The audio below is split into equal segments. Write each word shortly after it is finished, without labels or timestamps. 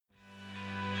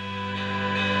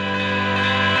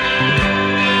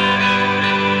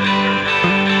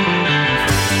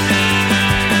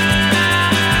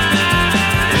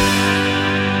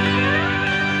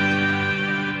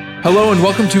Hello and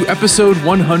welcome to episode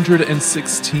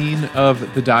 116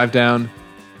 of The Dive Down,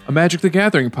 a Magic the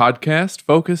Gathering podcast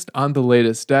focused on the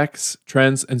latest decks,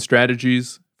 trends, and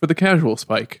strategies for the casual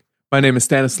spike. My name is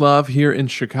Stanislav here in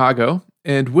Chicago,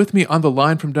 and with me on the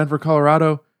line from Denver,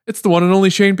 Colorado, it's the one and only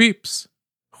Shane Beeps.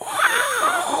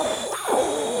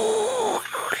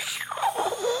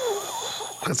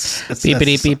 Beep,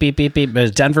 beep, beep, beep, beep, beep. The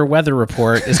Denver weather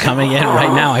report is coming in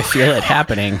right now. I feel it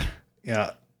happening.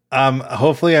 Yeah.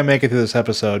 Hopefully I make it through this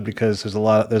episode because there's a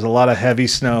lot of heavy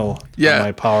snow on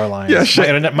my power lines.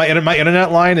 Yeah, my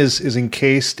internet line is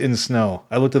encased in snow.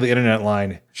 I looked at the internet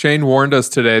line. Shane warned us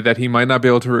today that he might not be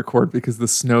able to record because the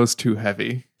snow's too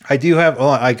heavy. I do have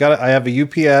I have a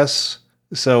UPS,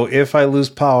 so if I lose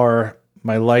power,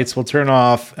 my lights will turn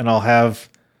off and I'll have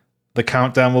the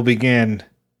countdown will begin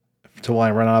till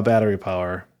I run out of battery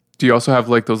power. Do you also have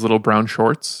like those little brown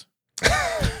shorts?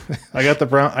 I got the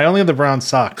brown. I only have the brown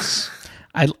socks.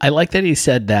 I like that he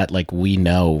said that like we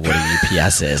know what a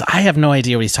UPS is. I have no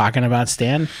idea what he's talking about,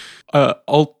 Stan.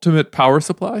 Ultimate power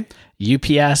supply?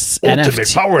 UPS, Ultimate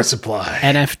NFT, power supply.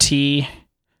 NFT.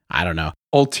 I don't know.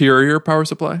 Ulterior power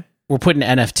supply? We're putting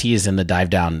NFTs in the Dive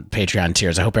Down Patreon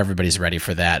tiers. I hope everybody's ready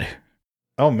for that.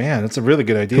 Oh man, that's a really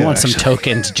good idea. Who wants some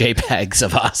tokened JPEGs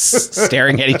of us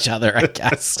staring at each other, I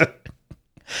guess.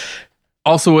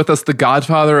 Also with us, the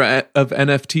godfather of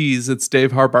NFTs, it's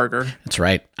Dave Harbarger. That's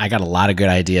right. I got a lot of good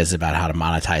ideas about how to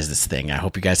monetize this thing. I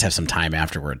hope you guys have some time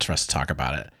afterwards for us to talk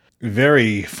about it.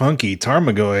 Very funky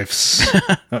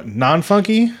Tarmogoyfs.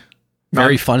 Non-funky?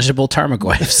 Very fungible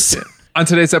Tarmogoyfs. On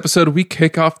today's episode, we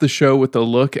kick off the show with a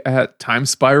look at Time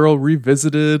Spiral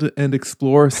Revisited and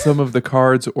explore some of the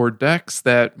cards or decks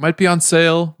that might be on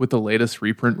sale with the latest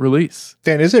reprint release.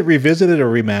 Dan, is it revisited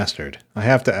or remastered? I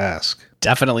have to ask.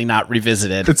 Definitely not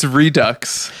revisited. It's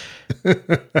Redux.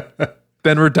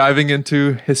 Then we're diving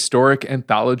into Historic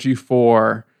Anthology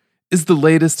 4. Is the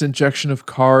latest injection of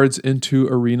cards into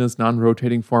Arena's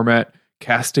non-rotating format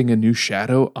casting a new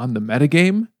shadow on the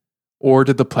metagame? Or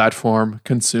did the platform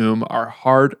consume our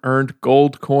hard-earned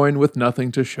gold coin with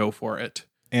nothing to show for it?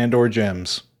 And or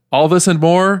gems. All this and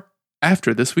more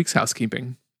after this week's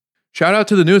housekeeping. Shout out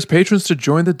to the newest patrons to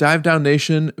join the Dive Down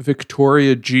Nation,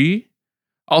 Victoria G.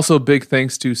 Also, big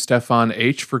thanks to Stefan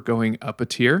H. for going up a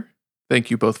tier.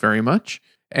 Thank you both very much.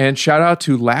 And shout out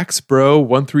to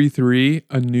LaxBro133,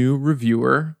 a new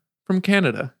reviewer from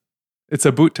Canada. It's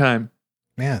a boot time.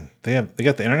 Man, they got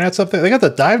the internets up there. They got the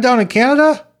Dive Down in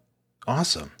Canada?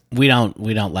 Awesome. We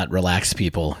don't let relaxed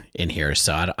people in here,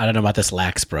 so I don't know about this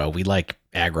lax bro. We like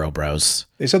aggro bros.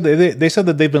 They said they said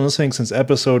that they've been listening since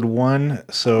episode 1.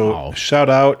 So Shout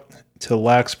out to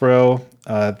Lax Bro.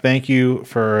 Thank you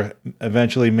for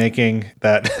eventually making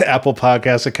that Apple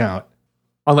Podcast account.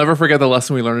 I'll never forget the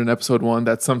lesson we learned in episode 1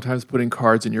 that sometimes putting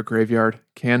cards in your graveyard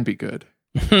can be good.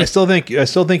 I still think you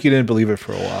didn't believe it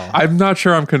for a while. I'm not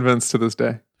sure I'm convinced to this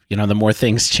day. You know, the more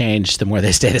things change, the more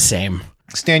they stay the same.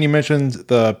 Stan, you mentioned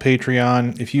the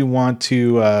Patreon. If you want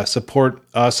to support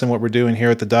us and what we're doing here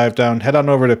at the Dive Down, head on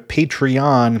over to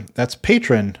Patreon. That's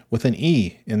patron with an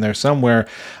E in there somewhere,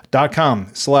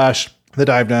 .com/the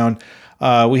Dive Down.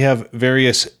 We have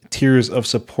various tiers of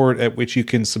support at which you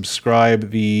can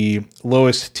subscribe. The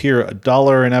lowest tier,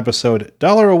 $1 an episode,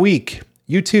 $1 a week.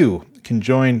 You too can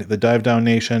join the Dive Down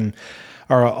Nation,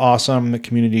 our awesome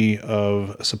community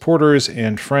of supporters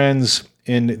and friends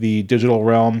in the digital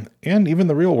realm and even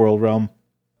the real world realm.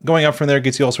 Going up from there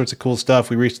gets you all sorts of cool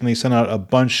stuff. We recently sent out a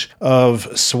bunch of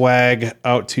swag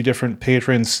out to different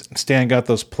patrons. Stan got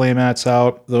those playmats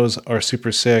out. Those are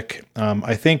super sick.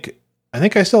 I think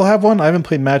I still have one. I haven't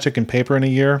played Magic and Paper in a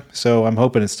year, so I'm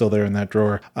hoping it's still there in that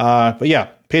drawer. But yeah,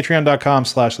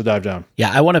 patreon.com/the Dive Down.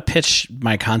 Yeah, I want to pitch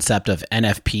my concept of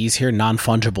NFPs here,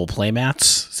 non-fungible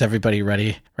playmats. Is everybody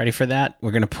ready for that?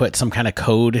 We're going to put some kind of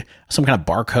code, some kind of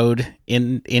barcode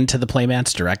into the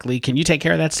playmats directly. Can you take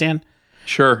care of that, Stan?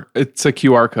 Sure. It's a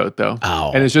QR code, though.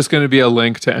 Oh. And it's just going to be a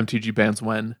link to MTG Bands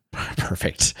When.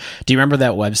 Perfect. Do you remember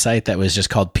that website that was just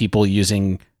called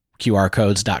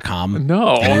peopleusingqrcodes.com?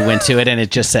 No. And you went to it and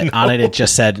it just said on it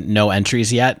just said no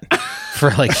entries yet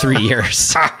for like 3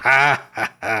 years.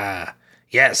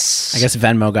 Yes. I guess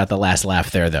Venmo got the last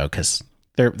laugh there though, because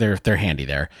they're handy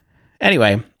there.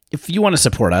 Anyway, if you want to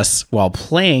support us while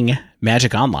playing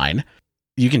Magic Online,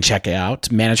 you can check out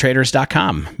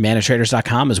manatraders.com.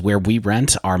 Manatraders.com is where we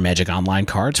rent our Magic Online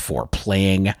cards for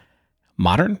playing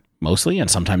Modern, mostly, and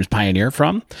sometimes Pioneer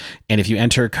from. And if you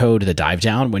enter code The Dive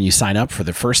Down when you sign up for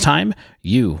the first time,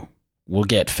 you will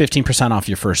get 15% off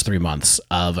your first 3 months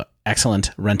of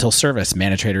excellent rental service,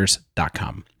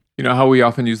 manatraders.com. You know how we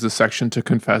often use this section to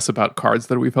confess about cards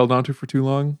that we've held onto for too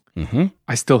long? Mm-hmm.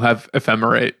 I still have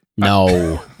Ephemerate.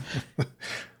 No.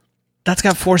 That's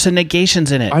got Force of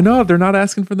Negations in it. I know, they're not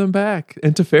asking for them back.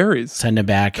 And Teferis. Send it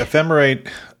back.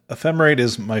 Ephemerate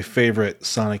is my favorite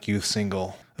Sonic Youth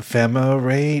single.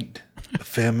 Ephemerate.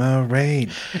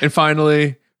 And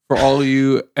finally, for all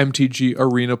you MTG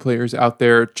Arena players out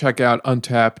there, check out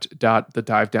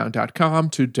untapped.thedivedown.com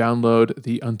to download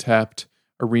the Untapped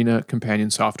Arena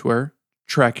companion software.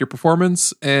 Track your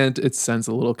performance, and it sends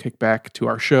a little kickback to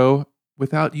our show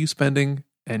without you spending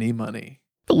any money.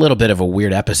 A little bit of a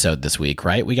weird episode this week,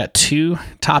 right? We got two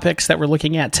topics that we're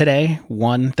looking at today.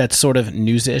 One that's sort of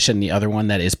news-ish and the other one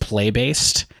that is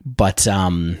play-based. But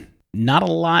not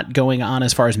a lot going on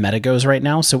as far as meta goes right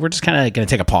now. So we're just kind of going to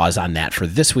take a pause on that for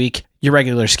this week. Your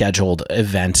regular scheduled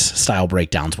event style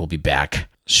breakdowns will be back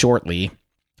shortly.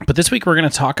 But this week we're going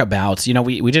to talk about,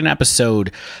 we did an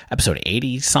episode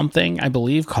 80 something, I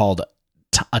believe, called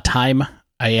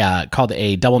called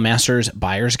a Double Masters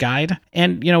Buyer's Guide.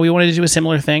 And, we wanted to do a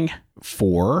similar thing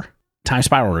for Time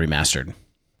Spiral Remastered.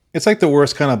 It's like the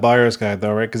worst kind of buyer's guide,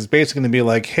 though, right? Because it's basically going to be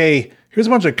like, hey, here's a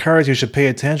bunch of cards you should pay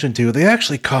attention to. They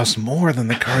actually cost more than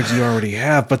the cards you already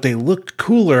have, but they look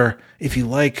cooler if you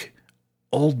like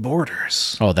old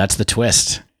borders. Oh, that's the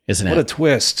twist, isn't it? What a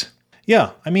twist.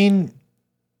 Yeah, I mean,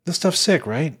 this stuff's sick,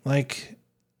 right? Like,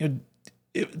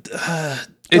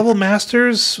 Double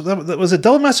Masters? Was it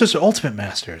Double Masters or Ultimate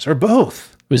Masters? Or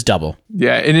both? It was double.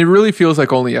 Yeah, and it really feels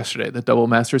like only yesterday that Double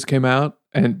Masters came out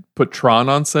and put Tron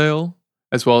on sale,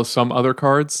 as well as some other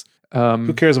cards.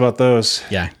 Who cares about those?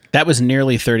 Yeah, that was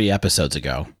nearly 30 episodes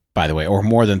ago, by the way, or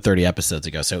more than 30 episodes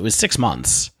ago. So it was 6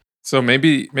 months. So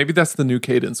maybe that's the new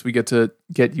cadence we get to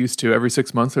get used to. Every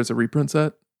 6 months, there's a reprint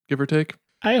set, give or take.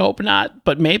 I hope not,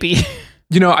 but maybe.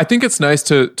 I think it's nice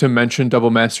to mention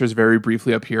Double Masters very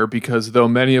briefly up here, because though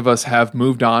many of us have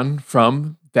moved on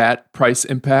from that price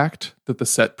impact that the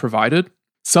set provided,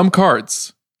 some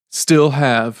cards still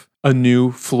have a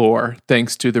new floor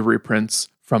thanks to the reprints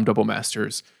from Double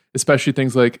Masters, especially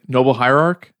things like Noble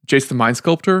Hierarch, Jace the Mind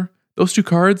Sculptor. Those two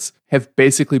cards have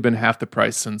basically been half the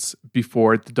price since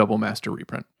before the Double Master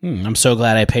reprint. I'm so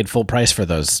glad I paid full price for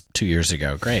those 2 years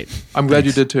ago. Great. I'm glad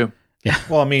you did too. Yeah.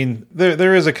 Well, I mean,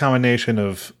 there is a combination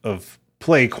of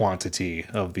play quantity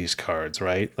of these cards,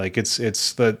 right? Like it's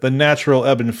the natural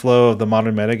ebb and flow of the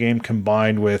modern metagame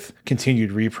combined with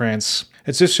continued reprints.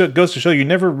 It just goes to show you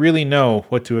never really know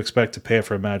what to expect to pay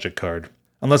for a Magic card,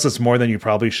 unless it's more than you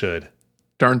probably should.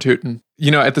 Darn tootin'.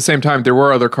 At the same time, there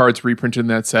were other cards reprinted in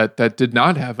that set that did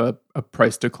not have a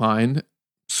price decline.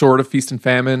 Sword of Feast and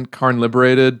Famine, Karn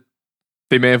Liberated.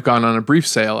 They may have gone on a brief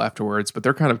sale afterwards, but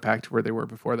they're kind of back to where they were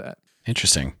before that.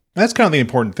 Interesting. That's kind of the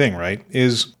important thing, right?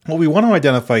 Is what we want to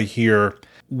identify here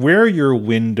where your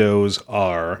windows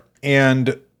are.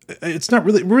 And it's not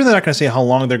really, we're really not going to say how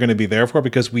long they're going to be there for,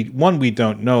 because we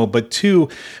don't know, but two,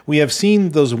 we have seen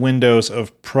those windows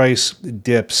of price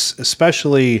dips,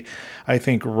 especially I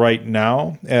think right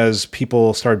now as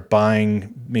people start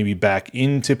buying maybe back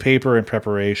into paper in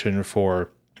preparation for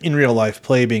in real life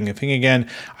play being a thing again.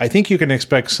 I think you can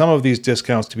expect some of these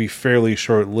discounts to be fairly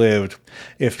short lived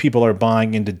if people are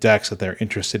buying into decks that they're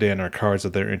interested in or cards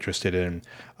that they're interested in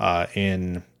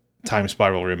Time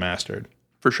Spiral Remastered.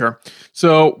 For sure.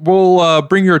 So we'll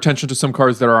bring your attention to some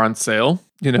cards that are on sale,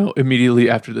 immediately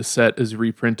after the set is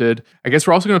reprinted. I guess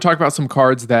we're also going to talk about some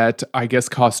cards that I guess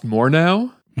cost more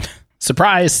now.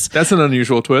 Surprise. That's an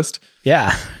unusual twist.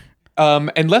 Yeah.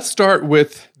 And let's start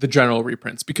with the general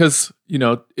reprints, because,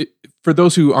 for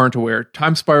those who aren't aware,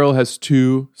 Time Spiral has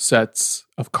two sets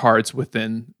of cards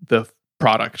within the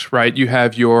product, right? You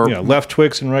have your... Yeah, left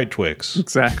Twix and right Twix.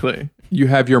 Exactly. You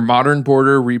have your Modern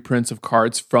Border reprints of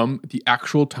cards from the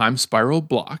actual Time Spiral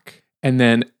block. And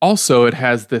then also it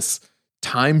has this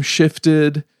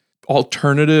time-shifted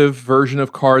alternative version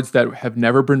of cards that have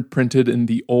never been printed in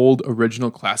the old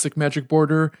original classic Magic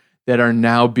border that are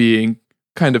now being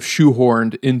kind of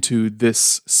shoehorned into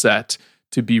this set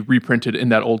to be reprinted in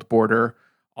that old border,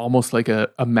 almost like a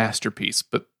masterpiece,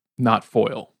 but not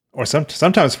foil. Or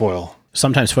sometimes foil.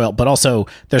 Sometimes foil, but also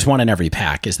there's one in every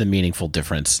pack is the meaningful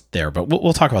difference there. But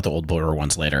we'll talk about the old border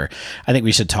ones later. I think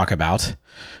we should talk about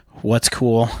what's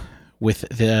cool with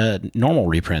the normal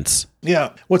reprints.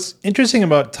 Yeah. What's interesting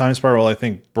about Time Spiral, I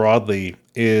think, broadly,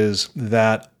 is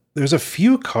that there's a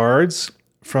few cards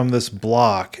from this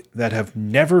block that have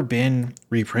never been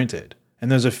reprinted.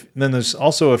 And there's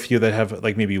also a few that have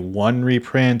like maybe one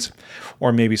reprint,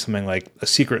 or maybe something like a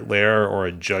Secret Lair or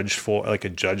a judge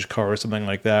card or something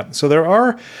like that. So there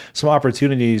are some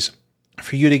opportunities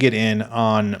for you to get in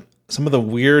on some of the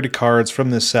weird cards from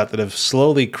this set that have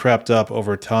slowly crept up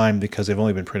over time because they've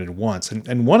only been printed once.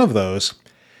 And one of those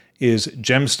is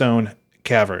Gemstone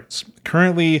Caverns.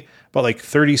 Currently about like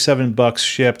 $37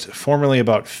 shipped, formerly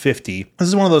about $50. This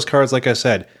is one of those cards, like I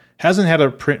said, hasn't had a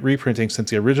reprinting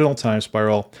since the original Time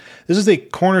Spiral. This is a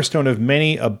cornerstone of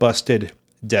many a busted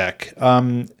deck.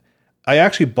 I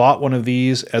actually bought one of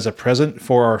these as a present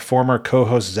for our former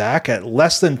co-host Zach at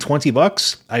less than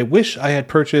 $20. I wish I had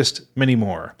purchased many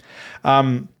more.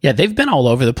 Yeah, they've been all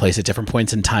over the place at different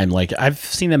points in time. Like I've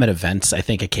seen them at events, I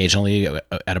think occasionally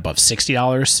at above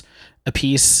 $60 a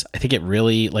piece. I think it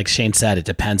really, like Shane said, it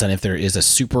depends on if there is a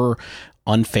super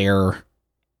unfair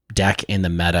deck in the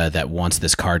meta that wants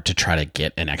this card to try to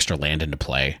get an extra land into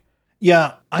play.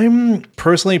 Yeah, I'm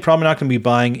personally probably not going to be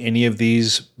buying any of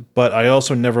these, but I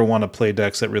also never want to play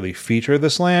decks that really feature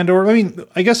this land. Or, I mean,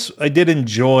 I guess I did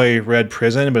enjoy Red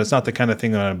Prison, but it's not the kind of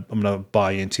thing that I'm going to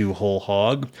buy into whole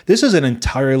hog. This is an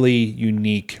entirely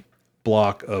unique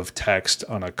block of text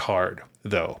on a card,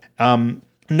 though.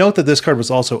 Note that this card was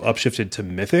also upshifted to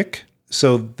Mythic,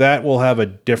 so that will have a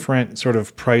different sort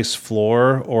of price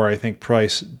floor, or I think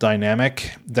price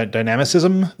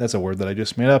dynamicism. That's a word that I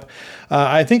just made up.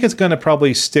 I think it's going to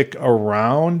probably stick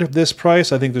around this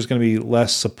price. I think there's going to be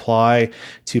less supply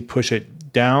to push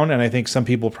it down, and I think some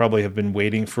people probably have been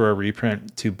waiting for a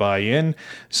reprint to buy in.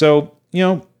 So, you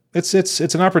know, it's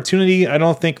an opportunity. I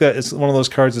don't think that it's one of those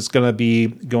cards that's going to be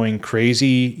going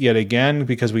crazy yet again,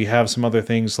 because we have some other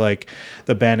things like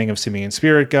the banning of Simian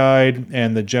Spirit Guide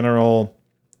and the general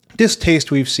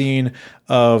distaste we've seen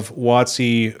of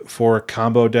WotC for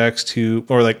combo decks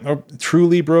or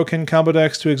truly broken combo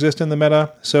decks to exist in the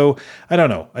meta. So I don't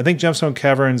know. I think Gemstone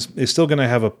Caverns is still going to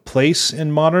have a place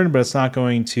in Modern, but it's not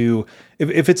going to.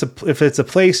 If it's a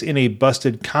place in a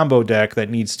busted combo deck that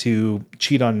needs to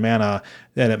cheat on mana,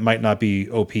 then it might not be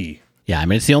OP. Yeah, I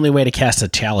mean it's the only way to cast a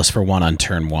Chalice for 1 on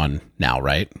turn 1 now,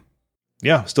 right?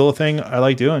 Yeah, still a thing I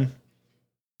like doing.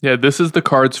 Yeah, this is the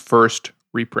card's first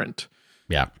reprint.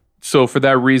 Yeah. So for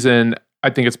that reason, I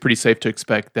think it's pretty safe to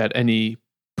expect that any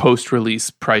post-release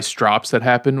price drops that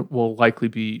happen will likely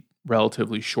be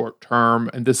relatively short-term.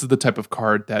 And this is the type of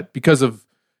card that, because of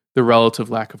the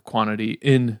relative lack of quantity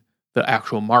in the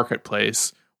actual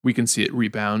marketplace, we can see it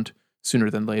rebound sooner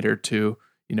than later to,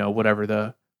 you know, whatever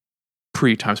the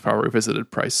pre-Times Power Revisited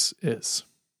price is.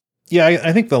 Yeah,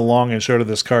 I think the long and short of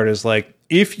this card is like,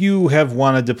 if you have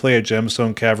wanted to play a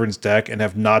Gemstone Caverns deck and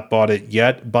have not bought it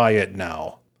yet, buy it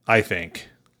now, I think.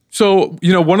 So,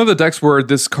 you know, one of the decks where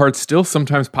this card still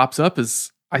sometimes pops up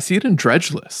is, I see it in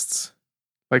dredge lists.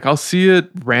 Like, I'll see it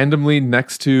randomly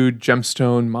next to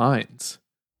Gemstone Mines.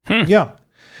 Yeah.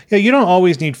 Yeah, you don't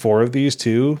always need 4 of these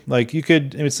too. Like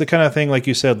it's the kind of thing, like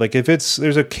you said, like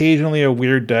there's occasionally a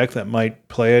weird deck that might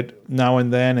play it now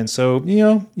and then. And so, you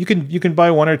know, you can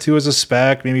buy 1 or 2 as a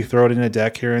spec, maybe throw it in a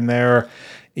deck here and there.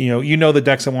 You know the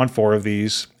decks that want 4 of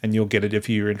these, and you'll get it if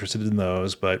you're interested in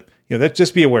those. But, you know,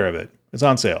 just be aware of it. It's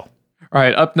on sale. All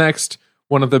right, up next,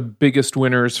 one of the biggest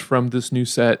winners from this new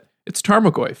set, it's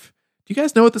Tarmogoyf. Do you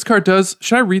guys know what this card does?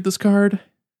 Should I read this card?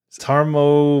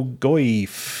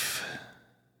 Tarmogoyf.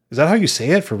 Is that how you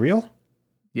say it for real?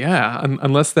 Yeah,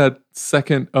 unless that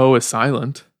second O is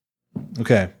silent.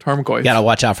 Okay. Tarmogoyf. You gotta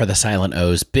watch out for the silent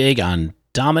O's. Big on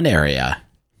Dominaria.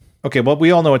 Okay, well,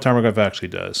 we all know what Tarmogoyf actually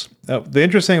does. The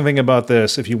interesting thing about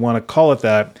this, if you want to call it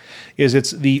that, is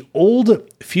it's the old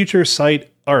Future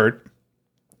Sight art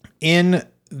in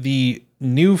the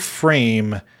new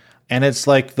frame, and it's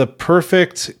like the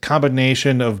perfect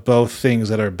combination of both things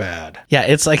that are bad. Yeah,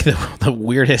 it's like the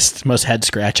weirdest, most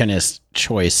head-scratchingest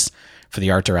choice for the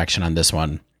art direction on this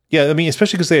one. Yeah, I mean,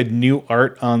 especially because they had new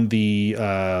art on the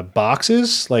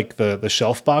boxes, like the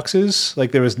shelf boxes.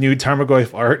 Like there was new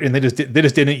Tarmogoyf art, and they just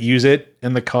didn't use it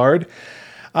in the card.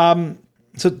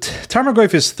 So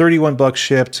Tarmogoyf is $31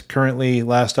 shipped currently.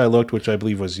 Last I looked, which I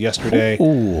believe was yesterday.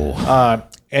 Ooh.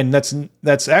 And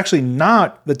that's actually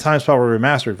not the Times Power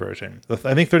Remastered version.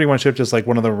 I think 31 shipped is like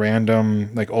one of the random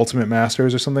like Ultimate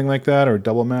Masters or something like that, or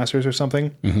Double Masters or something.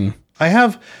 Mm-hmm. I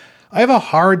have a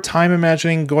hard time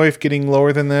imagining Goyf getting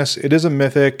lower than this. It is a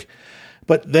mythic,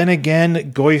 but then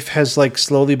again, Goyf has like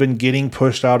slowly been getting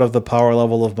pushed out of the power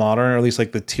level of Modern, or at least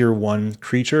like the tier 1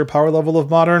 creature power level of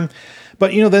Modern.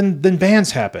 But, you know, then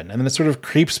bans happen, and then it sort of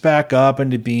creeps back up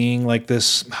into being like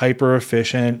this hyper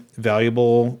efficient,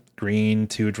 valuable green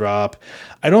 2-drop.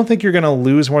 I don't think you're going to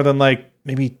lose more than like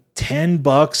maybe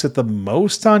 $10 at the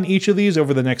most on each of these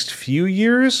over the next few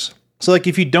years. So like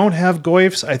if you don't have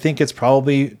Goyfs, I think it's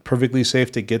probably perfectly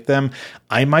safe to get them.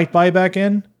 I might buy back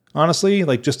in, honestly,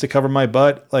 like just to cover my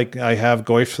butt. Like I have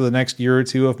Goyfs for the next year or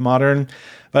two of Modern,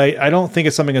 but I don't think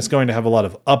it's something that's going to have a lot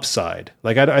of upside.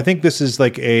 Like I think this is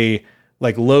like a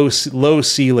low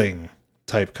ceiling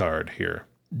type card here.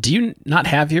 Do you not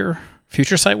have your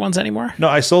Future Sight ones anymore? No,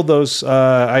 I sold those.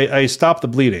 I stopped the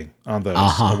bleeding on those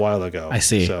a while ago. I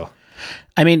see. So,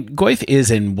 I mean, Goyf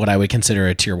is in what I would consider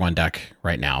a tier 1 deck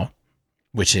right now,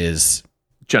 which is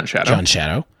Jund Shadow. Jund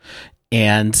Shadow.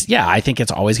 And yeah, I think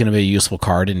it's always going to be a useful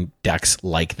card in decks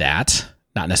like that.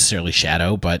 Not necessarily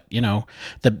Shadow, but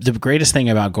the greatest thing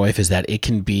about Goyf is that it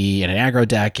can be in an aggro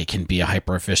deck, it can be a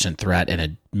hyper efficient threat in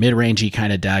a mid-rangey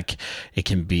kind of deck, it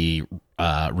can be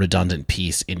a redundant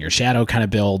piece in your Shadow kind of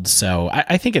build. So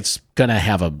I think it's gonna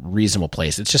have a reasonable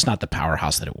place. It's just not the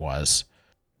powerhouse that it was.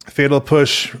 Fatal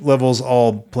Push levels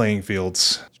all playing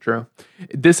fields. It's true.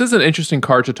 This is an interesting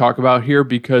card to talk about here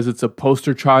because it's a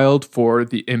poster child for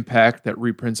the impact that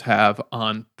reprints have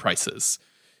on prices.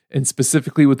 And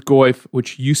specifically with Goyf,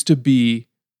 which used to be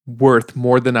worth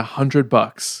more than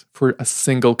 $100 for a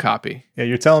single copy. Yeah,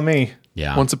 you're telling me.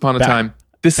 Yeah. Once upon a time.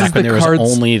 This back is when the there cards.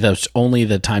 was only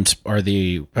the times or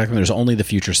the back when there was only the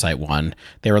Future Sight one.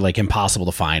 They were like impossible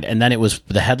to find. And then it was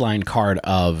the headline card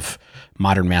of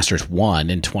Modern Masters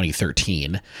 1 in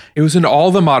 2013. It was in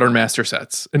all the Modern Master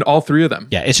sets, in all 3 of them.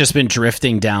 Yeah, it's just been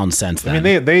drifting down since then. I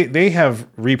mean, they have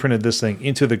reprinted this thing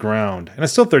into the ground, and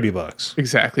it's still $30.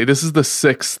 Exactly. This is the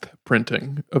 6th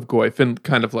printing of Goyf in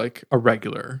kind of like a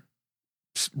regular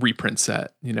reprint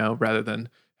set, rather than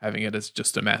having it as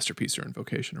just a masterpiece or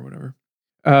invocation or whatever.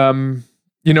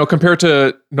 Compared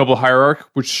to Noble Hierarch,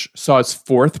 which saw its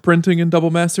 4th printing in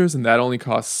Double Masters, and that only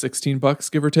costs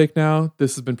 $16, give or take now.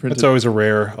 This has been printed. It's always a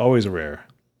rare.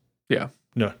 Yeah.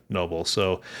 No, Noble.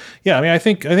 So, yeah, I mean, I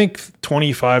think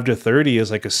 25 to 30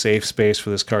 is like a safe space for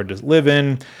this card to live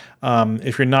in.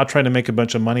 If you're not trying to make a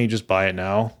bunch of money, just buy it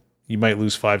now. You might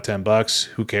lose $5-10.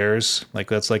 Who cares? Like,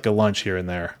 that's like a lunch here and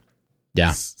there.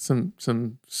 Yeah. Some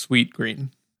sweet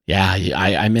green. Yeah,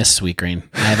 I miss Sweet Green.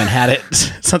 I haven't had it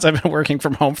since I've been working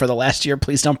from home for the last year.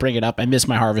 Please don't bring it up. I miss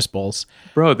my Harvest Bowls.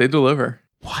 Bro, they deliver.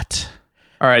 What?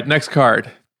 All right, next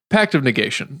card. Pact of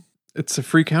Negation. It's a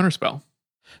free counterspell.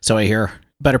 So I hear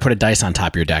better put a dice on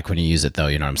top of your deck when you use it, though.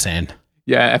 You know what I'm saying?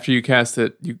 Yeah, after you cast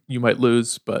it, you might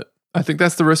lose, but I think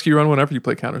that's the risk you run whenever you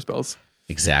play counterspells.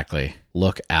 Exactly.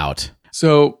 Look out.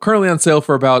 So currently on sale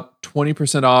for about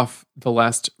 20% off the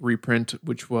last reprint,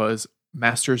 which was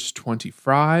Masters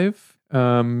 25.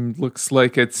 Looks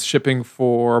like it's shipping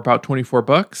for about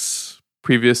 $24.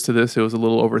 Previous to this, it was a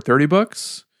little over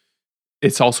 $30.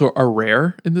 It's also a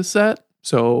rare in this set,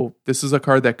 so this is a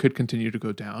card that could continue to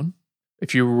go down.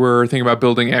 If you were thinking about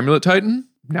building Amulet Titan,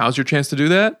 now's your chance to do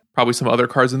that. Probably some other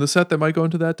cards in the set that might go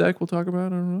into that deck we'll talk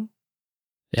about. I don't know.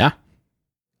 Yeah.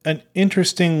 An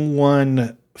interesting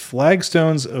one,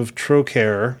 Flagstones of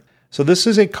Trocaire. So this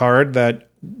is a card that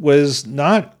was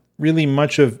not really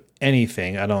much of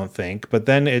anything, I don't think, but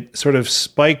then it sort of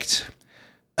spiked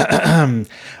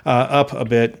up a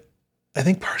bit. I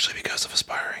think partially because of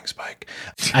Aspiring Spike.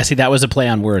 I see that was a play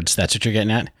on words. That's what you're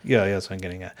getting at? Yeah, that's what I'm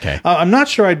getting at. Okay. I'm not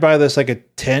sure I'd buy this like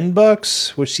at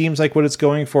 $10, which seems like what it's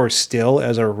going for still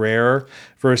as a rare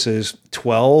versus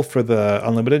 12 for the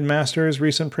Unlimited Masters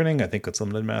recent printing. I think that's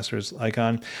Limited Masters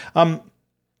icon.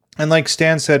 And like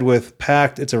Stan said with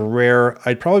Pact, it's a rare.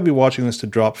 I'd probably be watching this to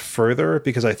drop further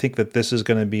because I think that this is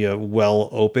going to be a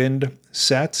well-opened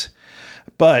set.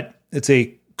 But it's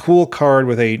a cool card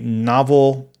with a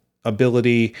novel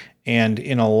ability, and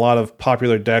in a lot of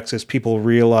popular decks as people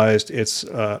realized its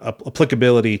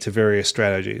applicability to various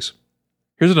strategies.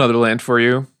 Here's another land for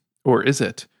you. Or is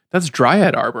it? That's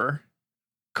Dryad Arbor.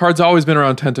 Card's always been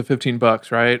around $10 to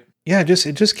 $15, right? Yeah, it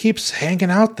just keeps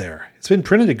hanging out there. It's been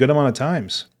printed a good amount of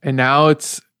times. And now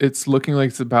it's looking like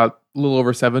it's about a little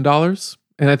over $7.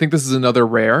 And I think this is another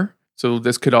rare. So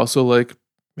this could also like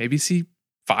maybe see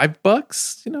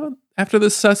 $5, after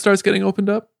this set starts getting opened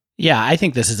up. Yeah, I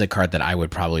think this is a card that I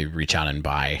would probably reach out and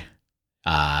buy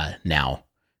now.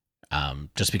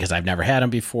 Just because I've never had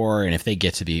them before. And if they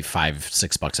get to be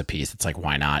 $5-6 a piece, it's like,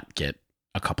 why not get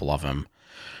a couple of them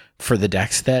for the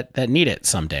decks that need it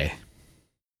someday?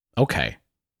 Okay.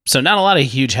 So not a lot of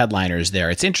huge headliners there.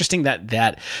 It's interesting that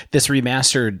this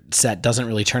remastered set doesn't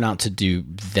really turn out to do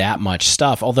that much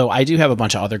stuff. Although I do have a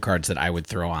bunch of other cards that I would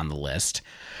throw on the list.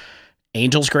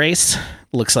 Angel's Grace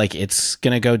looks like it's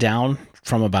going to go down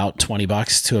from about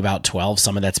 $20 to about $12.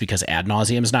 Some of that's because Ad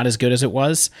Nauseam is not as good as it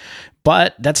was,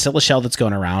 but that's still a shell that's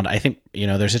going around. I think,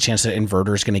 there's a chance that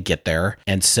Inverter is going to get there.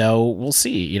 And so we'll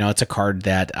see. It's a card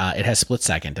that it has split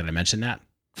second. Did I mention that?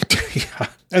 Yeah.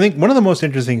 I think one of the most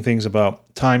interesting things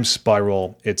about Time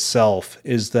Spiral itself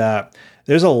is that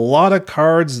there's a lot of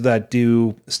cards that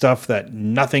do stuff that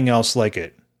nothing else like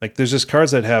it. Like there's just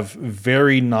cards that have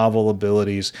very novel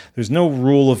abilities. There's no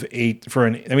rule of 8 for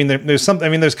there's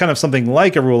kind of something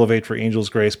like a rule of 8 for Angel's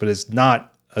Grace, but it's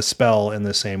not a spell in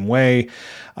the same way.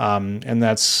 And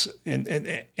that's and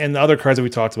the other cards that we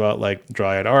talked about, like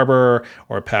Dryad Arbor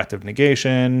or Pact of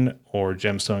Negation or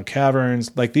Gemstone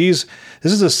Caverns, like this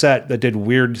is a set that did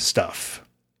weird stuff.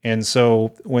 And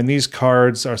so when these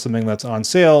cards are something that's on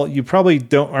sale, you probably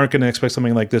aren't going to expect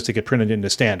something like this to get printed into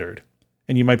standard.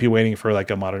 And you might be waiting for like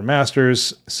a Modern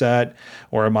Masters set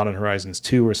or a Modern Horizons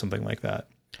 2 or something like that.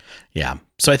 Yeah.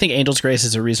 So I think Angel's Grace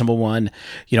is a reasonable one.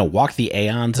 Walk the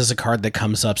Aeons is a card that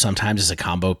comes up sometimes as a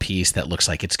combo piece that looks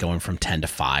like it's going from 10 to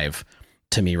 5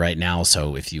 to me right now.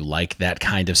 So if you like that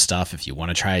kind of stuff, if you want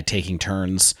to try taking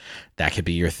turns, that could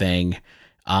be your thing.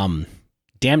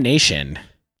 Damnation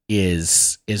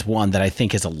is one that I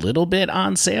think is a little bit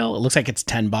on sale. It looks like it's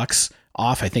 $10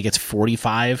 off. I think it's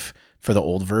 45 for the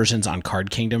old versions on Card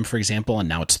Kingdom, for example, and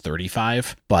now it's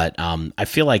 35. But I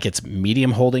feel like it's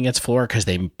medium holding its floor because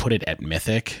they put it at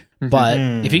Mythic. But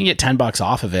if you can get $10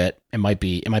 off of it, it might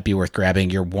be worth grabbing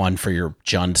your one for your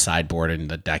Jund sideboard in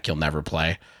the deck you'll never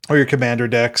play. Or your Commander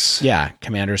decks. Yeah,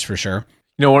 Commanders for sure.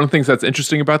 One of the things that's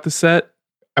interesting about the set,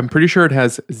 I'm pretty sure it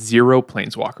has 0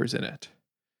 Planeswalkers in it.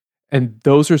 And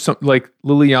those are some, like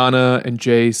Liliana and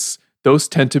Jace, those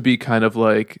tend to be kind of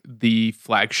like the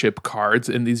flagship cards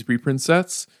in these reprint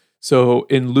sets. So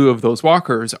in lieu of those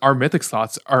walkers, our Mythic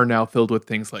slots are now filled with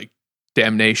things like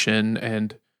Damnation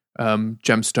and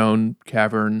Gemstone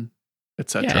Cavern,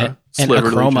 etc. Yeah, and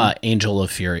Akroma, Angel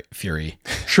of Fury.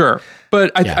 Sure.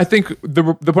 But I think the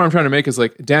point I'm trying to make is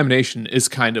like Damnation is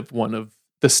kind of one of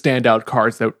the standout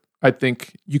cards that I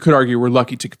think you could argue we're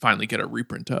lucky to finally get a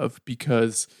reprint of,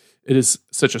 because it is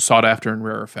such a sought after and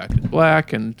rare effect in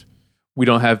black, and we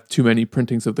don't have too many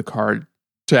printings of the card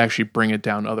to actually bring it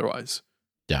down otherwise.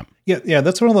 Yeah.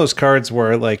 That's one of those cards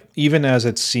where, like, even as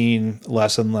it's seen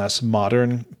less and less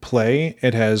modern play,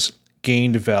 it has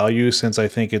gained value since I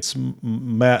think it's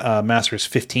Masters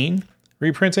 15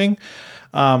 reprinting.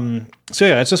 So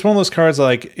yeah, it's just one of those cards,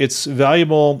 like, it's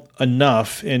valuable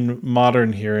enough in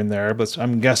modern here and there, but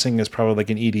I'm guessing it's probably like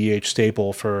an EDH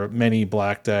staple for many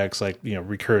black decks, like,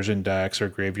 recursion decks or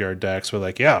graveyard decks, where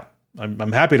like, yeah,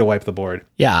 I'm happy to wipe the board.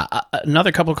 Yeah.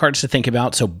 Another couple of cards to think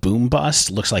about. So Boom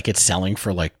Bust looks like it's selling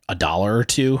for like $1 or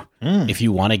 $2. If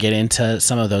you want to get into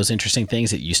some of those interesting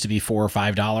things, it used to be $4 or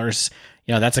 $5.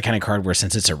 That's the kind of card where,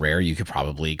 since it's a rare, you could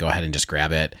probably go ahead and just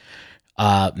grab it.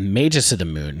 Magus of the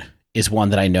Moon is one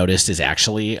that I noticed is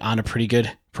actually on a pretty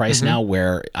good price now,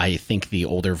 where I think the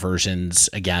older versions,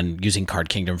 again, using Card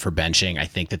Kingdom for benching, I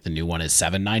think that the new one is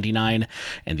 $7.99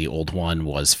 and the old one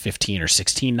was $15 or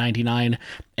 $16.99.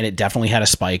 And it definitely had a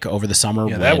spike over the summer.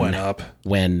 Yeah, that went up.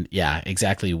 When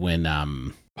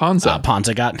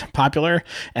Ponza got popular,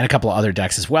 and a couple of other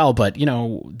decks as well. But,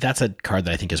 that's a card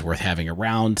that I think is worth having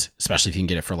around, especially if you can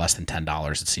get it for less than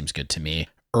 $10. It seems good to me.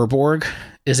 Urborg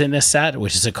is in this set,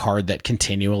 which is a card that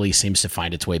continually seems to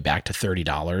find its way back to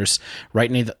 $30. Right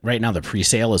now, the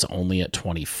pre-sale is only at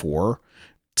 $24.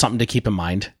 Something to keep in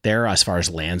mind there as far as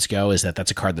lands go is that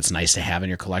that's a card that's nice to have in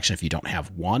your collection if you don't have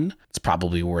one. It's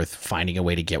probably worth finding a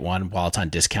way to get one while it's on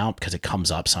discount, because it comes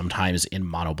up sometimes in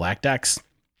mono black decks.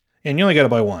 And you only got to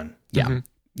buy one. Yeah.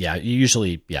 Yeah. You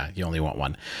only want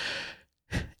one.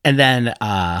 And then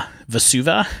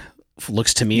Vesuva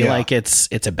looks to me like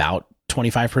it's about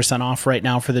 25% off right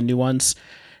now for the new ones.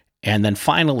 And then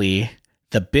finally,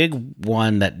 the big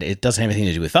one that it doesn't have anything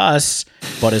to do with us,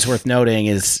 but is worth noting,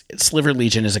 is Sliver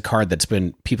Legion is a card that's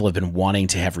people have been wanting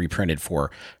to have reprinted for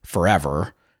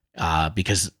forever,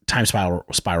 because Time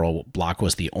Spiral Block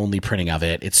was the only printing of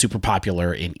it. It's super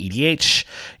popular in EDH.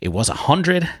 It was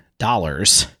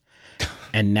 $100,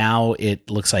 and now it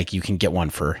looks like you can get one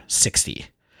for $60.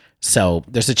 So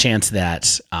there's a chance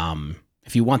that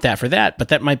if you want that for that, but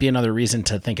that might be another reason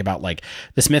to think about, like,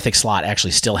 this Mythic slot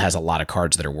actually still has a lot of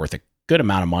cards that are worth a good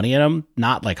amount of money in them.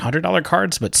 Not like $100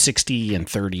 cards, but $60 and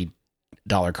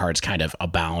 $30 cards kind of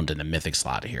abound in the Mythic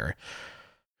slot here.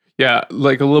 Yeah,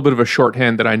 like a little bit of a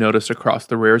shorthand that I noticed across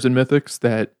the rares and Mythics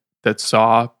that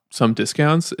saw some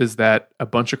discounts is that a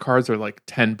bunch of cards are like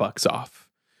 $10 off.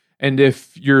 And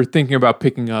if you're thinking about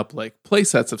picking up like play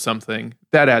sets of something,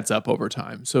 that adds up over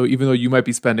time. So even though you might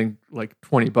be spending like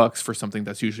 $20 for something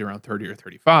that's usually around 30 or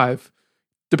 35,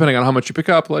 depending on how much you pick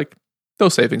up, like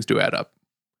those savings do add up.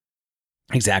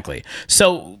 Exactly.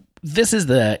 So this is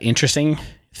the interesting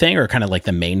thing, or kind of like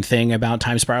the main thing about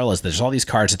Time Spiral, is there's all these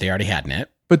cards that they already had in it.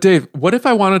 But Dave, what if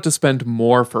I wanted to spend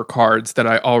more for cards that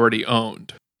I already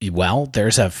owned? Well,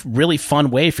 there's a really fun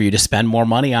way for you to spend more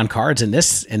money on cards in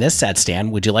this set,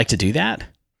 Stan. Would you like to do that?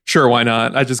 Sure, why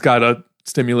not? I just got a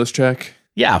stimulus check.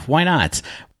 Yeah, why not?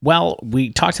 Well,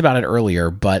 we talked about it earlier,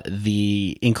 but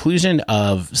the inclusion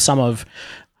of some of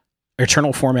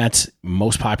Eternal Format's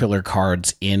most popular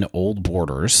cards in Old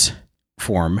Borders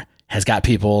form has got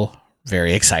people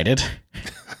very excited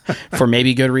for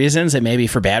maybe good reasons and maybe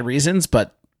for bad reasons,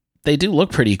 but they do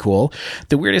look pretty cool.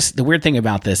 The weird thing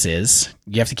about this is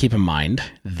you have to keep in mind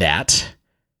that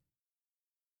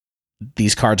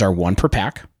these cards are 1 per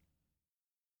pack.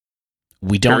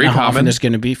 We don't Very know how often common. there's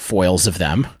going to be foils of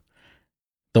them,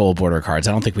 the Old Border cards.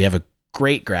 I don't think we have a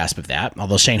great grasp of that,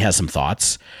 although Shane has some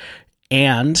thoughts.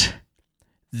 And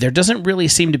there doesn't really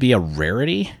seem to be a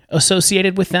rarity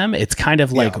associated with them. It's kind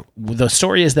of like the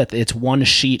story is that it's 1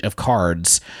 sheet of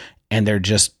cards and they're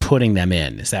just putting them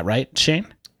in. Is that right, Shane?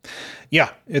 Yeah,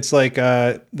 it's like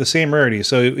the same rarity.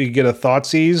 So you get a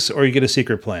Thoughtseize or you get a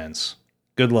Secret Plans.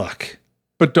 Good luck.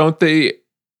 But don't they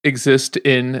exist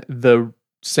in the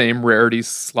same rarity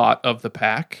slot of the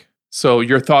pack? So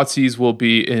your Thoughtseize will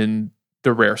be in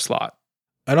the rare slot.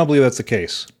 I don't believe that's the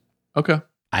case. Okay.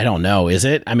 I don't know. Is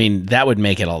it? I mean, that would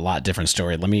make it a lot different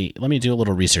story. Let me do a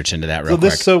little research into that real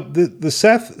quick. So the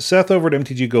Seth over at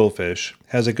MTG Goldfish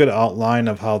has a good outline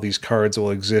of how these cards will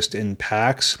exist in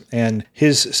packs, and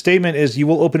his statement is you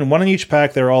will open 1 in each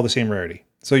pack. They're all the same rarity.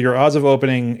 So your odds of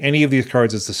opening any of these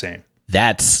cards is the same.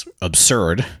 That's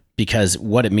absurd. Because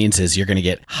what it means is you're going to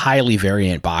get highly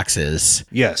variant boxes.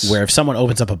 Yes. Where if someone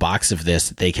opens up a box of this,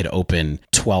 they could open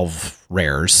 12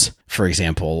 rares, for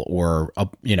example, or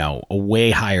a way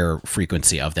higher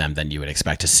frequency of them than you would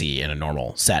expect to see in a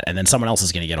normal set. And then someone else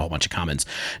is going to get a whole bunch of commons.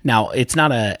 Now, it's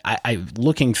not I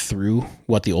looking through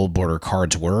what the Old Border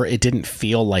cards were, it didn't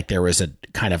feel like there was a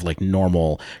kind of like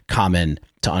normal common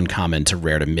to uncommon to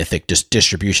rare to mythic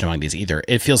distribution among these either.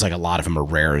 It feels like a lot of them are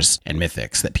rares and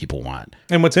mythics that people want.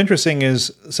 And what's interesting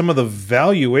is some of the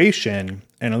valuation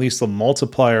and at least the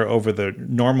multiplier over the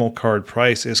normal card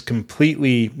price is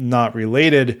completely not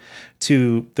related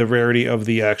to the rarity of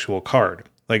the actual card.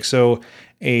 Like, so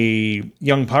a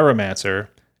Young Pyromancer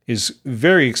is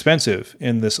very expensive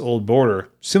in this Old Border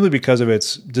simply because of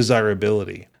its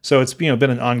desirability. So it's been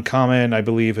an uncommon, I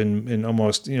believe, in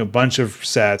almost a bunch of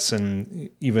sets and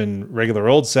even regular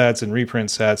old sets and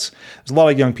reprint sets. There's a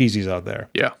lot of Young Peasies out there.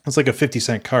 Yeah. It's like a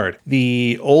 50-cent card.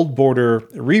 The Old Border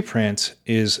reprint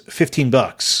is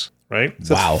 $15, right?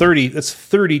 So wow. That's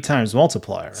 30 times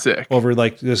multiplier. Sick. Over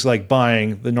just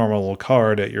buying the normal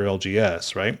card at your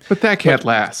LGS, right? But that can't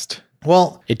last.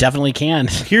 Well, it definitely can.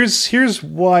 Here's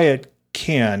why it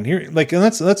can. And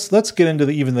let's get into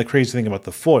the crazy thing about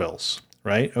the foils,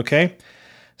 right? Okay.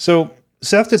 So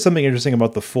Seth did something interesting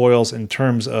about the foils in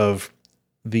terms of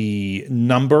the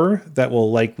number that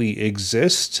will likely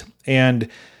exist. And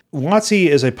WotC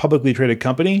is a publicly traded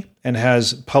company and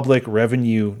has public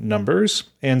revenue numbers.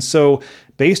 And so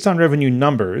based on revenue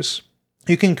numbers,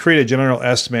 you can create a general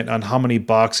estimate on how many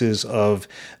boxes of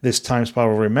this Time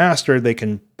Spiral Remastered they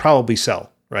can probably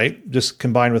sell, right? Just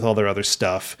combined with all their other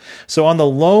stuff. So on the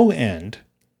low end,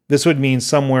 this would mean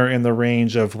somewhere in the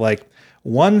range of like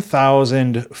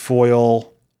 1,000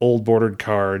 foil Old Bordered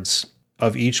cards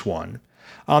of each one.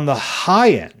 On the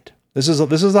high end, this is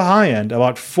the high end,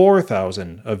 about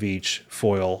 4,000 of each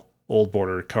foil Old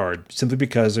Bordered card, simply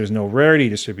because there's no rarity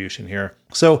distribution here.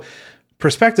 So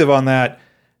perspective on that,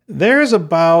 there's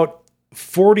about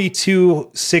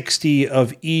 4,260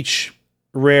 of each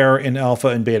rare in alpha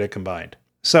and beta combined.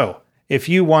 So if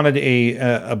you wanted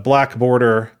a black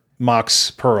border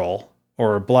Mox Pearl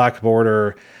or a black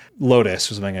border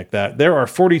Lotus or something like that, there are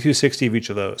 4,260 of each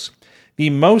of those.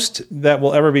 The most that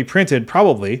will ever be printed,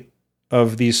 probably,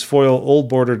 of these foil Old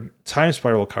Bordered Time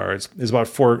Spiral cards is about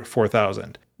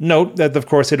 4,000. Note that, of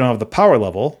course, they don't have the power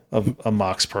level of a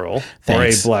Mox Pearl or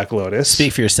a Black Lotus.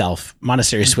 Speak for yourself.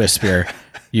 Monastery Swiftspear,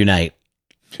 unite.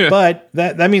 But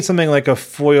that means something like a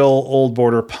foil Old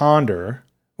Border Ponder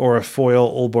or a foil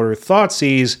Old Border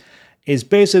Thoughtseize is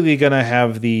basically going to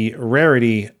have the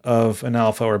rarity of an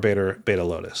alpha or beta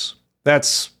Lotus.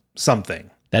 That's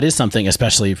something. That is something,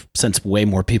 especially since way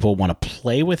more people want to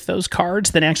play with those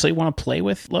cards than actually want to play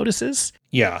with Lotuses.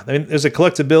 Yeah, I mean, there's a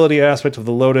collectability aspect of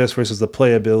the Lotus versus the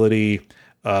playability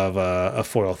of a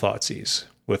foil Thoughtseize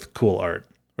with cool art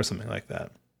or something like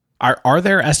that. Are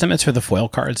there estimates for the foil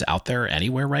cards out there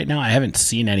anywhere right now? I haven't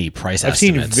seen any price I've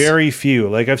estimates. seen very few.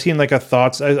 Like I've seen like I saw a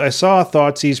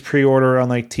Thoughtseize pre-order on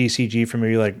like TCG for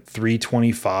maybe like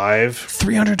 $325.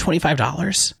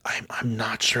 $325? I'm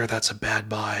not sure that's a bad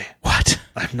buy. What?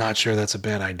 I'm not sure that's a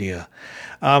bad idea.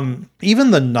 Even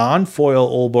the non-foil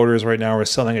Old Borders right now are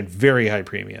selling at very high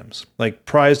premiums. Like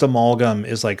Prized Amalgam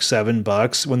is like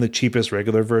 $7 when the cheapest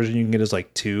regular version you can get is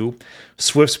like $2.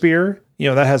 Swiftspear,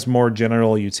 that has more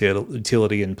general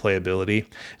utility and playability.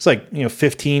 It's like,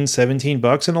 15, 17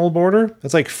 bucks an old border.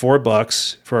 That's like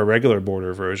 $4 for a regular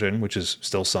border version, which is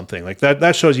still something. Like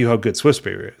that shows you how good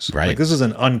Swiftspear is. Right. Like this is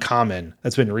an uncommon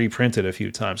that's been reprinted a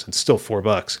few times and still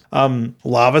 $4.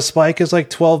 Lava Spike is like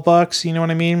 $12. You know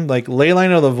what I mean? Like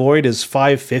Leyline of the Void is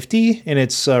 $5.50 in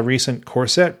its recent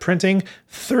Corset printing,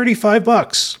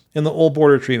 $35 in the old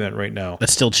border treatment right now.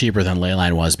 That's still cheaper than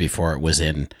Leyline was before it was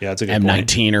in it's a good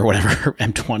M19 point. or whatever,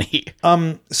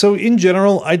 M20. So in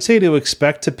general, I'd say to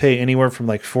expect to pay anywhere from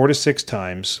like 4 to 6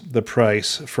 times the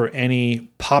price for any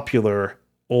popular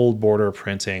old border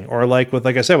printing, or like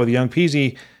I said, with Young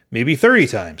Peasy, maybe 30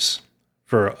 times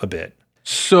for a bit.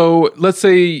 So let's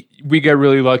say we get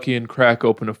really lucky and crack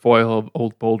open a foil of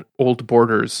old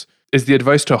borders. Is the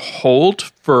advice to hold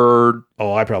for...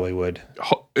 Oh, I probably would.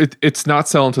 It's not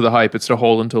selling to the hype. It's to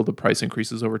hold until the price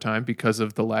increases over time because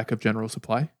of the lack of general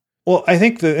supply? Well, I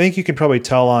think you can probably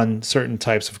tell on certain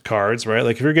types of cards, right?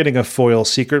 Like if you're getting a foil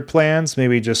secret plans,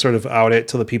 maybe just sort of out it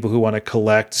to the people who want to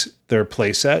collect their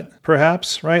playset,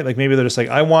 perhaps, right? Like maybe they're just like,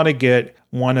 I want to get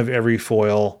one of every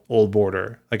foil old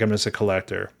border. Like I'm just a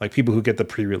collector. Like people who get the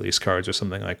pre-release cards or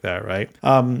something like that, right?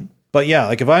 But yeah,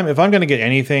 like if I'm going to get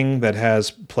anything that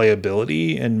has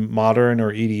playability in Modern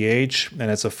or EDH and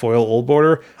it's a foil old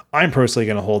border, I'm personally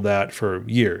going to hold that for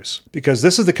years, because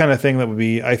this is the kind of thing that would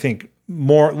be, I think,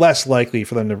 less likely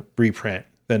for them to reprint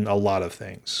than a lot of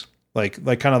things, like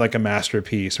kind of like a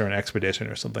Masterpiece or an Expedition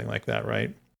or something like that,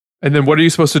 right? And then what are you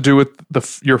supposed to do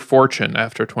with your fortune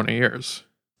after 20 years?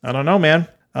 I don't know, man.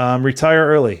 Retire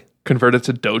early. Convert it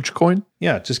to Dogecoin?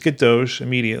 Yeah, just get Doge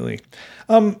immediately.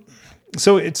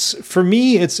 So for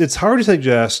me, it's hard to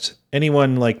suggest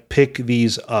anyone like pick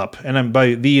these up. And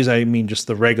by these, I mean just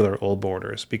the regular old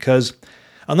borders, because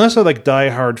unless they're like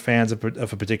diehard fans of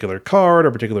a particular card or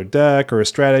a particular deck or a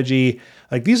strategy,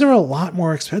 like these are a lot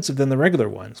more expensive than the regular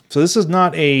ones. So this is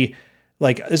not me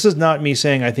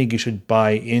saying I think you should buy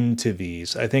into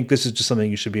these. I think this is just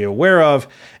something you should be aware of,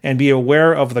 and be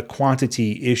aware of the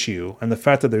quantity issue and the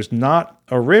fact that there's not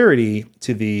a rarity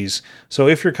to these. So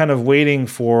if you're kind of waiting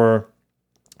for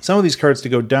some of these cards to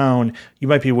go down, you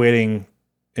might be waiting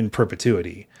in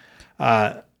perpetuity.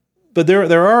 But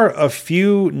there are a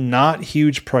few not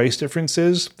huge price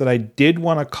differences that I did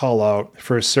want to call out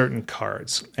for certain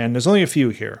cards. And there's only a few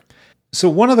here. So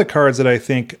one of the cards that I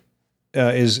think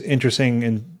is interesting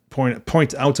and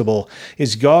point-outable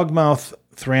is Yawgmoth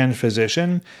Thran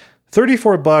Physician.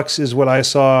 $34 is what I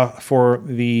saw for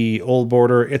the old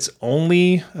border. It's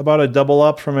only about a double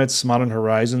up from its Modern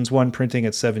Horizons one, printing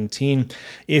at 17.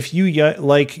 If you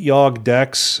like Yawg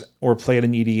decks or play it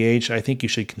in EDH, I think you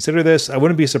should consider this. I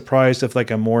wouldn't be surprised if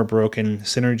like a more broken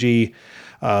synergy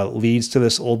leads to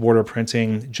this old border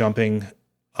printing jumping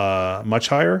much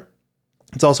higher.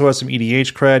 It also has some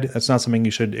EDH cred. That's not something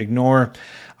you should ignore.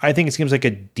 I think it seems like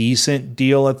a decent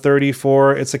deal at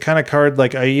 34. It's the kind of card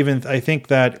like I think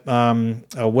that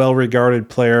a well-regarded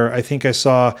player, I think I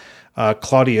saw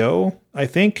Claudio,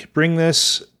 bring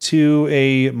this to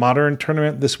a Modern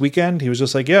tournament this weekend. He was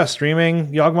just like, yeah,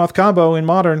 streaming Yawgmoth combo in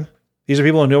Modern. These are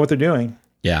people who know what they're doing.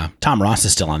 Yeah. Tom Ross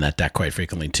is still on that deck quite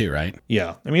frequently too, right?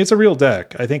 Yeah. I mean, it's a real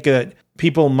deck. I think that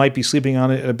people might be sleeping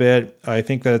on it a bit. I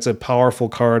think that it's a powerful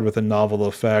card with a novel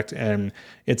effect, and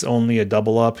it's only a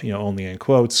double up, only in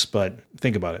quotes, but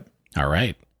think about it. All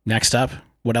right. Next up,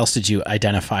 what else did you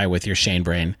identify with your Shane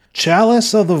brain?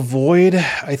 Chalice of the Void.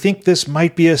 I think this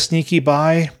might be a sneaky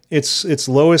buy. Its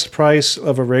lowest price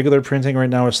of a regular printing right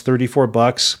now is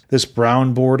 $34. This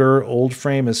brown border old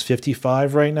frame is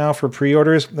 $55 right now for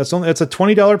pre-orders. It's a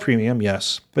 $20 premium,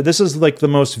 yes. But this is like the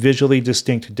most visually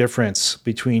distinct difference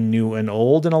between new and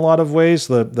old in a lot of ways.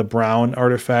 The brown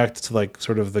artifact to like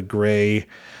sort of the gray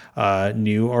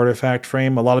new artifact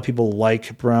frame. A lot of people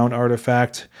like brown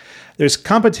artifact. There's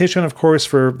competition, of course,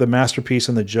 for the Masterpiece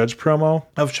and the Judge promo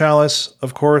of Chalice,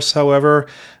 of course, however,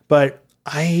 but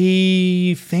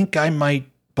I think I might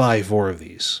buy 4 of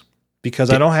these because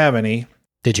I don't have any.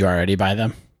 Did you already buy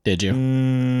them? Did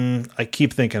you? I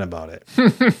keep thinking about it.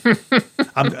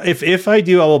 If I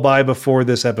do, I will buy before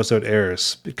this episode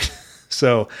airs.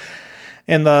 So,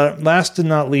 and the last and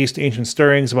not least, Ancient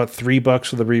Stirrings, about $3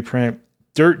 for the reprint.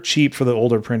 Dirt cheap for the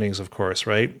older printings, of course,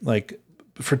 right? Like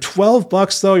for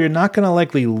 $12 though, you're not going to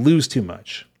likely lose too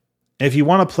much. If you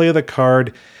want to play the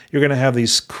card, you're going to have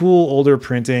these cool older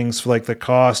printings for like the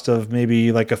cost of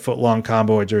maybe like a foot-long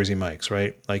combo at Jersey Mike's,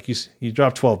 right? Like you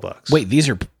drop $12. Wait, these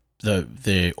are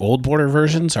the old border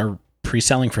versions are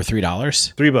pre-selling for $3?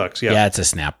 $3, yeah. Yeah, it's a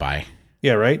snap buy.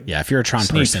 Yeah, right? Yeah, if you're a Tron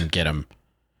person, get them.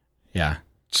 Yeah.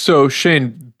 So,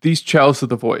 Shane, these Chalice of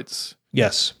the Voids.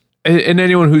 Yes. And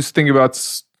anyone who's thinking about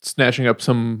snatching up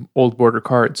some old border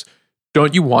cards,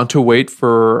 don't you want to wait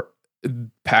for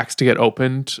packs to get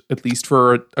opened at least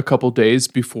for a couple days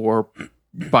before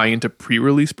buying into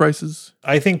pre-release prices?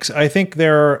 I think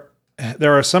there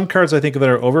are some cards I think that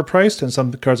are overpriced and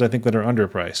some cards I think that are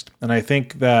underpriced. And I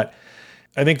think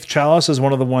Chalice is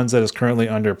one of the ones that is currently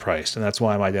underpriced, and that's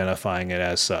why I'm identifying it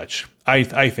as such.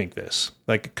 I think this.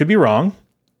 Like, it could be wrong,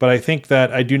 but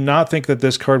I do not think that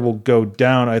this card will go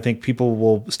down. I think people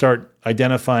will start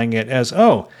identifying it as,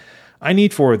 oh, I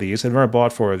need 4 of these. I've never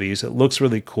bought 4 of these. It looks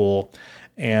really cool,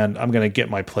 and I'm going to get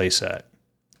my playset.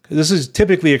 This is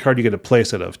typically a card you get a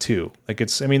playset of too. Like,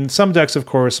 some decks, of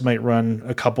course, might run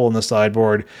a couple in the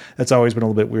sideboard. That's always been a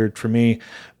little bit weird for me.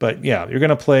 But yeah, you're going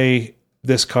to play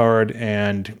this card,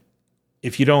 and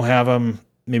if you don't have them,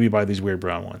 maybe buy these weird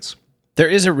brown ones. There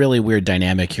is a really weird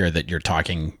dynamic here that you're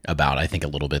talking about, I think, a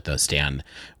little bit, though, Stan,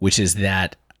 which is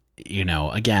that,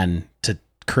 again, to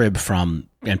crib from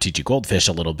MTG Goldfish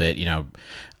a little bit,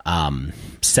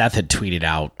 Seth had tweeted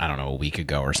out, I don't know, a week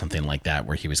ago or something like that,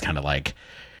 where he was kind of like,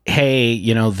 hey,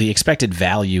 the expected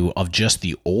value of just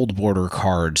the old border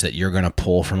cards that you're going to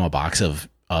pull from a box of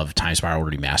Time Spiral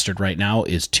Remastered right now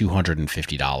is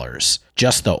 $250.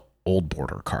 Just the old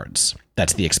border cards.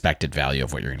 That's the expected value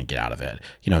of what you're going to get out of it.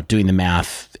 Doing the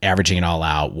math, averaging it all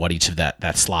out, what each of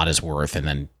that slot is worth, and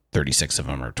then 36 of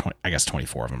them, or 20, I guess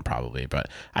 24 of them probably, but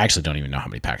I actually don't even know how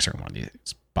many packs are in one of these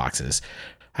boxes.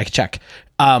 I could check.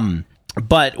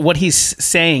 But what he's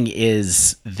saying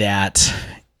is that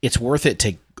it's worth it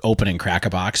to open and crack a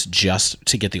box just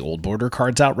to get the old border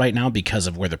cards out right now because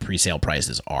of where the pre-sale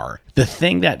prices are. The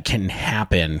thing that can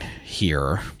happen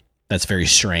here that's very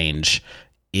strange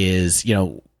is,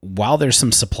 while there's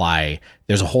some supply,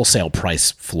 there's a wholesale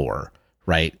price floor,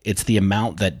 right? It's the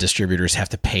amount that distributors have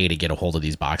to pay to get a hold of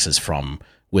these boxes from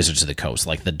Wizards of the Coast.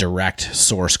 Like, the direct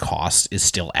source cost is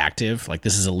still active. Like,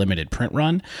 this is a limited print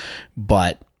run,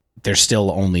 but there's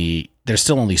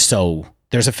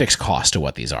a fixed cost to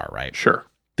what these are, right? Sure.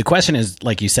 The question is,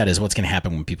 like you said, is what's going to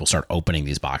happen when people start opening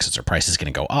these boxes? Are prices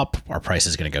going to go up? Are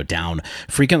prices going to go down?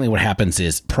 Frequently what happens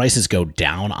is prices go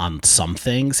down on some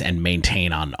things and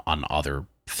maintain on other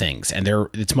things. And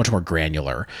it's much more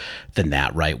granular than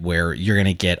that, right? Where you're going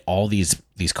to get all these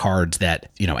cards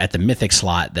that, at the Mythic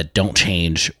slot that don't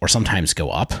change or sometimes go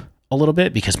up a little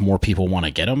bit because more people want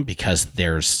to get them because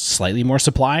there's slightly more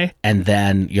supply. And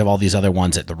then you have all these other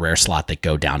ones at the rare slot that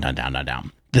go down, down, down, down,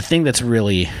 down. The thing that's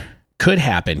really could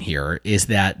happen here is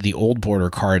that the old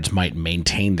border cards might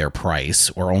maintain their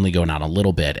price or only go down a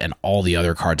little bit, and all the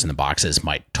other cards in the boxes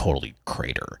might totally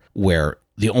crater, where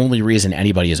the only reason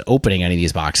anybody is opening any of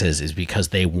these boxes is because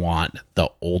they want the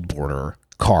old border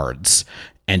cards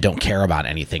and don't care about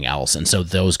anything else. And so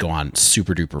those go on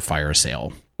super duper fire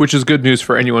sale. Which is good news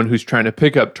for anyone who's trying to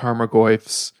pick up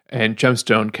Tarmogoyfs and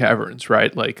Gemstone Caverns,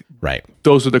 right? Like, right.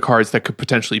 Those are the cards that could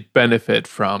potentially benefit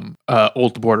from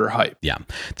old border hype. Yeah.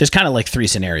 There's kind of like 3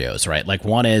 scenarios, right? Like,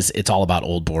 one is it's all about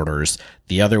old borders.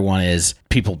 The other one is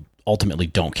people ultimately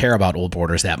don't care about old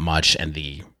borders that much, and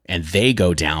they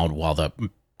go down while the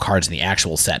cards in the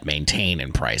actual set maintain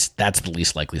in price. That's the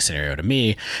least likely scenario to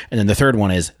me. And then the third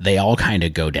one is they all kind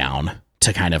of go down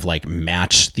to kind of like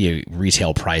match the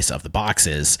retail price of the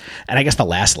boxes. And I guess the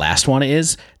last one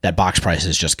is that box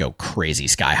prices just go crazy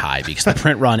sky high because the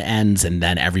print run ends and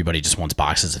then everybody just wants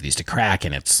boxes of these to crack,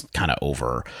 and it's kind of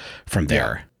over from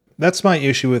there. Yeah. That's my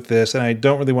issue with this, and I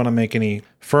don't really want to make any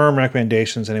firm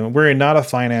recommendations anymore. We're not a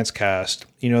finance cast.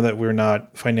 You know that we're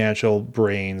not financial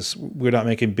brains. We're not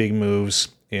making big moves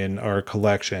in our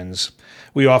collections.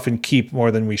 We often keep more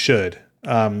than we should.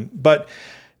 But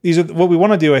these are what we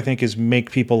want to do, I think, is make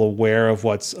people aware of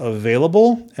what's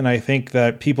available. And I think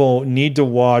that people need to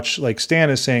watch, like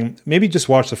Stan is saying, maybe just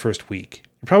watch the first week.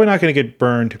 You're probably not going to get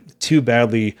burned too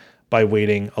badly by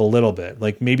waiting a little bit.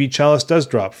 Like, maybe Chalice does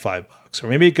drop $5, or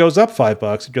maybe it goes up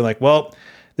 $5. And you're like, well,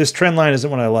 this trend line isn't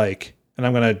what I like, and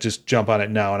I'm going to just jump on it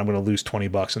now, and I'm going to lose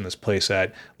 $20 in this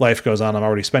playset. Life goes on. I'm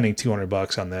already spending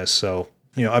 $200 on this. So,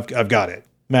 I've got it.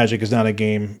 Magic is not a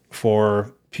game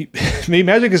for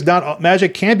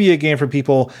Magic can be a game for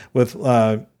people with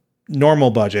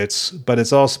normal budgets, but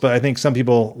I think some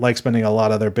people like spending a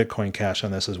lot of their Bitcoin cash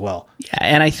on this as well. Yeah,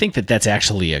 and I think that that's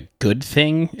actually a good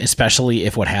thing, especially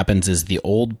if what happens is the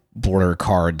old border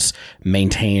cards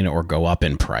maintain or go up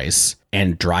in price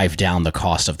and drive down the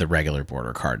cost of the regular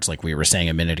border cards, like we were saying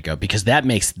a minute ago, because that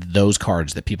makes those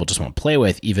cards that people just want to play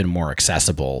with even more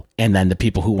accessible. And then the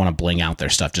people who want to bling out their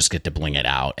stuff just get to bling it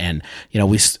out. And,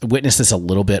 we witnessed this a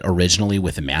little bit originally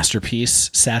with the Masterpiece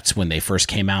sets when they first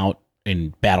came out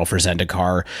in Battle for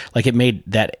Zendikar. Like, it made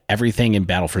that everything in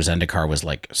Battle for Zendikar was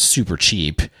like super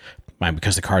cheap,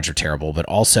 because the cards are terrible, but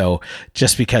also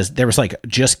just because there was like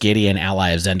just Gideon Ally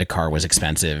of Zendikar was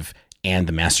expensive and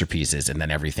the masterpieces, and then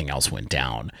everything else went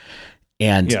down.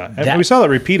 And and we saw that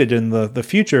repeated in the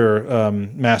future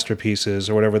masterpieces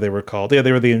or whatever they were called. Yeah,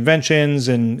 they were the inventions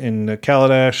in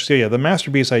Kaladesh. So the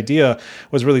masterpiece idea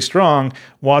was really strong.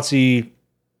 WotC,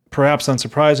 perhaps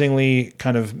unsurprisingly,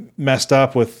 kind of messed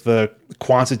up with the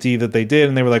quantity that they did,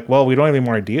 and they were like, well, we don't have any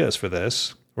more ideas for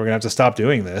this. We're going to have to stop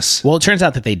doing this. Well, it turns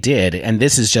out that they did, and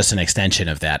this is just an extension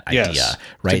of that idea,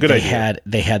 right? It's a good idea.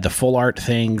 They had the full art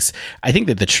things. I think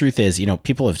that the truth is,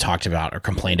 people have talked about or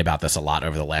complained about this a lot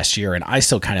over the last year, and I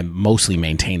still kind of mostly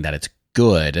maintain that it's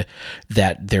good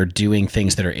that they're doing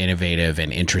things that are innovative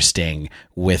and interesting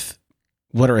with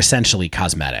what are essentially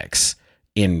cosmetics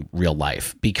in real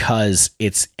life, because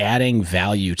it's adding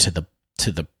value to the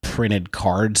printed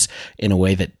cards in a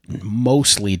way that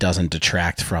mostly doesn't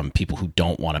detract from people who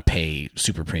don't want to pay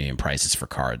super premium prices for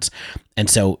cards. And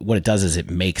so what it does is it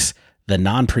makes the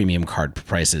non-premium card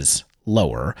prices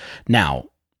lower. Now,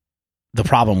 the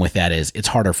problem with that is it's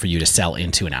harder for you to sell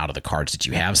into and out of the cards that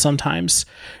you have sometimes,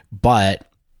 but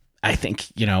I think,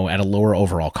 at a lower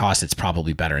overall cost, it's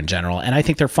probably better in general. And I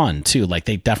think they're fun too. Like,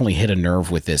 they definitely hit a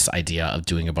nerve with this idea of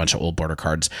doing a bunch of old border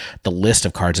cards. The list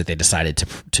of cards that they decided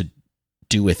to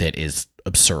do with it is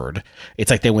absurd.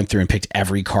 It's like they went through and picked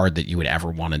every card that you would ever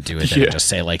want to do with it and just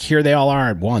say, like, here they all are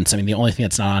at once. I mean, the only thing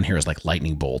that's not on here is like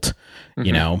Lightning Bolt,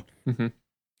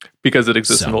 because it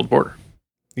exists in Old Border.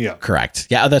 Yeah. Correct.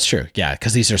 Yeah, that's true. Yeah,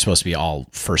 because these are supposed to be all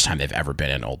first time they've ever been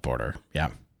in Old Border.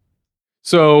 Yeah.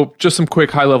 So just some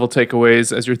quick high-level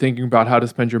takeaways as you're thinking about how to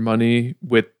spend your money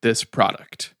with this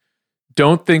product.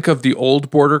 Don't think of the Old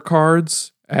Border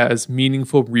cards as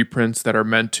meaningful reprints that are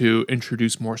meant to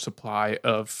introduce more supply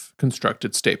of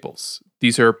constructed staples.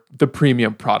 These are the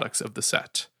premium products of the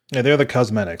set. Yeah, they're the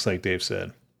cosmetics, like Dave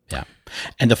said. Yeah.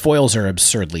 And the foils are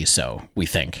absurdly so, we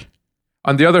think.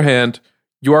 On the other hand,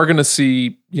 you are going to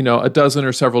see, a dozen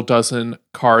or several dozen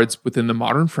cards within the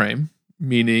modern frame,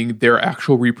 meaning they're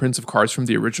actual reprints of cards from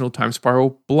the original Time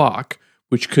Spiral block,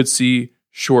 which could see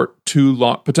short to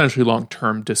long, potentially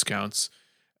long-term discounts.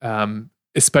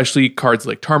 Especially cards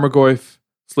like Tarmogoyf,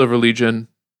 Sliver Legion,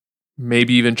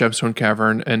 maybe even Gemstone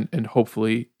Cavern, and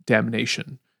hopefully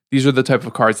Damnation. These are the type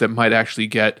of cards that might actually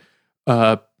get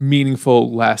a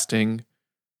meaningful, lasting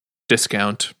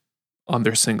discount on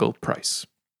their single price.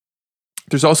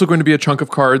 There's also going to be a chunk of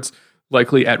cards,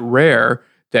 likely at rare,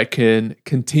 that can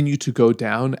continue to go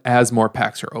down as more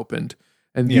packs are opened.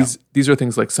 And these are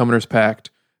things like Summoner's Pact,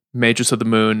 Magus of the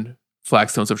Moon,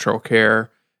 Flagstones of Trollcare,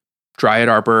 Dryad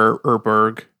Arbor,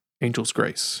 Urberg, Angel's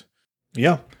Grace.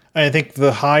 Yeah. I think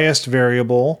the highest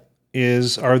variable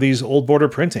are these Old Border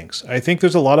printings. I think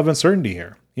there's a lot of uncertainty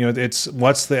here. It's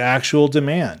what's the actual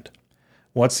demand?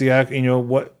 What's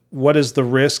the, what is the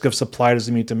risk of supply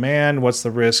doesn't meet demand? What's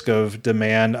the risk of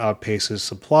demand outpaces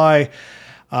supply?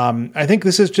 I think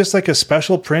this is just like a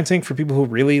special printing for people who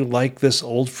really like this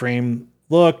old frame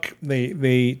look.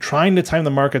 They trying to time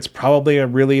the market's probably a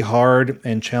really hard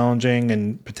and challenging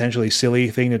and potentially silly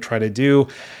thing to try to do.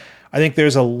 I think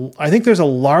there's a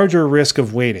larger risk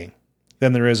of waiting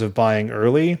than there is of buying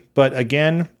early. But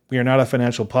again, we are not a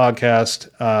financial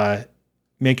podcast.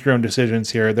 Make your own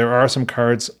decisions here. There are some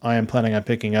cards I am planning on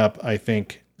picking up, I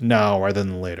think, now rather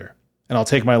than later. And I'll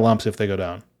take my lumps if they go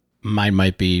down. Mine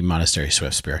might be Monastery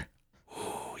Swiftspear.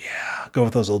 Oh, yeah. Go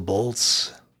with those old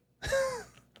bolts.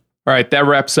 All right, that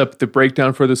wraps up the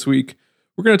breakdown for this week.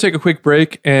 We're going to take a quick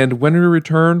break, and when we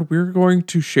return, we're going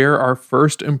to share our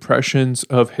first impressions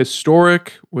of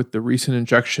Historic with the recent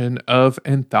injection of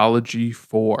Anthology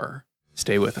 4.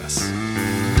 Stay with us.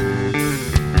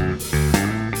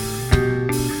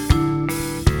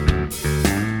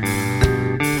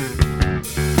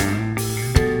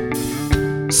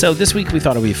 So this week we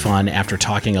thought it would be fun, after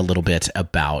talking a little bit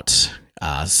about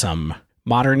some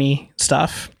modern-y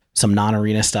stuff, some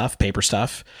non-arena stuff, paper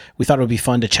stuff. We thought it would be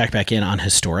fun to check back in on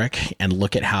Historic and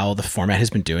look at how the format has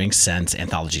been doing since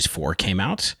Anthologies 4 came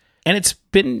out. And it's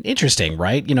been interesting,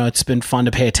 right? It's been fun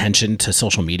to pay attention to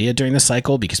social media during this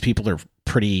cycle because people are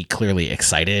pretty clearly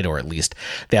excited, or at least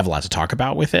they have a lot to talk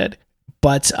about with it.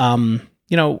 But,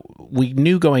 we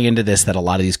knew going into this that a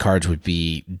lot of these cards would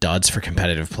be duds for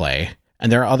competitive play.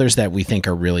 And there are others that we think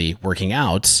are really working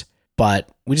out, but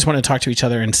we just want to talk to each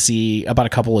other and see about a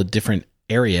couple of different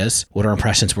areas, what our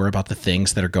impressions were about the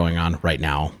things that are going on right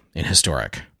now in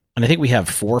Historic. And I think we have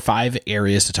 4 or 5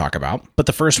 areas to talk about. But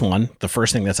the first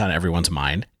thing that's on everyone's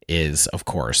mind is, of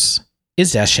course,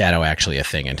 is Death Shadow actually a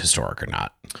thing in Historic or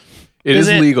not? It is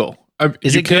legal.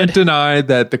 You can't deny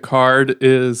that the card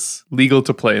is legal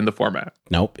to play in the format.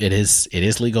 Nope, it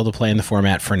is legal to play in the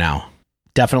format for now.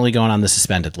 Definitely going on the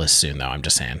suspended list soon, though. I'm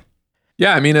just saying.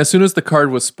 Yeah, I mean, as soon as the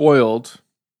card was spoiled,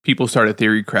 people started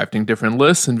theory crafting different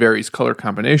lists and various color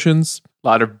combinations. A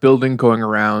lot of building going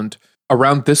around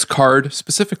this card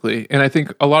specifically. And I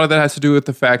think a lot of that has to do with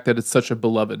the fact that it's such a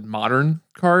beloved modern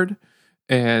card.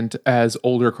 And as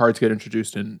older cards get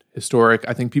introduced in Historic,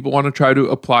 I think people want to try to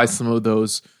apply some of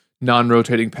those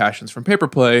non-rotating passions from Paper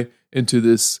Play into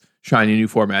this shiny new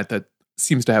format that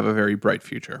seems to have a very bright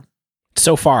future.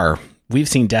 So far, we've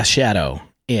seen Death Shadow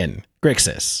in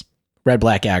Grixis,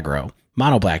 Red-Black Aggro,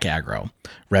 Mono-Black Aggro,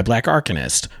 Red-Black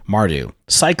Arcanist, Mardu,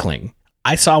 Cycling.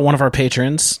 I saw one of our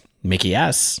patrons, Mickey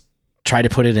S., try to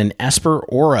put it in Esper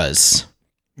Auras.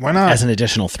 Why not? As an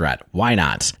additional threat. Why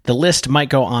not? The list might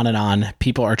go on and on.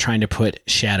 People are trying to put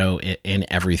Shadow in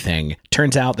everything.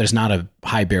 Turns out there's not a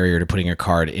high barrier to putting a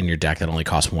card in your deck that only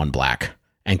costs 1 black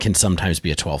and can sometimes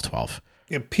be a 12/12.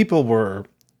 Yeah, people were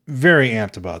very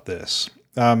amped about this.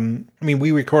 I mean,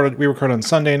 we record on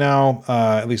Sunday now,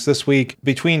 at least this week.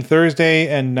 Between Thursday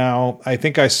and now, I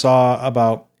think I saw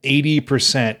about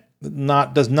 80%.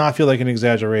 Does not feel like an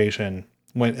exaggeration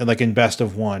when, like, in best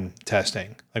of 1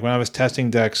 testing. Like when I was testing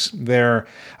decks there,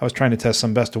 I was trying to test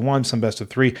some best of 1, some best of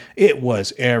 3. It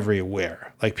was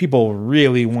everywhere. Like people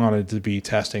really wanted to be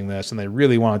testing this, and they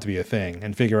really wanted to be a thing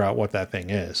and figure out what that thing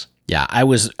is. Yeah, I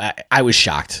was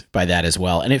shocked by that as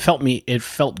well, and it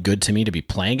felt good to me to be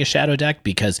playing a Shadow deck,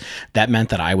 because that meant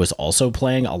that I was also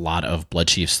playing a lot of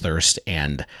Bloodchief's Thirst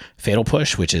and Fatal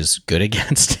Push, which is good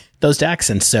against those decks.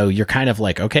 And so you're kind of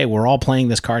like, okay, we're all playing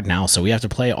this card now, so we have to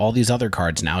play all these other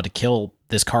cards now to kill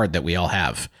this card that we all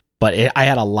have. But I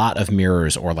had a lot of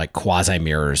mirrors, or like quasi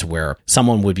mirrors, where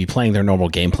someone would be playing their normal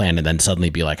game plan and then suddenly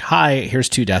be like, "Hi, here's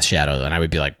 2 Death Shadow," and I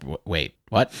would be like, "Wait,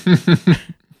 what?"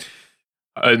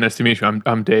 Nice to meet you.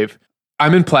 I'm Dave.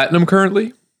 I'm in Platinum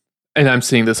currently, and I'm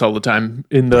seeing this all the time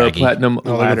in the Braggy. Platinum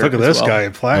ladder. Look at this guy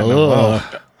in Platinum.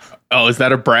 Oh, is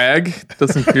that a brag?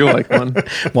 Doesn't feel like one.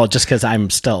 Well, just because I'm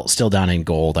still down in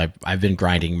gold, I've been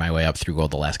grinding my way up through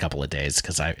gold the last couple of days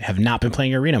because I have not been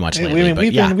playing Arena much lately.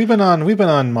 We've been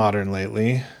on Modern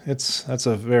lately. That's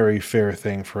a very fair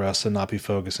thing for us to not be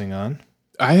focusing on.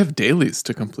 I have dailies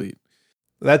to complete.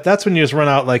 That's when you just run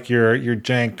out like your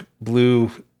jank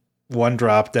blue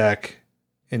 1-drop deck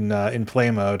in play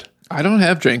mode. I don't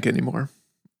have jank anymore.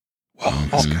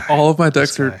 All of my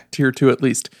decks are tier 2 at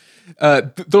least.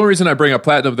 The only reason I bring up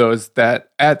Platinum, though, is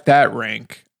that at that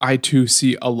rank, I too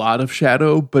see a lot of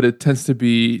Shadow, but it tends to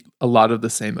be a lot of the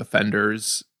same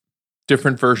offenders,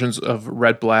 different versions of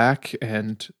Red Black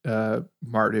and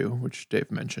Mardu, which Dave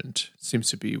mentioned, seems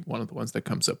to be one of the ones that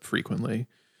comes up frequently.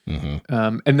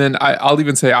 Mm-hmm. And then I'll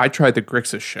even say I tried the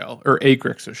Grixis shell, or a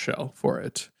Grixis shell for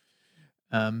it.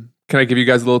 Can I give you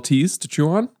guys a little tease to chew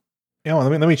on? Yeah, well,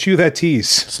 let me chew that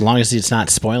tease. As long as it's not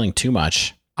spoiling too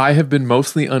much. I have been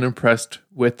mostly unimpressed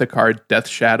with the card Death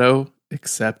Shadow,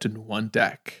 except in one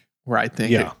deck, where I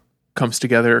think it comes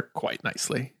together quite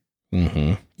nicely.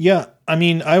 Mm-hmm. Yeah, I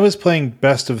mean, I was playing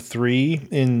best of 3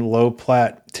 in low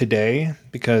plat today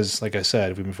because, like I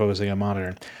said, we've been focusing on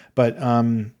Modern. But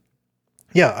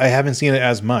yeah, I haven't seen it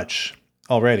as much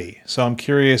already, so I'm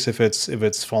curious if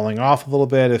it's falling off a little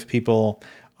bit, if people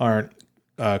aren't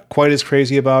quite as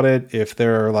crazy about it, if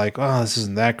they're like, oh, this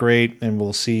isn't that great, and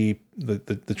we'll see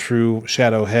the true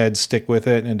Shadow heads stick with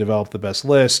it and develop the best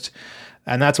list.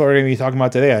 And that's what we're going to be talking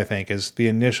about today, I think, is the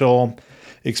initial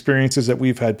experiences that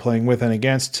we've had playing with and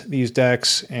against these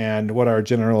decks and what our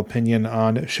general opinion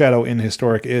on Shadow in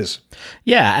Historic is.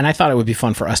 Yeah, and I thought it would be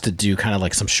fun for us to do kind of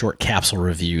like some short capsule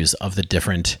reviews of the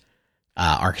different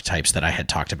archetypes that I had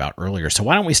talked about earlier. So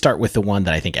why don't we start with the one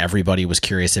that I think everybody was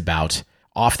curious about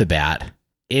off the bat.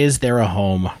 Is there a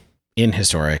home in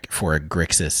Historic for a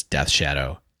Grixis Death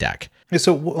Shadow deck?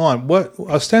 So what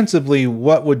ostensibly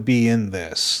what would be in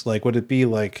this? Like, would it be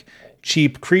like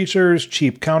cheap creatures,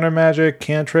 cheap counter magic,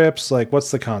 cantrips? Like,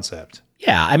 what's the concept?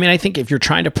 Yeah, I mean, I think if you're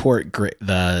trying to port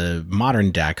the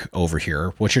Modern deck over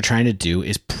here, what you're trying to do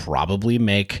is probably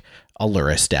make a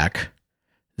Lurrus deck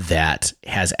that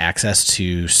has access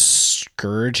to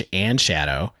Scourge and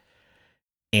Shadow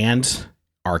and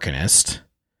Arcanist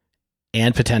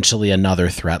and potentially another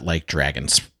threat like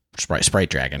Sprite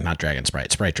Dragon, not Dragon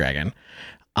Sprite, Sprite Dragon.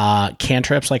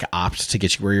 Cantrips like Opt to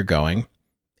get you where you're going,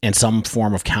 and some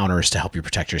form of counters to help you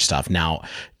protect your stuff. Now,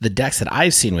 the decks that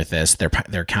I've seen with this,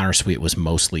 their counter suite was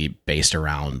mostly based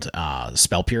around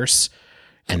Spell Pierce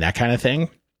and that kind of thing.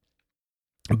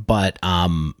 But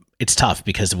it's tough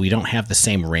because we don't have the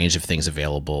same range of things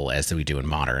available as we do in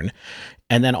Modern.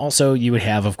 And then also you would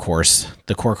have, of course,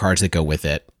 the core cards that go with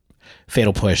it: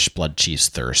 Fatal Push, Bloodchief's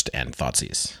Thirst, and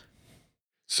Thoughtseize.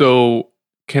 So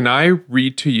can I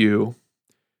read to you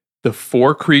the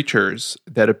 4 creatures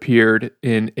that appeared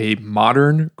in a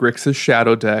modern Grixis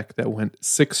Shadow deck that went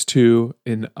 6-2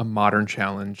 in a modern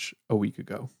challenge a week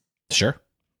ago. Sure.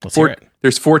 Let's hear it.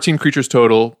 There's 14 creatures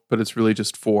total, but it's really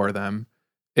just 4 of them.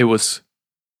 It was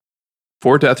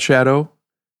 4 Death Shadow,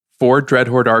 4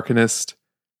 Dreadhorde Arcanist,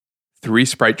 3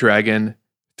 Sprite Dragon,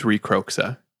 3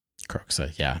 Kroxa.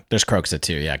 Kroxa, yeah. There's Kroxa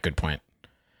too. Yeah, good point.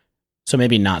 So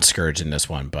maybe not Scourge in this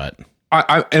one, but...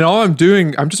 And all I'm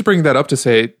doing, I'm just bringing that up to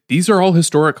say, these are all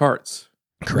historic cards.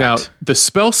 Correct. Now, the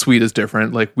spell suite is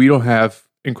different. Like, we don't have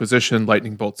Inquisition,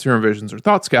 Lightning Bolt, Serum Visions, or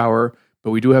Thought Scour,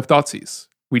 but we do have Thoughtseize.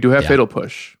 We do have Fatal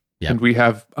Push. Yep. And we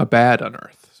have a bad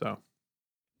Unearth. So,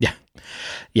 yeah,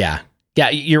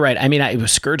 you're right. I mean,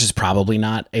 Scourge is probably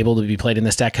not able to be played in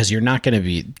this deck because you're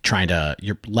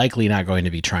likely not going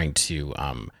to be trying to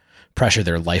pressure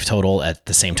their life total at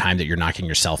the same time that you're knocking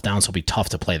yourself down. So it'll be tough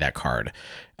to play that card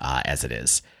as it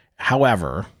is.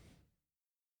 However,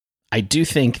 I do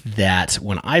think that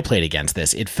when I played against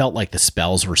this, it felt like the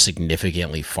spells were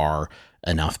significantly far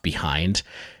enough behind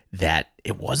that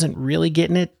it wasn't really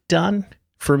getting it done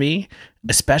for me,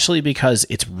 especially because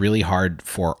it's really hard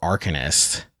for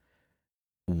Arcanist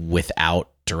without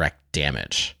direct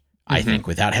damage. I think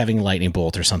without having Lightning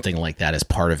Bolt or something like that as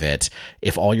part of it,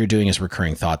 if all you're doing is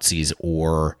recurring Thoughtseize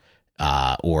or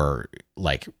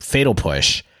like Fatal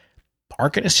Push,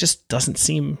 Arcanist just doesn't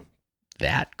seem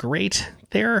that great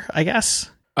there, I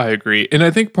guess. I agree. And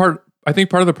I think part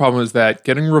of the problem is that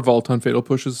getting Revolt on Fatal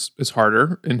Push is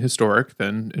harder in Historic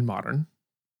than in Modern.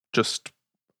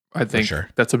 I think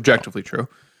that's objectively true.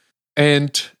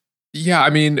 And yeah, I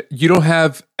mean, you don't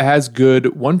have as good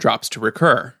 1-drops to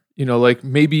recur. You know, like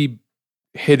maybe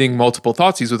hitting multiple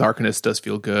Thoughtseize with Arcanist does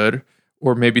feel good,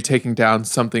 or maybe taking down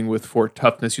something with 4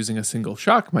 toughness using a single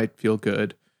shock might feel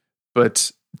good.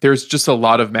 But there's just a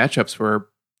lot of matchups where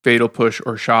Fatal Push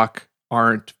or Shock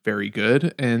aren't very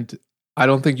good. And I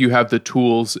don't think you have the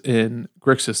tools in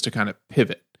Grixis to kind of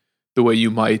pivot the way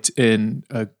you might in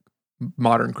a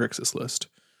modern Grixis list.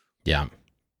 Yeah.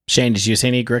 Shane, did you see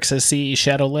any Grixis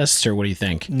Shadow lists, or what do you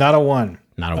think? Not a one.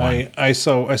 Not a one. I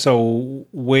saw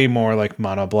way more like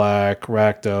Mono Black,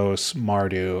 Rakdos,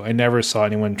 Mardu. I never saw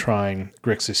anyone trying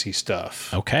Grixis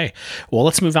stuff. Okay. Well,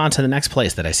 let's move on to the next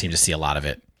place that I seem to see a lot of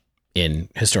it in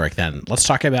Historic then. Let's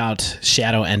talk about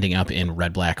Shadow ending up in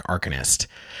Red-Black Arcanist.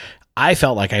 I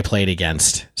felt like I played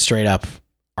against straight up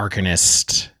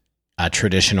Arcanist,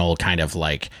 traditional kind of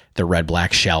like the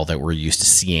Red-Black shell that we're used to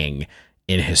seeing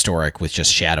in Historic, with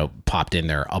just Shadow popped in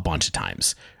there a bunch of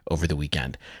times over the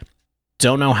weekend.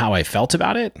 Don't know how I felt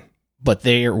about it, but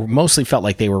they mostly felt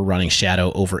like they were running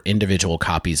Shadow over individual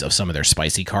copies of some of their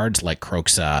spicy cards, like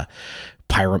Kroxa,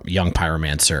 Young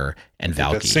Pyromancer, and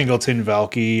Valky. Like Singleton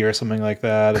Valky or something like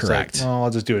that. Correct. It's like, I'll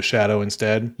just do a Shadow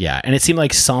instead. Yeah, and it seemed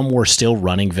like some were still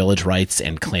running Village Rites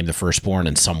and Claim the Firstborn,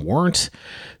 and some weren't.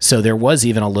 So there was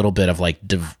even a little bit of like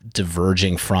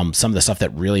diverging from some of the stuff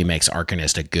that really makes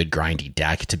Arcanist a good grindy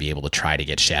deck to be able to try to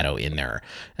get Shadow in there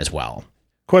as well.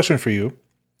 Question for you.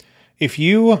 If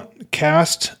you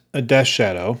cast a Death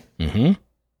Shadow,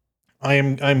 I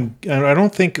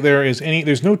don't think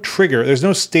there's no trigger. There's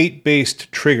no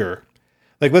state-based trigger.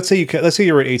 Like let's say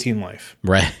you were at 18 life,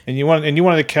 right? And you wanted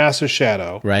to cast a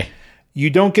Shadow, right?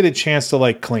 You don't get a chance to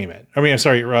like claim it. I mean, I'm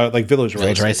sorry, like Village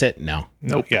Rites it. No.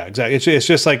 Nope. Yeah, exactly. It's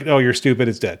just like, oh, you're stupid.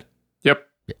 It's dead. Yep.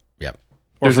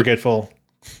 Or forgetful.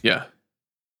 Yeah.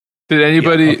 Did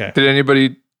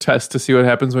anybody test to see what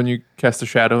happens when you cast a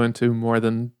Shadow into more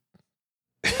than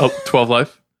 12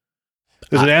 life?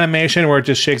 There's an animation where it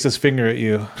just shakes its finger at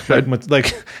you, like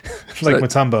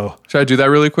Matumbo. Should I do that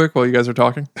really quick while you guys are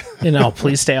talking?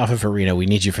 Please stay off of Arena. We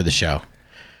need you for the show.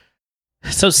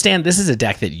 So, Stan, this is a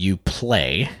deck that you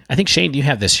play. I think, Shane, you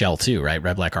have this shell too, right?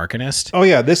 Red-Black Arcanist? Oh,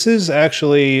 yeah. This is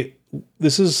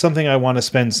something I want to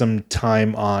spend some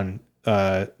time on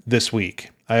this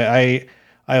week. I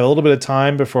have a little bit of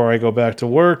time before I go back to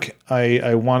work.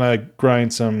 I want to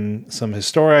grind some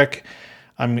Historic.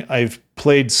 I've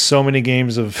played so many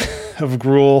games of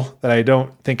Gruul that I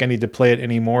don't think I need to play it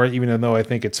anymore, even though I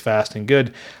think it's fast and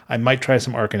good. I might try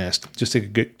some Arcanist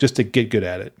just to get good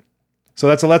at it. So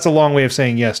that's a long way of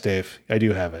saying yes, Dave. I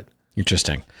do have it.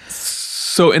 Interesting.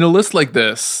 So in a list like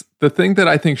this, the thing that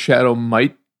I think Shadow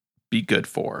might be good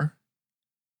for,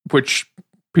 which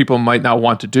people might not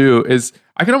want to do, is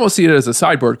I can almost see it as a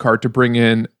sideboard card to bring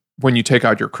in when you take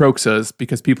out your Kroxas,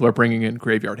 because people are bringing in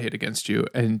Graveyard Hate against you,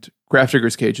 and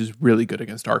Grafdigger's Cage is really good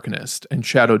against Arcanist, and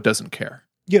Shadow doesn't care.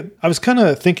 Yeah, I was kind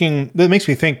of thinking, that makes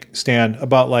me think, Stan,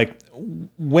 about like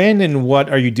when and what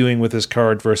are you doing with this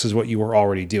card versus what you were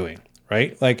already doing,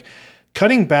 right? Like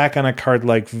cutting back on a card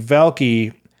like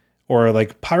Valky or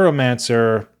like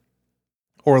Pyromancer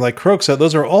or like Kroxa,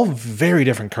 those are all very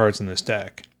different cards in this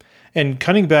deck. And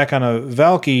cutting back on a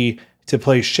Valky to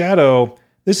play Shadow,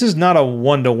 this is not a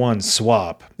 1-to-1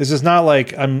 swap. This is not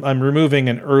like I'm removing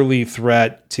an early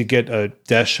threat to get a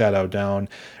Death Shadow down.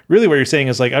 Really what you're saying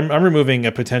is like I'm removing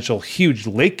a potential huge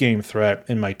late game threat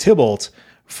in my Tibalt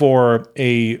for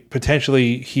a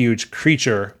potentially huge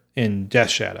creature in Death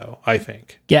Shadow, I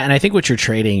think. Yeah, and I think what you're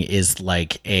trading is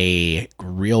like a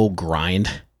real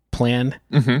grind plan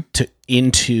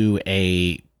into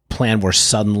a plan where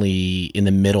suddenly in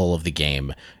the middle of the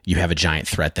game you have a giant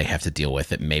threat they have to deal with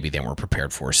that maybe they weren't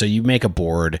prepared for. So you make a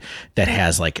board that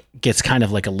has like gets kind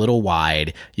of like a little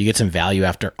wide, you get some value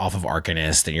off of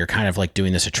Arcanist, and you're kind of like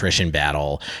doing this attrition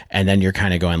battle, and then you're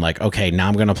kind of going like, okay, now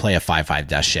I'm going to play a 5/5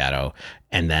 Death Shadow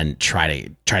and then try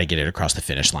to get it across the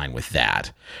finish line with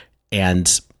that.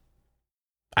 And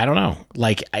I don't know,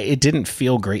 like it didn't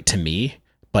feel great to me,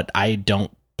 but I don't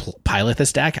pilot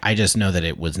this deck. I just know that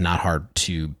it was not hard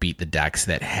to beat the decks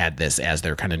that had this as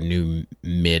their kind of new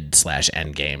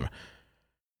mid/end game.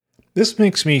 This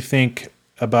makes me think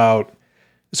about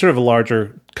sort of a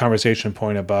larger conversation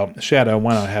point about Shadow.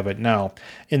 Why not have it now?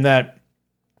 In that,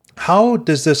 how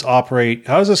does this operate?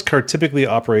 How does this card typically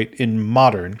operate in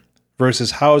Modern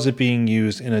versus how is it being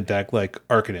used in a deck like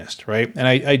Arcanist, right? And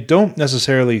I don't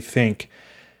necessarily think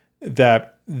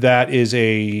that is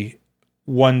a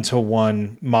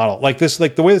 1-to-1 model like this.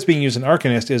 Like the way that's being used in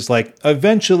Arcanist is like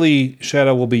eventually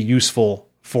Shadow will be useful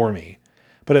for me,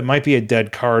 but it might be a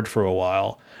dead card for a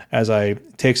while as I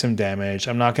take some damage.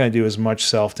 I'm not going to do as much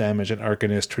self damage in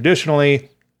Arcanist traditionally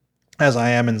as I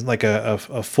am in like a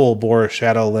full bore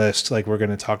Shadow list, like we're going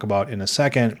to talk about in a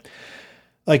second.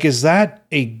 Like, is that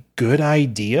a good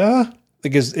idea?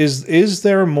 Like, is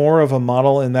there more of a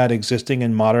model in that existing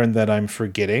in Modern that I'm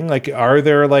forgetting? Like, are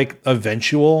there like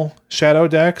eventual Shadow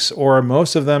decks, or are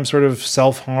most of them sort of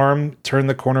self-harm, turn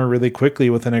the corner really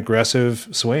quickly with an aggressive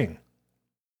swing?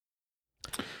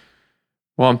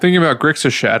 Well, I'm thinking about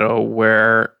Grixis Shadow,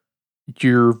 where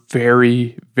you're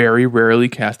very, very rarely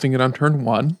casting it on turn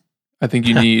 1. I think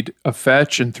you need a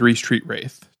fetch and 3 Street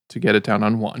Wraith to get it down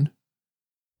on 1.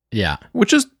 Yeah,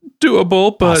 which is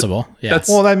doable, but possible. Yeah.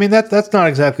 Well, I mean that's not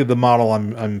exactly the model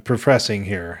I'm professing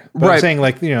here. But right. I'm saying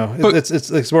like, you know,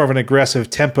 it's more of an aggressive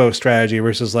tempo strategy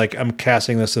versus like I'm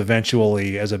casting this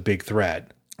eventually as a big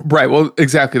threat. Right. Well,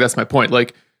 exactly. That's my point.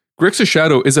 Like Grixis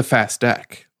Shadow is a fast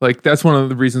deck. Like that's one of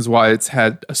the reasons why it's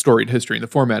had a storied history in the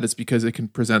format, is because it can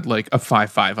present like a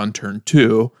 5/5 on turn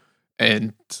 2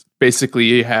 and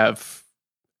basically have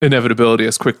inevitability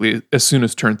as soon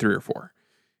as turn 3 or 4.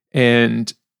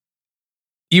 And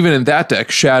even in that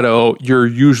deck, Shadow, you're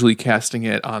usually casting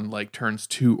it on like turns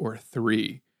 2 or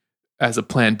 3 as a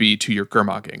plan B to your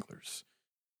Gurmag Anglers.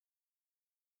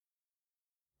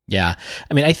 Yeah.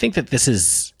 I mean, I think that this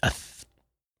is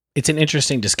it's an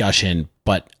interesting discussion,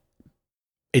 but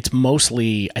it's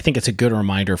mostly, I think it's a good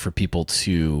reminder for people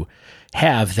to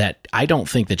have that I don't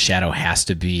think that Shadow has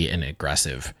to be an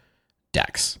aggressive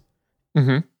decks.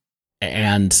 Mm-hmm.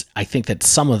 And I think that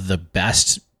some of the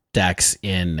best decks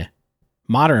in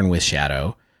Modern with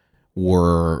Shadow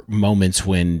were moments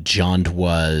when Jund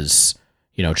was,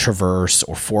 you know, Traverse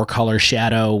or 4-color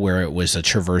Shadow, where it was a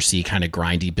traversey kind of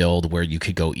grindy build where you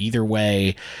could go either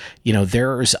way. You know,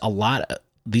 there's a lot,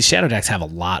 these Shadow decks have a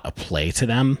lot of play to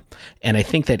them. And I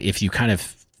think that if you kind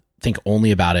of think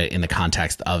only about it in the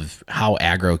context of how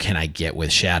aggro can I get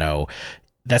with Shadow,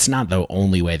 that's not the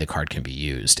only way the card can be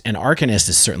used. And Arcanist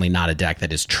is certainly not a deck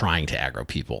that is trying to aggro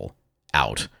people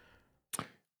out.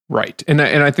 Right. And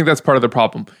I think that's part of the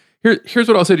problem. Here's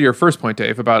what I'll say to your first point,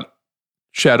 Dave, about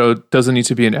Shadow doesn't need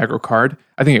to be an aggro card.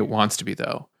 I think it wants to be,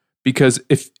 though. Because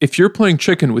if you're playing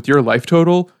chicken with your life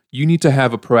total, you need to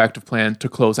have a proactive plan to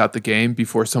close out the game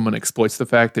before someone exploits the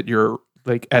fact that you're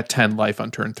like at 10 life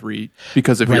on turn 3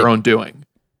 because of your own doing.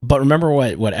 But remember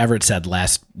what Everett said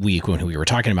last week when we were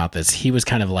talking about this? He was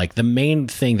kind of like, the main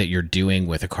thing that you're doing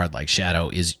with a card like Shadow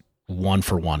is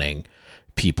 1-for-1ing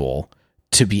people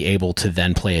to be able to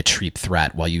then play a cheap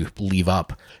threat while you leave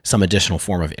up some additional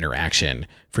form of interaction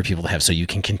for people to have, so you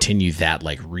can continue that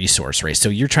like resource race. So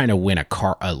you're trying to win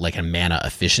like a mana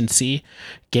efficiency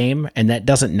game, and that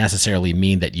doesn't necessarily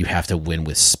mean that you have to win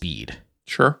with speed.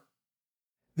 Sure.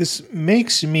 This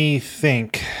makes me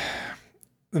think,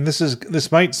 and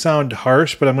this might sound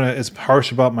harsh, but it's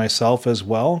harsh about myself as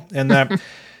well, and that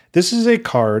this is a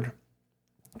card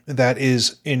that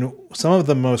is in some of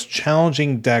the most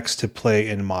challenging decks to play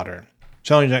in Modern.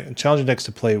 Challenging decks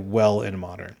to play well in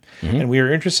Modern. Mm-hmm. And we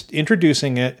are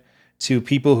introducing it to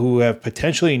people who have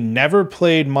potentially never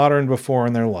played Modern before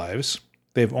in their lives.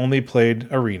 They've only played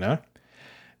Arena.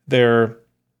 They're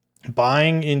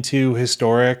buying into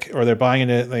Historic, or they're buying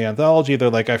into the Anthology. They're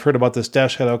like, I've heard about this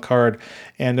Death Shadow card,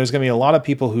 and there's going to be a lot of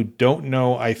people who don't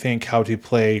know, I think, how to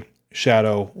play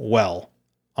Shadow well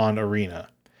on Arena.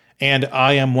 And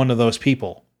I am one of those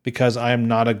people, because I am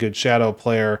not a good Shadow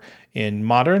player in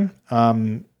Modern,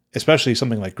 especially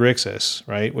something like Grixis,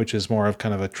 right? Which is more of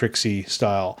kind of a tricksy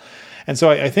style. And so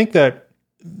I think that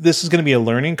this is going to be a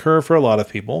learning curve for a lot of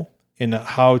people in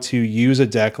how to use a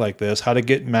deck like this, how to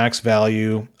get max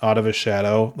value out of a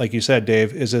Shadow. Like you said,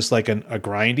 Dave, is this like a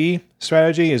grindy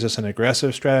strategy? Is this an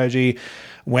aggressive strategy?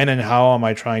 When and how am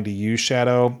I trying to use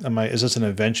Shadow? Is this an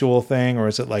eventual thing, or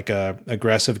is it like a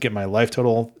aggressive, get my life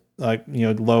total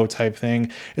low type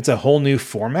thing? It's a whole new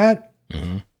format.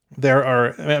 Mm-hmm.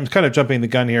 I'm kind of jumping the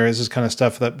gun here. This is kind of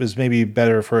stuff that is maybe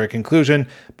better for a conclusion,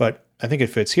 but I think it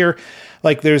fits here.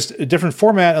 Like, there's a different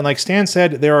format, and like Stan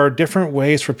said, there are different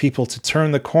ways for people to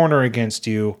turn the corner against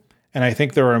you. And I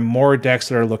think there are more decks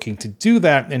that are looking to do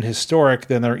that in Historic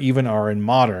than there even are in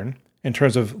Modern, in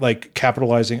terms of like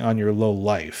capitalizing on your low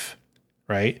life,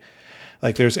 right?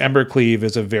 Like, there's Embercleave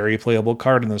is a very playable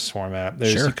card in this format.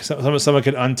 There's someone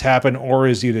could untap and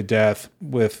Auras you to death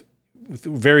with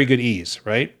very good ease,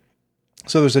 right?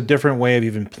 So there's a different way of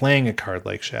even playing a card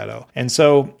like Shadow. And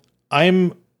so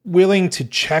I'm willing to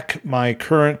check my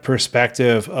current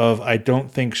perspective of, I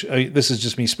don't think, this is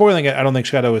just me spoiling it, I don't think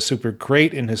Shadow is super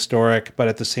great in Historic, but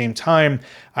at the same time,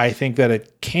 I think that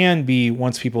it can be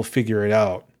once people figure it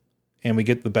out. And we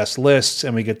get the best lists,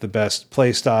 and we get the best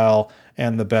play style,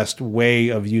 and the best way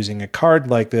of using a card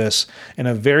like this in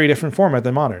a very different format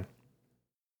than Modern.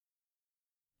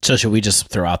 So should we just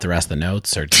throw out the rest of the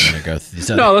notes, or do you want to go through these?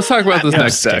 No, let's talk about this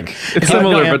next deck. It's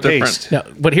similar but different. No,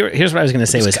 but here's what I was going to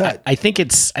say was I think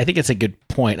it's a good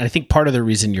point. I think part of the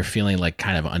reason you're feeling like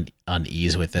kind of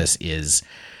unease with this is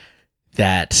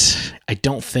that I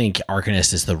don't think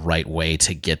Arcanist is the right way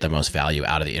to get the most value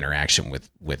out of the interaction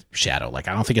with Shadow. Like,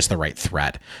 I don't think it's the right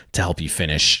threat to help you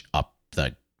finish up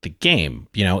the game,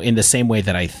 in the same way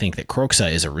that I think that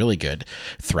Kroxa is a really good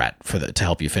threat to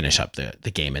help you finish up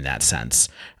the game in that sense.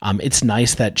 It's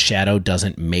nice that Shadow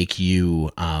doesn't make you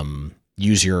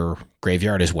use your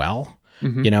graveyard as well,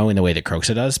 in the way that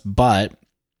Kroxa does, but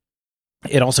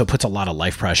it also puts a lot of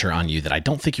life pressure on you that I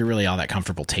don't think you're really all that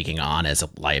comfortable taking on as a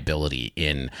liability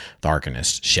in the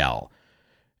Arcanist shell.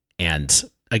 And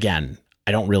again,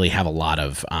 I don't really have a lot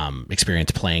of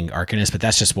experience playing Arcanist, but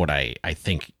that's just what I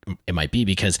think it might be,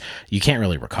 because you can't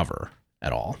really recover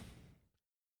at all.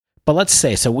 But let's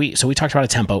say, so we talked about a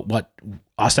tempo, what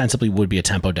ostensibly would be a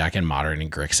tempo deck in Modern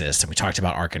and Grixis, and we talked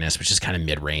about Arcanist, which is kind of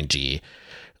mid-rangey.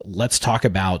 Let's talk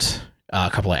about a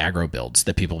couple of aggro builds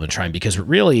that people have been trying, because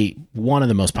really one of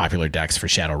the most popular decks for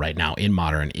Shadow right now in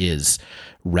Modern is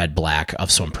red-black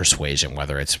of some persuasion,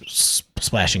 whether it's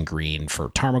splashing green for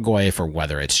Tarmogoyf, or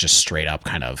whether it's just straight up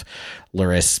kind of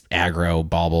Lurrus, aggro,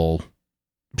 Bauble,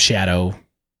 Shadow,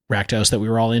 Rakdos that we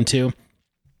were all into.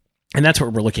 And that's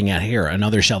what we're looking at here.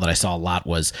 Another shell that I saw a lot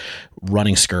was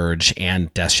running Scourge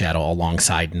and Death Shadow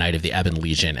alongside Knight of the Ebon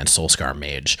Legion and Soulscar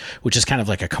Mage, which is kind of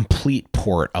like a complete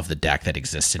port of the deck that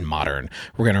exists in Modern.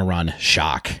 We're going to run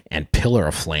Shock and Pillar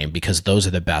of Flame, because those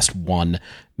are the best 1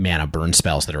 mana burn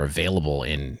spells that are available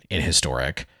in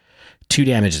Historic. 2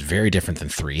 damage is very different than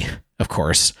 3, of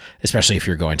course, especially if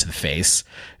you're going to the face.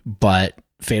 But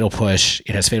Fatal Push,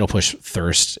 it has Fatal Push,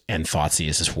 Thirst, and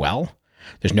Thoughtseize as well.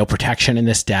 There's no protection in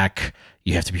this deck.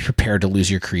 You have to be prepared to lose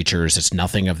your creatures. It's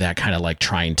nothing of that kind of like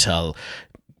trying to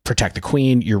protect the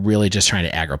queen. You're really just trying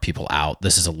to aggro people out.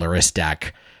 This is a Lurrus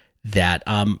deck that,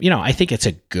 I think it's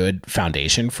a good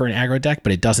foundation for an aggro deck,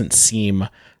 but it doesn't seem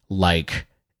like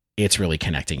it's really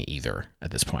connecting either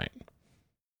at this point.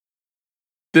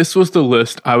 This was the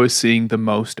list I was seeing the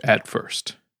most at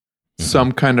first. Mm-hmm.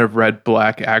 Some kind of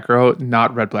red-black aggro,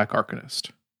 not red-black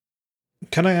Arcanist.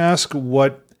 Can I ask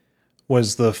what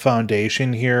was the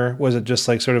foundation here? Was it just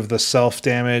like sort of the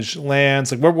self-damage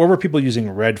lands? Like, what were people using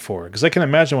red for? Because I can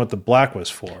imagine what the black was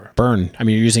for. Burn. I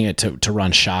mean, you're using it to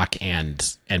run Shock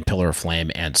and Pillar of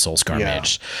Flame and Soulscar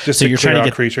Mage. Just so you're trying to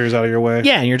get creatures out of your way.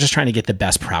 Yeah, and you're just trying to get the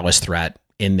best prowess threat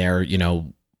in there.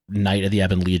 Knight of the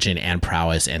Ebon Legion and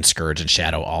prowess and Scourge and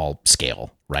Shadow all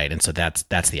scale, right? And so that's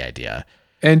the idea.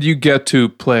 And you get to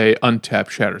play untapped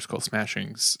Shatterskull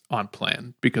Smashings on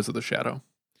plan because of the Shadow.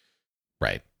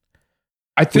 Right.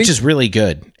 I think, which is really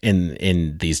good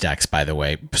in these decks, by the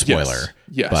way. Spoiler.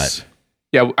 Yes. But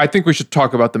yeah, I think we should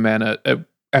talk about the mana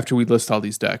after we list all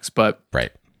these decks. But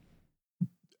right.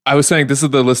 I was saying this is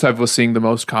the list I was seeing the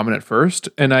most common at first,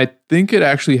 and I think it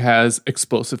actually has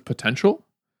explosive potential.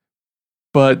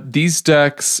 But these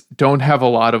decks don't have a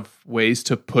lot of ways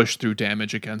to push through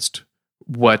damage against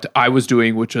what I was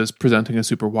doing, which is presenting a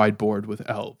super wide board with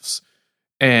elves.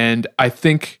 And I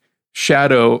think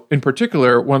Shadow, in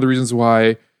particular, one of the reasons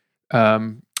why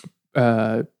Temur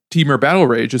Battle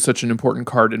Rage is such an important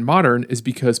card in Modern is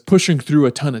because pushing through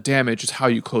a ton of damage is how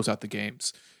you close out the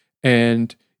games.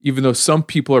 And even though some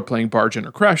people are playing Barge In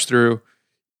or Crash Through,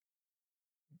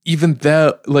 even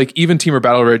Temur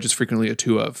Battle Rage is frequently a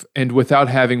 2 of. And without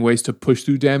having ways to push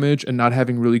through damage and not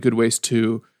having really good ways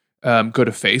to go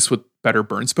to face with better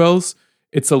burn spells,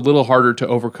 it's a little harder to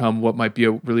overcome what might be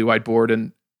a really wide board.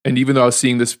 And even though I was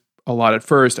seeing this a lot at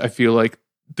first, I feel like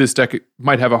this deck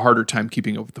might have a harder time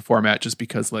keeping up with the format just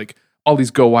because like all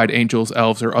these go wide angels,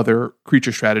 elves, or other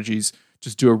creature strategies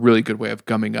just do a really good way of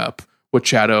gumming up what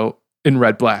Shadow in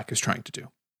red-black is trying to do.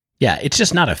 Yeah, it's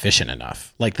just not efficient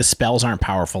enough. Like the spells aren't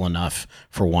powerful enough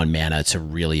for 1 mana to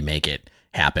really make it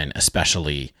happen,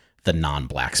 especially the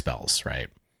non-black spells, right?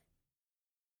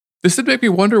 This did make me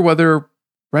wonder whether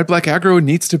red-black aggro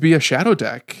needs to be a Shadow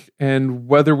deck and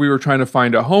whether we were trying to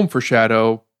find a home for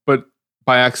Shadow, but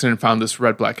by accident found this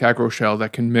red-black aggro shell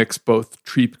that can mix both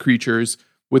cheap creatures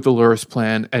with the Lurrus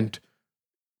Plan and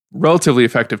relatively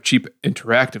effective cheap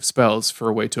interactive spells for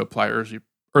a way to apply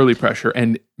early pressure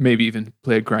and maybe even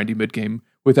play a grindy mid-game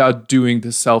without doing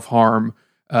the self-harm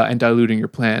and diluting your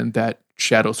plan that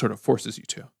Shadow sort of forces you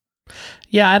to.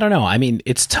 Yeah, I don't know. I mean,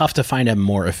 it's tough to find a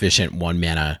more efficient 1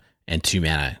 mana and 2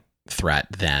 mana threat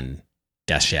than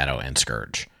Death Shadow and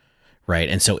Scourge, right?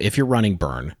 And so if you're running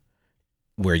Burn,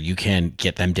 where you can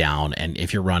get them down, and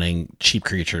if you're running cheap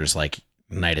creatures like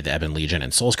Knight of the Ebon Legion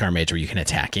and Soulscar Mage, where you can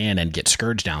attack in and get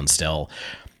Scourge down still,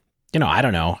 I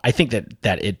don't know. I think that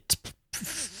it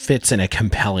fits in a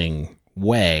compelling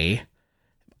way.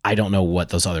 I don't know what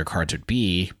those other cards would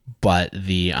be, but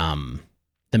the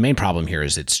main problem here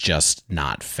is it's just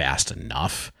not fast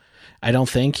enough, I don't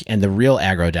think. And the real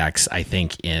aggro decks, I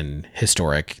think in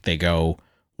Historic, they go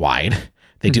wide.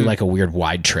 They do like a weird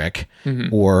wide trick,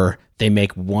 or they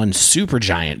make one super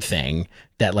giant thing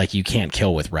that like you can't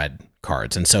kill with red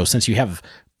cards. And so since you have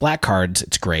black cards,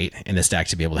 it's great in this deck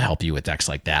to be able to help you with decks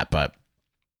like that. But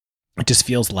it just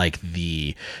feels like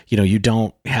you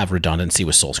don't have redundancy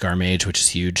with Soulscar Mage, which is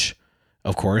huge,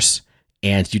 of course.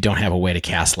 And you don't have a way to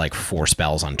cast like 4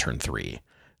 spells on turn 3.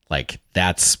 Like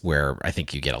that's where I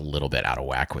think you get a little bit out of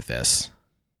whack with this.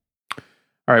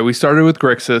 All right, we started with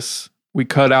Grixis. We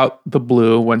cut out the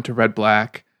blue, went to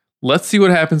red-black. Let's see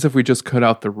what happens if we just cut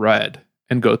out the red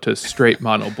and go to straight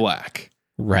mono black.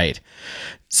 Right.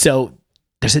 So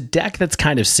there's a deck that's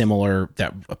kind of similar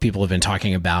that people have been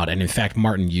talking about. And in fact,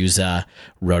 Martin Yuza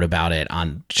wrote about it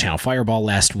on Channel Fireball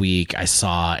last week. I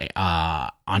saw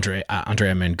Andrea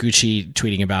Mengucci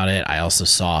tweeting about it. I also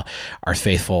saw our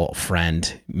faithful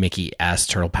friend, Mickey S.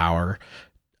 Turtle Power,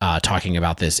 talking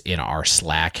about this in our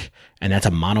Slack. And that's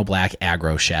a mono black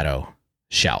aggro shadow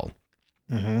shell.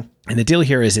 And the deal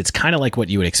here is it's kind of like what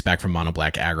you would expect from mono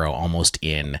black aggro almost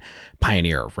in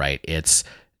Pioneer, right? It's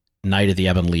Knight of the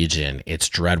Ebon Legion, it's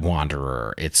Dread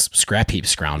Wanderer, it's Scrap Heap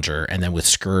Scrounger, and then with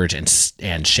Scourge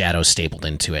and Shadow stapled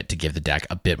into it to give the deck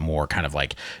a bit more kind of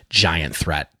like giant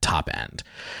threat top end.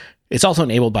 It's also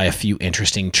enabled by a few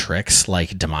interesting tricks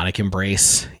like Demonic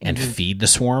Embrace and Feed the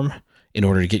Swarm in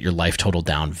order to get your life total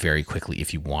down very quickly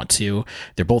if you want to.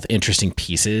 They're both interesting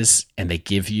pieces, and they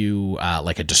give you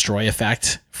like a destroy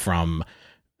effect from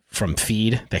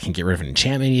Feed that can get rid of an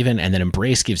enchantment even, and then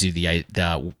Embrace gives you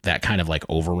the that kind of like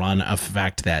overrun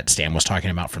effect that Stan was talking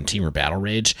about from Temur Battle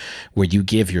Rage, where you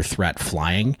give your threat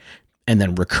flying, and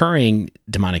then recurring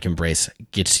Demonic Embrace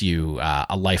gets you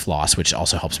a life loss, which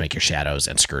also helps make your shadows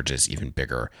and scourges even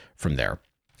bigger from there.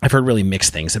 I've heard really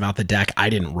mixed things about the deck. I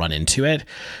didn't run into it,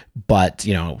 but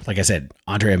like I said,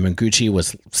 Andrea Mengucci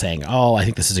was saying, "Oh, I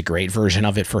think this is a great version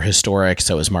of it for Historic."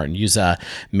 So is Martin Yuza.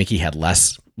 Mickey had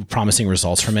less promising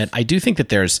results from it. I do think that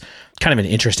there's kind of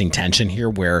an interesting tension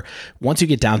here, where once you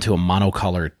get down to a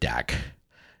monocolored deck,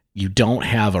 you don't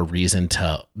have a reason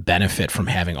to benefit from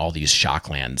having all these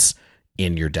shocklands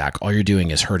in your deck. All you're doing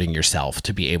is hurting yourself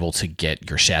to be able to get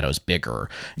your shadows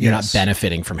bigger. You're not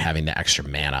benefiting from having the extra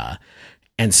mana.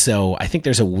 And so I think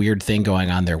there's a weird thing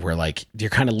going on there where like you're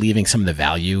kind of leaving some of the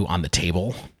value on the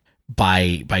table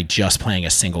by just playing a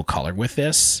single color with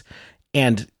this.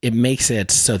 And it makes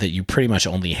it so that you pretty much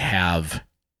only have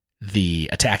the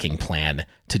attacking plan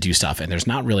to do stuff. And there's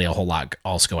not really a whole lot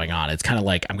else going on. It's kind of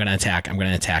like, I'm going to attack, I'm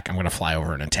going to fly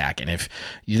over and attack. And if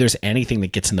there's anything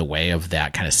that gets in the way of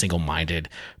that kind of single-minded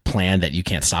plan that you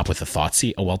can't stop with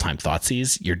a well-timed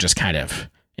Thoughtseize, you're just kind of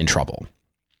in trouble.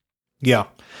 Yeah.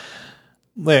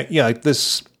 Yeah, like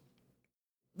this,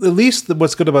 at least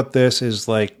what's good about this is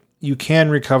like you can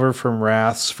recover from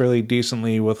wraths fairly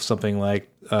decently with something like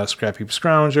Scrapheap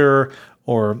Scrounger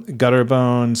or Gutter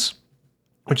Bones,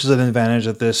 which is an advantage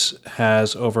that this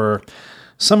has over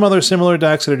some other similar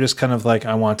decks that are just kind of like,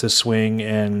 I want to swing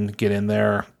and get in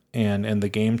there and end the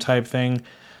game type thing.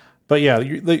 But yeah,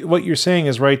 what you're saying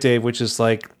is right, Dave, which is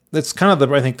like, that's kind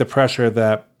of I think the pressure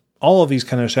that all of these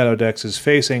kind of shadow decks is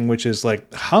facing, which is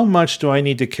like, how much do I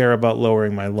need to care about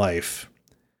lowering my life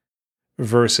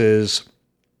versus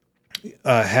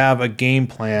have a game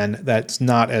plan that's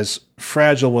not as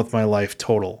fragile with my life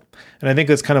total. And I think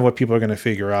that's kind of what people are going to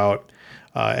figure out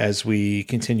as we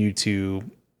continue to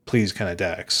please kind of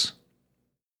decks.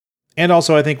 And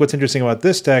also, I think what's interesting about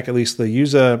this deck, at least the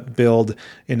Yuza build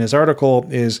in his article,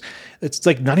 is it's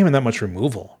like not even that much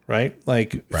removal, right?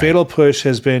 Like Fatal Push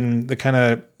has been the kind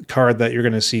of card that you're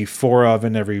going to see 4 of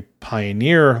in every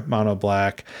Pioneer mono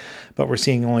black, but we're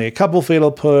seeing only a couple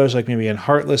Fatal Push, like maybe in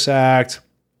Heartless Act.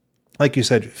 Like you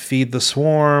said, Feed the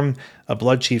Swarm, a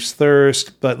Blood Chief's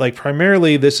Thirst, but like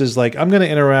primarily this is like, I'm going to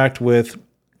interact with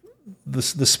the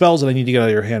spells that I need to get out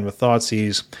of your hand with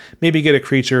Thoughtseize, maybe get a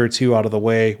creature or 2 out of the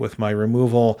way with my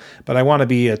removal, but I want to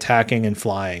be attacking and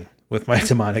flying with my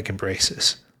Demonic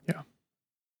Embraces. Yeah.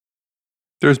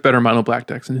 There's better mono black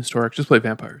decks in Historic. Just play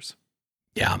Vampires.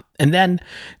 Yeah. And then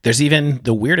there's even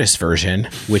the weirdest version,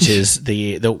 which is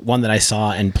the one that I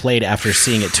saw and played after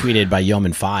seeing it tweeted by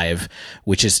Yeoman 5,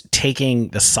 which is taking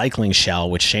the Cycling Shell,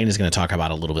 which Shane is going to talk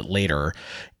about a little bit later,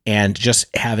 and just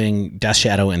having Death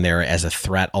Shadow in there as a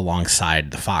threat alongside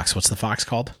the Fox. What's the Fox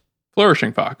called?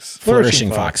 Flourishing Fox.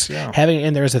 Flourishing Fox. Yeah. Having it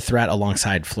in there as a threat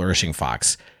alongside Flourishing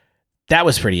Fox. That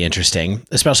was pretty interesting,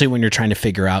 especially when you're trying to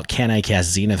figure out, can I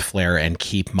cast Zenith Flare and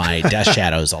keep my Death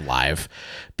Shadows alive?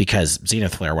 Because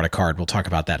Zenith Flare, what a card. We'll talk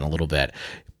about that in a little bit.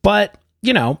 But,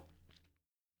 you know,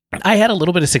 I had a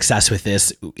little bit of success with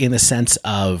this in the sense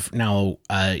of now,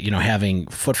 having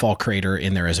Footfall Crater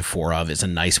in there as a 4 of is a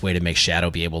nice way to make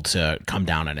Shadow be able to come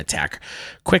down and attack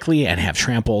quickly and have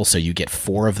trample. So you get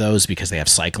 4 of those because they have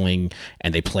cycling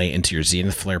and they play into your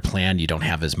Zenith Flare plan. You don't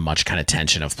have as much kind of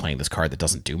tension of playing this card that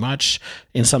doesn't do much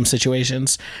in some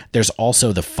situations. There's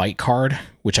also the Fight card,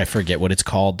 which I forget what it's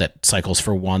called, that cycles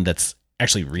for 1 that's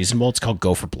actually reasonable. It's called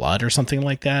Go for Blood or something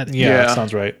like that. Yeah. That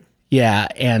sounds right. Yeah,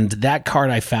 and that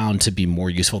card I found to be more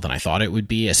useful than I thought it would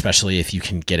be, especially if you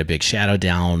can get a big shadow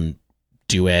down,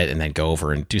 do it, and then go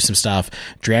over and do some stuff.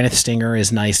 Drannith Stinger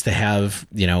is nice to have,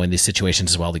 in these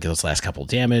situations as well to get those last couple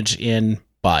damage in,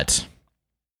 but...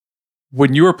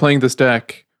 When you were playing this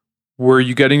deck, were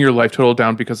you getting your life total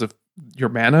down because of your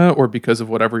mana or because of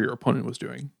whatever your opponent was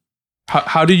doing?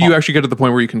 How do you actually get to the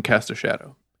point where you can cast a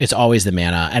shadow? It's always the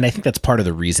mana, and I think that's part of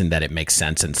the reason that it makes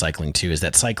sense in Cycling too, is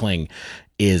that Cycling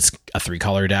is a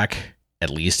 3-color deck,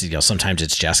 at least. Sometimes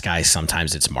it's Jeskai,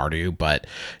 sometimes it's Mardu, but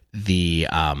the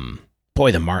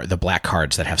black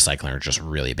cards that have Cycling are just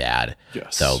really bad.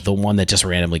 Yes. So the one that just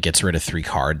randomly gets rid of 3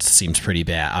 cards seems pretty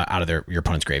bad out of your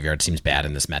opponent's graveyard. Seems bad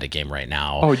in this metagame right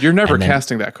now. Oh, you're never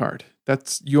casting that card.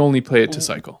 You only play it to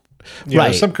cycle. Yeah,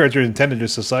 right. Some cards are intended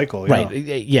just to cycle. Right.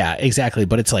 Yeah, exactly.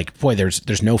 But it's like, boy,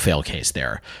 there's no fail case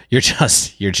there. You're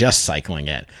just cycling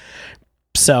it.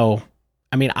 So,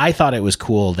 I mean, I thought it was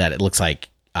cool that it looks like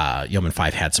Yeoman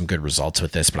 5 had some good results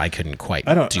with this, but I couldn't quite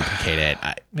duplicate it.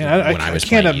 I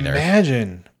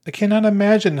cannot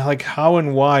imagine like how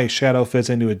and why Shadow fits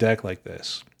into a deck like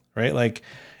this, right? Like,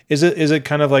 is it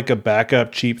kind of like a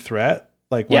backup cheap threat?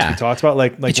 Like what we talked about,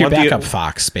 like it's your backup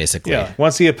Fox, basically. Yeah.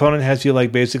 Once the opponent has you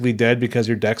like basically dead because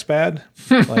your deck's bad,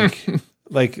 like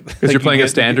because you're playing a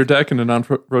standard deck in a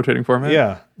non-rotating format.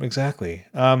 Yeah, exactly.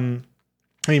 I mean,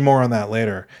 more on that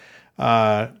later.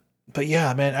 But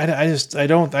yeah, man,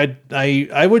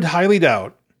 I would highly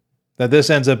doubt that this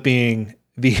ends up being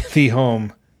the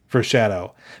home for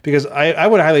Shadow, because I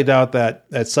would highly doubt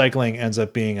that Cycling ends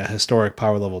up being a historic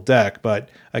power level deck. But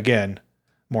again,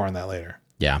 more on that later.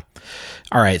 Yeah.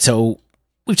 All right. So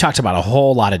we've talked about a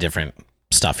whole lot of different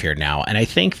stuff here now. And I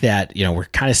think that, we're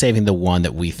kind of saving the one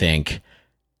that we think,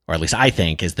 or at least I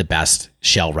think, is the best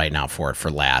shell right now for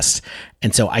last.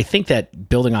 And so I think that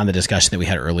building on the discussion that we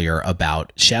had earlier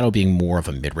about Shadow being more of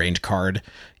a mid-range card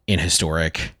in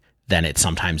Historic than it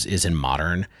sometimes is in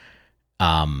Modern,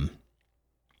 I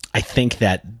think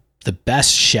that the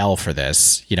best shell for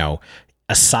this,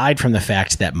 aside from the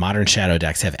fact that Modern Shadow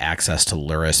decks have access to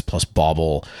Lurrus plus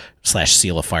Bauble /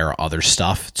 Seal of Fire, other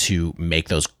stuff to make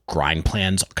those grind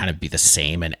plans kind of be the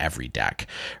same in every deck,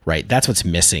 right? That's what's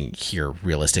missing here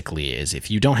realistically, is if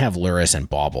you don't have Lurrus and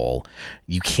Bauble,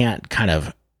 you can't kind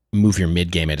of move your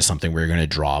mid game into something where you're going to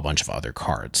draw a bunch of other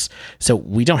cards. So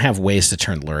we don't have ways to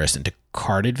turn Lurrus into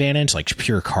card advantage, like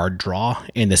pure card draw,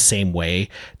 in the same way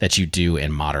that you do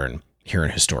in Modern. here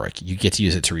in Historic. You get to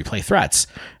use it to replay threats.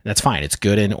 That's fine. It's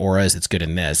good in auras. It's good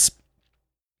in this.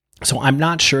 So I'm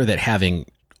not sure that having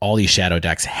all these shadow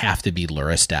decks have to be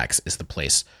Lurrus decks is the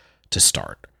place to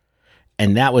start.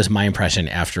 And that was my impression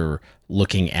after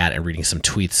looking at and reading some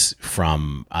tweets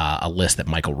from a list that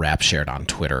Michael Rapp shared on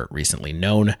Twitter recently.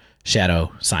 Known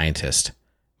shadow scientist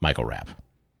Michael Rapp.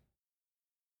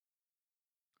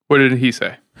 What did he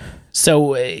say?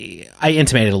 So I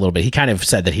intimated a little bit. He kind of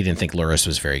said that he didn't think Lurrus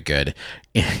was very good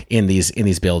in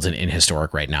these builds and in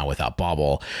Historic right now without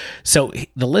Bauble. So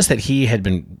the list that he had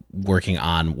been working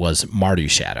on was Mardu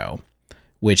Shadow,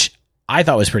 which I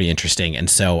thought was pretty interesting. And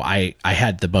so I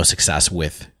had the most success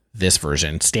with this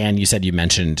version. Stan, you said you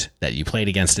mentioned that you played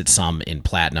against it some in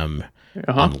Platinum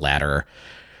on ladder.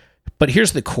 But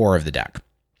here's the core of the deck.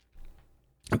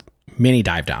 Mini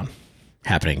dive down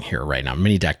happening here right now.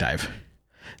 Mini deck dive.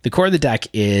 The core of the deck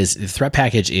is, the threat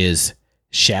package is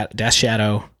Death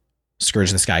Shadow,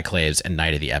 Scourge of the Skyclaves, and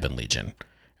Knight of the Ebon Legion.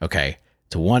 Okay.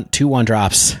 It's two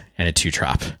 1-drops and a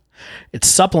 2-drop. It's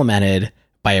supplemented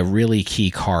by a really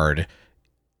key card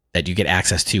that you get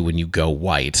access to when you go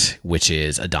white, which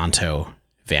is Adanto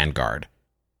Vanguard.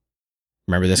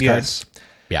 Remember this card? Yes.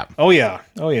 Yeah. Oh yeah.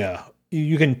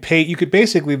 You can pay. You could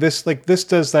basically this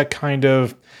does that kind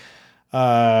of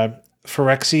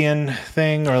Phyrexian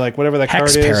thing, or like whatever that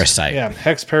Hex card is. Parasite. Yeah,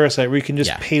 Hex Parasite, where you can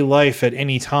just pay life at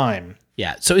any time.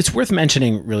 Yeah, so it's worth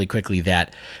mentioning really quickly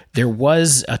that there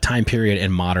was a time period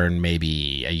in Modern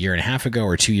maybe a year and a half ago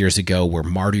or 2 years ago where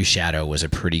Mardu Shadow was a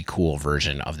pretty cool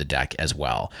version of the deck as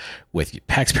well, with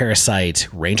Hex Parasite,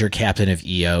 Ranger Captain of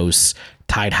Eos,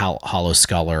 Tide Hollow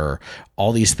Sculler,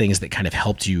 all these things that kind of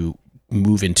helped you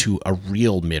move into a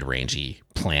real mid-rangey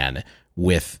plan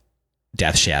with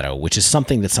Death Shadow, which is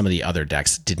something that some of the other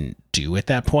decks didn't do at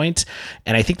that point.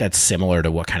 And I think that's similar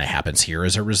to what kind of happens here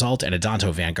as a result. And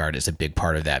Adanto Vanguard is a big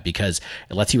part of that because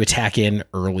it lets you attack in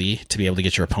early to be able to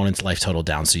get your opponent's life total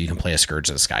down so you can play a Scourge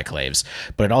of the Skyclaves.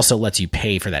 But it also lets you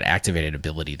pay for that activated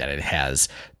ability that it has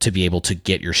to be able to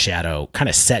get your shadow, kind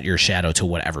of set your shadow to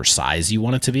whatever size you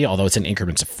want it to be, although it's in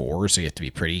increments of 4, so you have to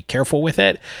be pretty careful with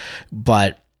it.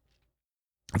 But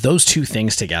those two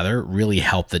things together really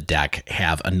help the deck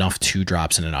have enough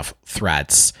 2-drops and enough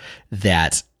threats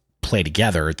that play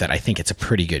together that I think it's a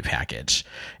pretty good package.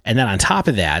 And then on top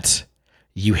of that,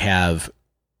 you have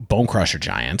Bone Crusher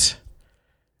Giant,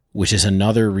 which is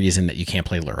another reason that you can't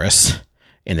play Lurrus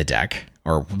in the deck,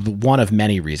 or one of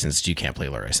many reasons that you can't play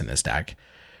Lurrus in this deck.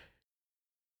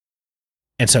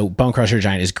 And so Bone Crusher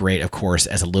Giant is great, of course,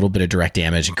 as a little bit of direct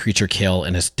damage and creature kill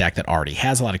in a deck that already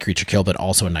has a lot of creature kill, but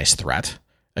also a nice threat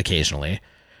occasionally.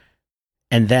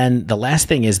 And then the last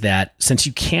thing is that since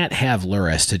you can't have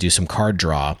Lurrus to do some card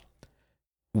draw,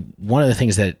 one of the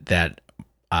things that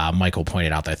Michael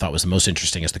pointed out that I thought was the most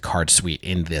interesting is the card suite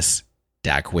in this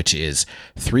deck, which is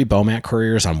 3 Bomat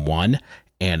Couriers on 1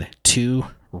 and 2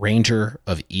 Ranger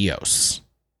of Eos.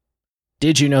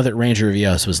 Did you know that Ranger of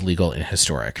Eos was legal in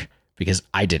Historic? Because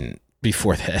I didn't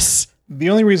before this. The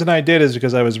only reason I did is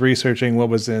because I was researching what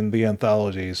was in the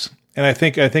anthologies. And I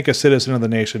think a citizen of the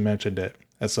nation mentioned it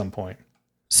at some point.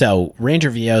 So Ranger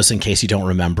of Eos, in case you don't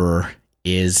remember,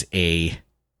 is a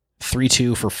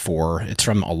 3/2 for 4. It's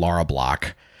from Alara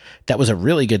block. That was a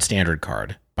really good standard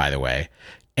card, by the way.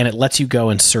 And it lets you go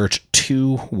and search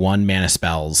 2 1-mana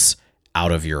spells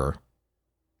out of your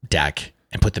deck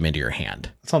and put them into your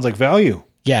hand. Sounds like value.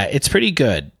 Yeah, it's pretty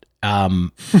good.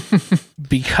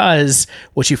 Because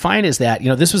what you find is that,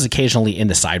 this was occasionally in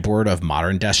the sideboard of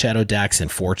modern Death Shadow decks and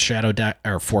 4-shadow deck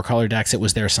or 4-color decks. It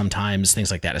was there sometimes,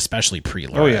 things like that, especially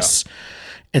pre-Lurrus. Oh, yeah.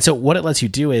 And so what it lets you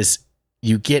do is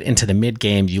you get into the mid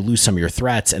game, you lose some of your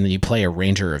threats, and then you play a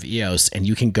Ranger of Eos, and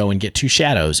you can go and get 2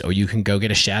 shadows, or you can go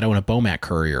get a shadow and a Bomat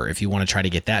Courier if you want to try to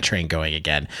get that train going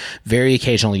again. Very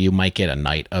occasionally, you might get a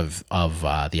Knight of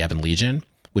the Ebon Legion,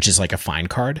 which is like a fine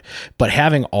card, but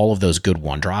having all of those good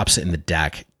 1-drops in the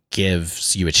deck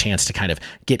gives you a chance to kind of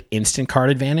get instant card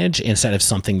advantage instead of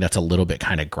something that's a little bit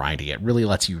kind of grindy. It really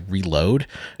lets you reload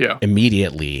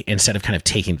immediately instead of kind of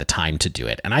taking the time to do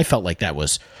it. And I felt like that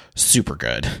was super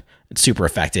good. It's super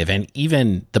effective. And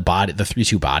even the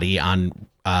 3/2 body on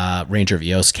Ranger of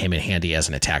Eos came in handy as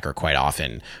an attacker quite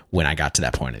often when I got to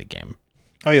that point of the game.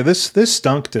 Oh yeah, this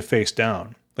stunk to face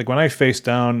down. Like when I face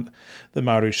down the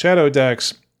Mardu Shadow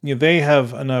decks, they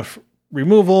have enough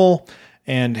removal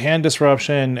and hand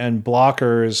disruption and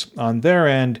blockers on their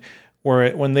end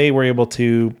where when they were able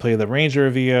to play the Ranger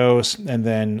of Eos and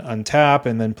then untap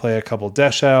and then play a couple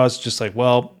Death Shadows, just like,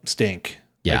 well, stink.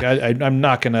 Yeah. Like I'm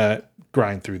not going to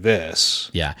grind through this.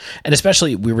 Yeah. And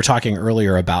especially we were talking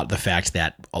earlier about the fact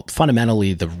that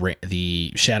fundamentally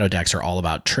the shadow decks are all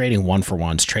about trading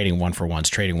 1-for-1s, trading 1-for-1s,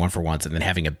 trading 1-for-1s, and then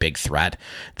having a big threat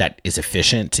that is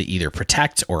efficient to either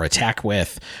protect or attack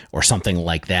with or something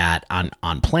like that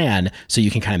on plan, so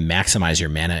you can kind of maximize your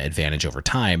mana advantage over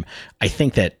time. I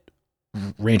think that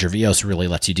Ranger Vios really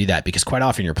lets you do that, because quite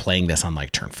often you're playing this on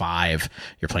like turn 5,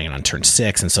 you're playing it on turn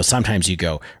 6, and so sometimes you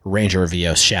go Ranger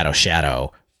Vios,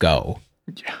 Shadow, go.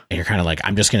 Yeah. And you're kind of like,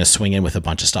 I'm just going to swing in with a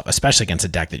bunch of stuff, especially against a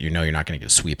deck that you're not going to get a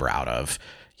sweeper out of,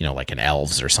 like an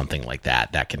Elves or something like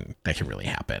that. That can really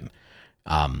happen.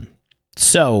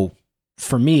 So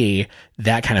for me,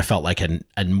 that kind of felt like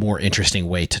a more interesting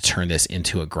way to turn this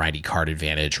into a grindy card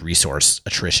advantage, resource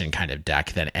attrition kind of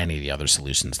deck than any of the other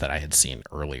solutions that I had seen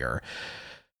earlier.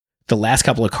 The last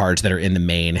couple of cards that are in the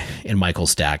main in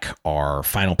Michael's deck are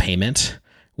Final Payment,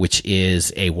 which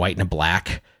is a white and a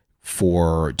black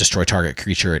for destroy target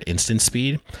creature at instant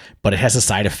speed, but it has a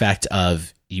side effect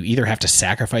of you either have to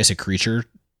sacrifice a creature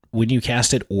when you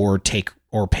cast it or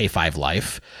pay 5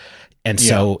 life. And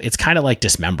so it's kind of like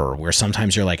Dismember, where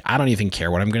sometimes you're like, I don't even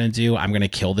care what I'm going to do. I'm going to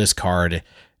kill this card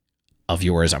of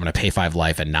yours. I'm going to pay 5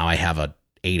 life, and now I have a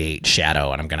 8/8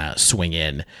 shadow, and I'm going to swing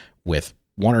in with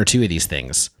 1 or 2 of these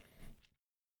things.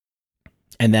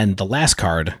 And then the last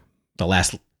card,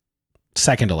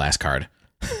 second to last card,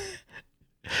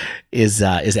 is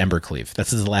Embercleave.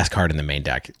 This is the last card in the main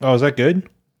deck. Oh, is that good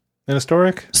in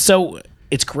Historic? So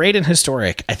it's great in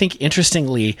Historic. I think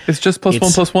interestingly, it's just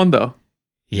 +1/+1 though.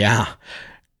 Yeah.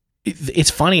 It's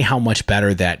funny how much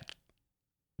better that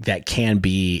can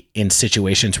be in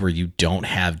situations where you don't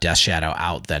have Death Shadow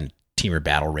out than Temur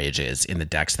Battle Rage is in the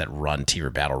decks that run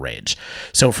Temur Battle Rage.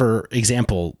 So for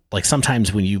example, like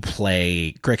sometimes when you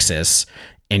play Grixis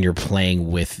and you're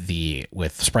playing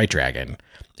with Sprite Dragon,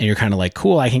 and you're kind of like,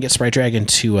 cool, I can get Sprite Dragon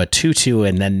to a 2/2,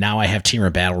 and then now I have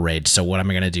Temur Battle Rage, so what am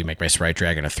I going to do? Make my Sprite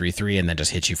Dragon a 3/3 and then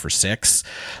just hit you for 6?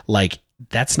 Like,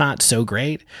 that's not so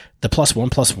great. The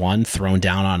 +1/+1 thrown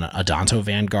down on a Danto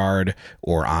Vanguard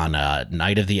or on a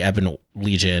Knight of the Ebon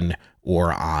Legion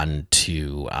or on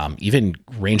to even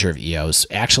Ranger of Eos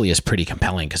actually is pretty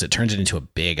compelling, because it turns it into a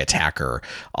big attacker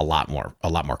a lot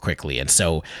more quickly. And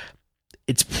so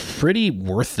it's pretty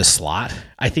worth the slot,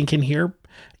 I think, in here,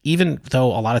 even though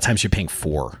a lot of times you're paying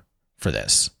 4 for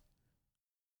this.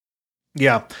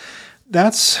 Yeah,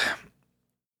 that's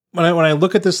when I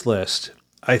look at this list,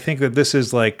 I think that this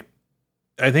is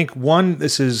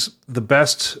this is the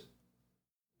best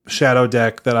Shadow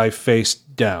deck that I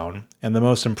faced down, and the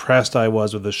most impressed I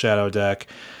was with the Shadow deck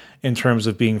in terms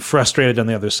of being frustrated on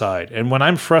the other side. And when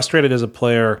I'm frustrated as a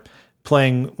player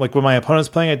playing, like when my opponent's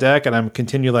playing a deck and I'm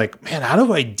continue like, man, how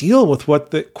do I deal with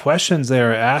what the questions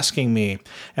they're asking me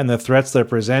and the threats they're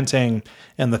presenting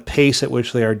and the pace at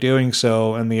which they are doing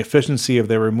so and the efficiency of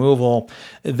their removal,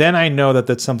 then I know that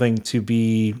that's something to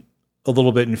be a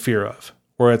little bit in fear of,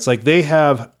 where it's like they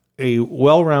have a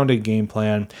well-rounded game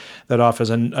plan that offers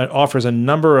a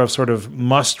number of sort of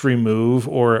must remove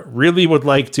or really would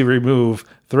like to remove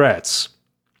threats.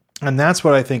 And that's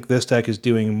what I think this deck is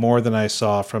doing more than I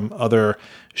saw from other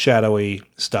shadowy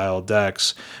style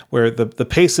decks, where the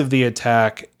pace of the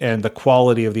attack and the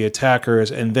quality of the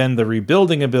attackers and then the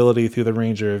rebuilding ability through the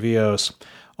Ranger of Eos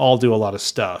all do a lot of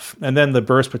stuff. And then the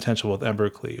burst potential with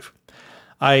Embercleave.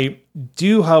 I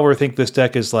do, however, think this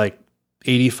deck is like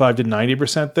 85 to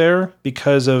 90% there,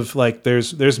 because of like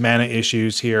there's mana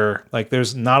issues here. Like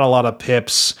there's not a lot of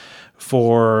pips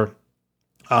for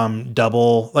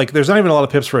double, like there's not even a lot of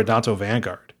pips for a Danto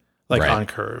Vanguard, like on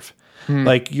curve.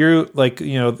 Like you're like,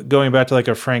 going back to like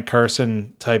a Frank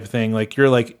Carson type thing, like you're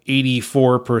like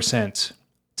 84%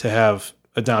 to have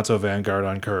a Danto Vanguard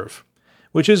on curve,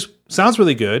 which sounds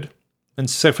really good,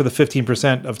 except for the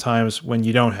 15% of times when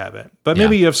you don't have it. But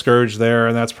maybe you have Scourge there,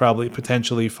 and that's probably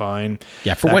potentially fine.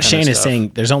 Yeah, for what Shane is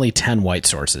saying, there's only 10 white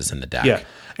sources in the deck. Yeah,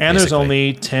 and there's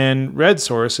only 10 red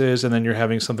sources, and then you're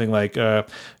having something like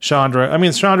Chandra. I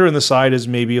mean, Chandra in the side is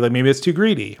maybe it's too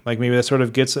greedy. Like maybe that sort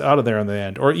of gets out of there in the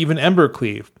end. Or even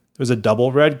Embercleave. It was a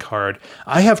double red card.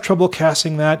 I have trouble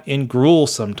casting that in Gruul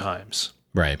sometimes.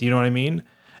 Right. Do you know what I mean?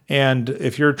 And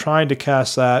if you're trying to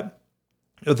cast that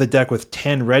with a deck with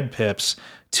 10 red pips,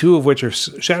 2 of which are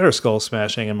Shatter Skull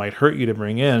Smashing and might hurt you to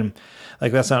bring in,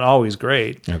 like that's not always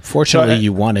great. Fortunately,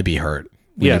 you want to be hurt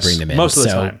when you bring them in. Most of the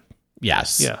time.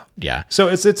 Yes. Yeah. So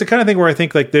it's the kind of thing where I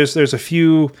think like there's a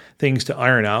few things to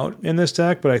iron out in this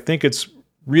deck, but I think it's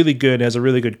really good, has a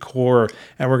really good core,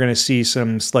 and we're going to see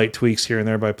some slight tweaks here and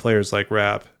there by players like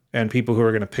Rap and people who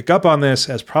are going to pick up on this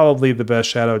as probably the best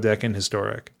Shadow deck in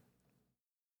Historic.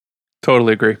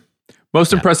 Totally agree.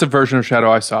 Most impressive version of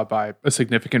Shadow I saw by a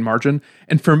significant margin.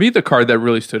 And for me, the card that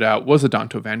really stood out was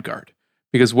Adanto Vanguard.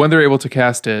 Because when they're able to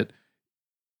cast it,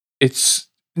 it's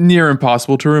near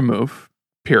impossible to remove,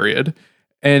 period.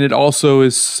 And it also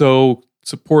is so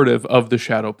supportive of the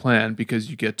Shadow plan because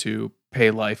you get to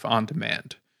pay life on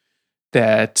demand.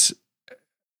 That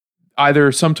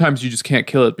either sometimes you just can't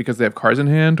kill it because they have cards in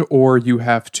hand, or you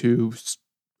have to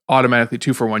automatically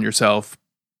 2-for-1 yourself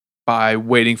by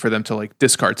waiting for them to like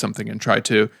discard something and try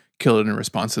to kill it in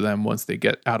response to them once they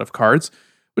get out of cards,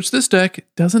 which this deck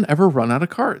doesn't ever run out of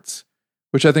cards,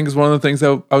 which I think is one of the things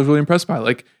that I was really impressed by.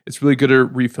 Like, it's really good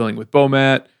at refilling with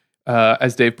Bomat.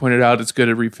 As Dave pointed out, it's good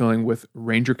at refilling with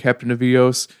Ranger Captain of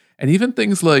Eos, and even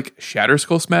things like Shatter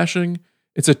Skull Smashing.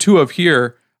 It's a 2 of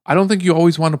here. I don't think you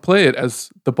always want to play it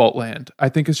as the Bolt land. I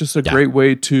think it's just a great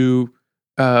way to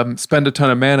spend a ton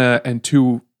of mana and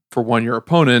 2-for-1 your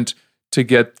opponent to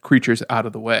get creatures out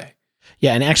of the way.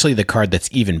 Yeah, and actually the card that's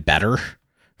even better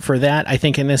for that, I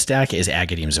think, in this deck is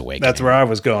Agadeem's Awakening. That's where I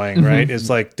was going, right? It's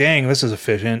like, dang, this is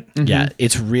efficient. Yeah,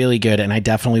 it's really good, and I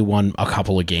definitely won a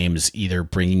couple of games either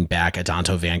bringing back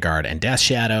Adanto Vanguard and Death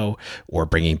Shadow, or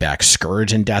bringing back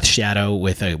Scourge and Death Shadow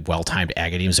with a well-timed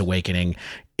Agadeem's Awakening.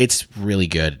 It's really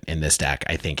good in this deck,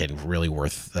 I think, and really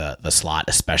worth the slot,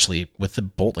 especially with the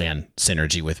Boltland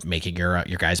synergy with making your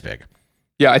guys big.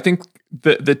 Yeah, I think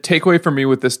the takeaway for me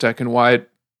with this deck and why it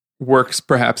works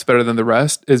perhaps better than the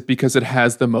rest is because it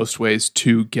has the most ways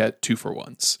to get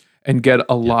 2-for-1s and get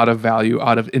a lot of value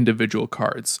out of individual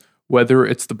cards, whether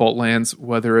it's the Bolt lands,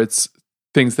 whether it's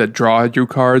things that draw you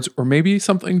cards, or maybe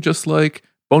something just like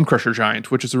Bone Crusher Giant,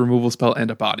 which is a removal spell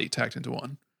and a body tacked into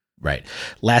one. Right.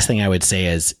 Last thing I would say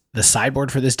is the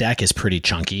sideboard for this deck is pretty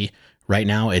chunky. Right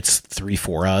now it's 3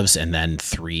 4-ofs and then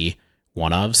 3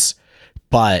 1-ofs,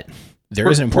 but there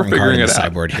is an important card in the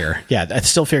sideboard here. Yeah, that's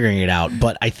still figuring it out.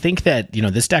 But I think that,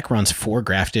 this deck runs 4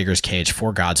 Grafdigger's Cage,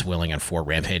 4 God's Willing, and 4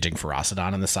 Rampaging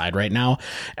Ferocidon on the side right now.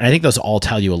 And I think those all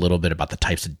tell you a little bit about the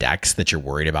types of decks that you're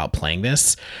worried about playing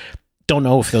this. Don't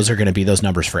know if those are going to be those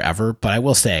numbers forever, but I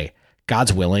will say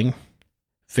God's Willing,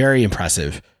 very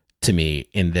impressive to me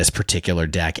in this particular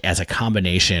deck as a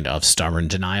combination of Stubborn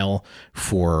Denial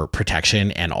for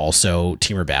protection and also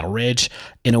Temur Battle Rage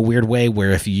in a weird way, where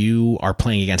if you are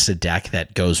playing against a deck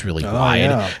that goes really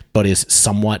wide but is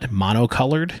somewhat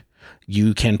monocolored,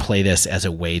 you can play this as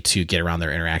a way to get around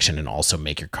their interaction and also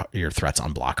make your threats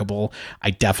unblockable.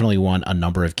 I definitely won a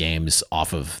number of games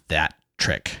off of that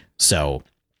trick. So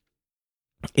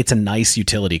it's a nice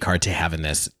utility card to have in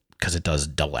this because it does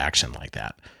double action like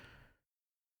that.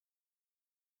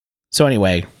 So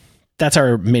anyway, that's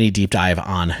our mini deep dive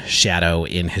on Shadow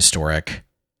in Historic.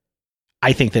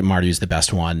 I think that Mardu's the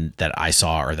best one that I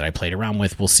saw or that I played around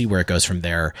with. We'll see where it goes from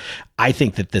there. I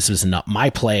think that this was not my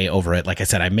play over it. Like I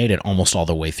said, I made it almost all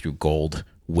the way through gold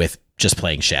with just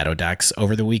playing Shadow decks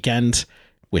over the weekend,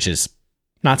 which is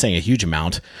not saying a huge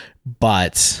amount,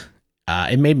 but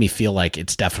it made me feel like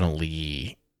it's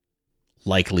definitely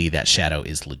likely that Shadow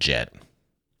is legit,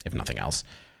 if nothing else.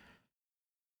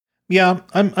 Yeah,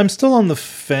 I'm still on the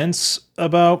fence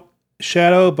about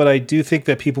Shadow, but I do think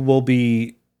that people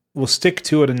will stick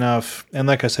to it enough, and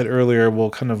like I said earlier, will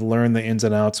kind of learn the ins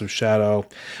and outs of Shadow.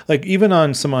 Like even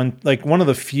on like one of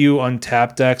the few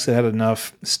untapped decks that had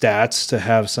enough stats to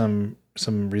have some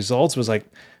results was like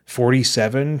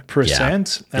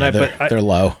 47%. And they're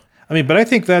low. I mean, but I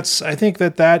think that's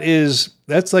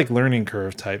like learning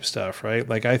curve type stuff, right?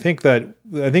 Like I think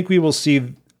we will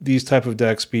see these type of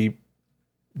decks be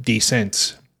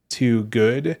decent to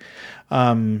good.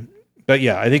 But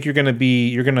yeah, I think you're going to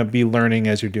be learning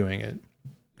as you're doing it.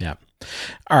 Yeah.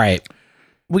 All right.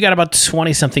 We got about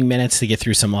 20 something minutes to get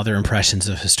through some other impressions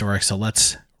of Historic. So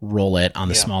let's roll it on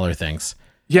the smaller things.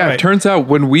 Yeah. Right. It turns out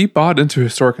when we bought into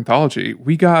Historic Anthology,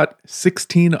 we got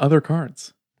 16 other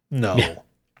cards. No. Yeah.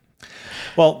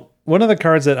 Well, one of the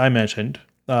cards that I mentioned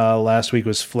last week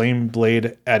was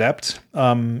Flameblade Adept,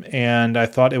 and I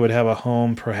thought it would have a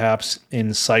home perhaps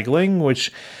in Cycling,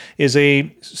 which is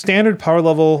a standard power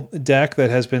level deck that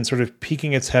has been sort of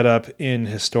peeking its head up in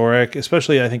Historic,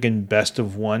 especially I think in Best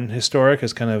of One Historic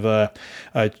as kind of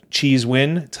a cheese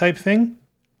win type thing.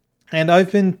 And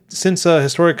I've been, since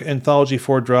Historic Anthology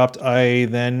 4 dropped, I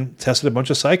then tested a bunch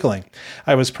of Cycling.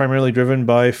 I was primarily driven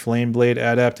by Flameblade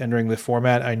Adept entering the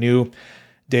format. I knew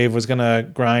Dave was going to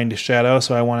grind Shadow,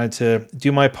 so I wanted to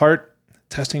do my part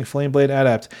testing Flameblade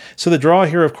Adept. So the draw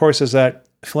here, of course, is that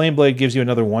Flameblade gives you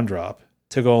another 1-drop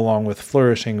to go along with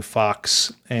Flourishing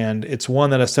Fox, and it's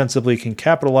one that ostensibly can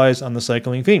capitalize on the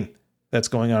Cycling theme that's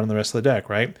going on in the rest of the deck,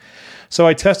 right? So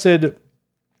I tested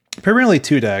primarily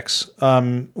 2 decks.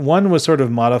 One was sort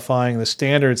of modifying the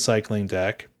standard Cycling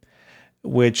deck,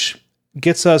 which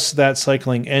gets us that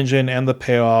cycling engine and the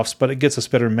payoffs, but it gets us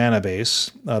better mana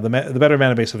base, the better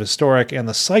mana base of Historic and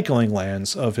the cycling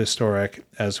lands of Historic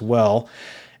as well.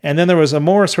 And then there was a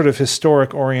more sort of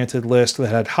Historic-oriented list that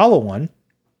had Hollow One,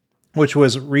 which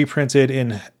was reprinted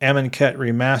in Amonkhet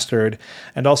Remastered,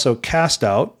 and also Cast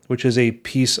Out, which is a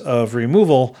piece of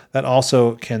removal that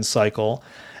also can cycle.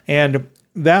 And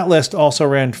that list also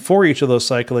ran for each of those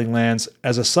cycling lands.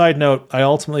 As a side note, I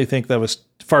ultimately think that was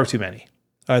far too many.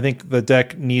 I think the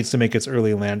deck needs to make its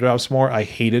early land drops more. I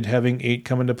hated having 8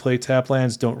 come into play tap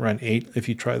lands. Don't run 8 if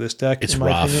you try this deck. It's in my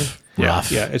rough. opinion.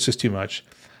 Rough. Yeah, it's just too much.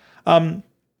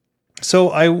 So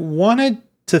I wanted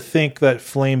to think that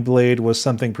Flameblade was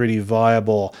something pretty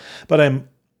viable, but I'm,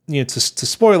 to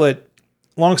spoil it,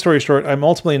 long story short, I'm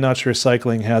ultimately not sure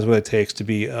cycling has what it takes to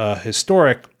be a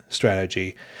Historic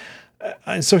strategy.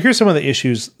 And so here's some of the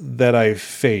issues that I've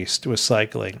faced with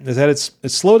cycling, is that it's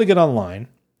slow to get online,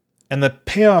 and the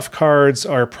payoff cards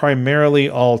are primarily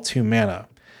all 2 mana.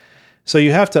 So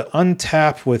you have to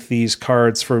untap with these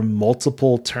cards for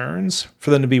multiple turns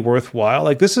for them to be worthwhile.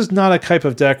 Like, this is not a type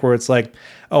of deck where it's like,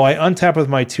 oh, I untap with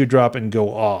my 2-drop and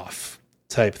go off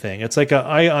type thing. It's like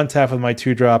I untap with my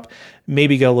 2-drop,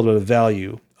 maybe get a little bit of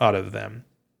value out of them.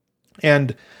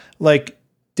 And like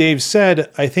Dave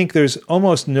said, I think there's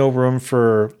almost no room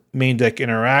for main deck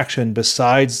interaction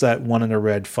besides that 1 in a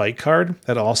red fight card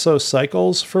that also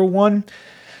cycles for 1.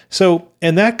 So,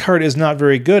 and that card is not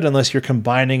very good unless you're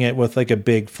combining it with like a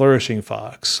big Flourishing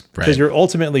Fox, because you're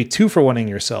ultimately 2-for-1ing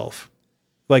yourself,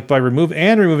 like by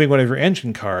removing one of your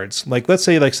engine cards. Like, let's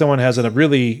say like someone has a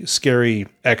really scary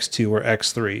X2 or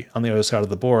X3 on the other side of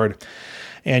the board,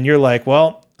 and you're like,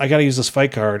 well, I got to use this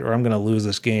fight card or I'm going to lose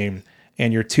this game.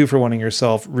 And you're 2-for-1ing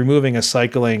yourself, removing a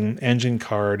cycling engine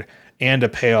card and a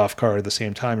payoff card at the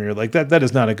same time. And you're like, that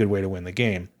is not a good way to win the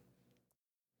game.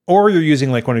 Or you're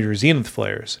using like one of your Zenith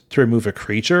Flares to remove a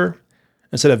creature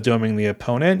instead of doming the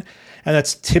opponent. And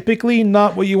that's typically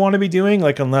not what you want to be doing,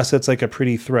 like unless it's like a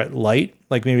pretty threat light.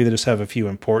 Like maybe they just have a few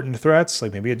important threats,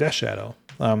 like maybe a Death Shadow.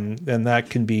 And that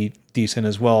can be decent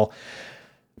as well.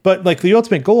 But like the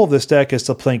ultimate goal of this deck is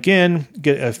to plink in,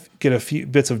 get a few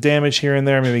bits of damage here and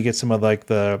there, maybe get some of like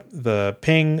the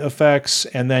ping effects,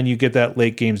 and then you get that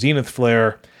late game Zenith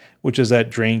Flare, which is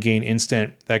that drain gain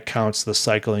instant that counts the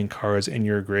cycling cards in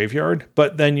your graveyard.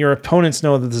 But then your opponents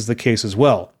know that this is the case as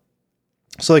well.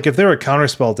 So like if they're a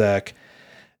counterspell deck,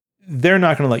 they're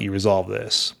not going to let you resolve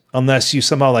this unless you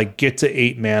somehow like get to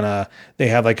 8 mana. They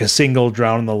have like a single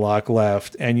Drown in the Loch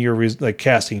left, and you're like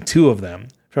casting 2 of them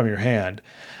from your hand.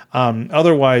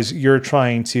 Otherwise, you're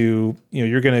trying to,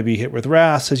 you're going to be hit with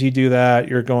wraths as you do that.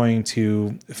 You're going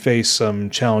to face some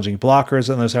challenging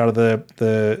blockers on this out of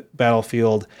the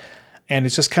battlefield. And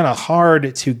it's just kind of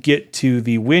hard to get to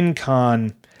the win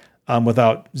con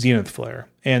without Zenith Flare.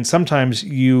 And sometimes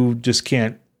you just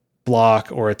can't block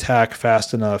or attack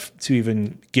fast enough to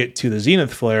even get to the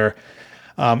Zenith Flare.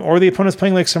 Or the opponent's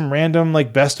playing like some random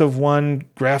like best of one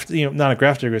graft, not a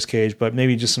Grafdigger's Cage, but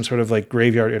maybe just some sort of like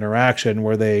graveyard interaction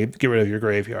where they get rid of your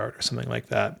graveyard or something like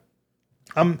that.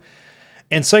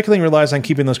 And cycling relies on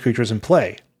keeping those creatures in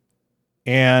play.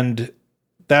 And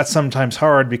that's sometimes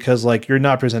hard because like you're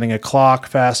not presenting a clock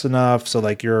fast enough. So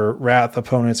like your wrath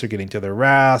opponents are getting to their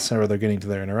wraths or they're getting to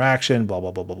their interaction, blah,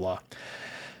 blah, blah, blah, blah.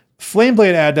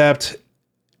 Flameblade Adept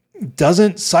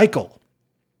doesn't cycle.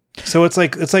 So it's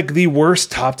like the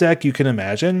worst top deck you can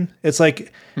imagine. It's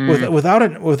like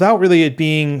without really it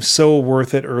being so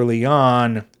worth it early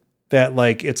on that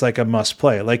like it's like a must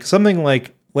play. Like something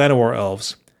like Llanowar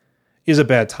Elves is a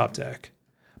bad top deck,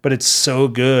 but it's so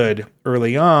good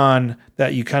early on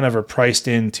that you kind of are priced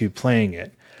into playing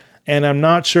it. And I'm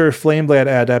not sure if Flameblade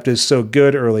Adept is so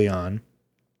good early on.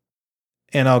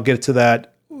 And I'll get to that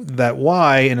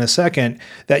why in a second,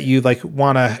 that you like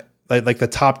want to like the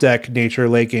top deck nature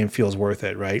late game feels worth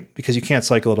it, right? Because you can't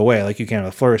cycle it away like you can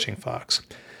with Flourishing Fox.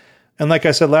 And like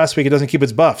I said last week, it doesn't keep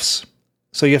its buffs.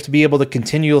 So you have to be able to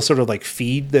continue to sort of like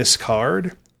feed this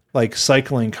card, like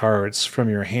cycling cards from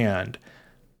your hand.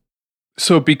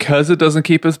 So because it doesn't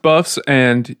keep its buffs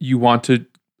and you want to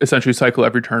essentially cycle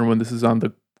every turn when this is on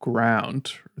the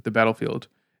ground, the battlefield,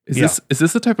 is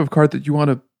this the type of card that you want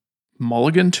to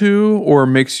mulligan to, or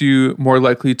makes you more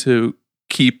likely to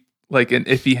keep like an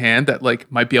iffy hand that like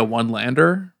might be a one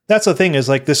lander? That's the thing, is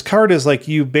like this card is like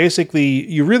you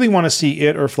really want to see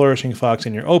it or Flourishing Fox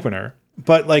in your opener.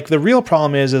 But like the real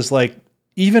problem is like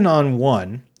even on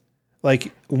one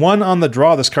on the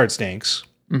draw, this card stinks.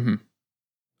 Mm-hmm.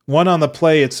 One on the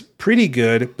play, it's pretty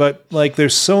good, but like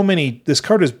there's so many, this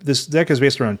deck is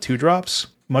based around 2-drops,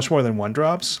 much more than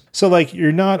 1-drops. So like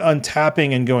you're not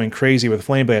untapping and going crazy with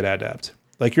Flameblade Adept.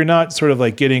 Like you're not sort of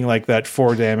like getting like that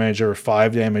 4 damage or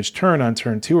 5 damage turn on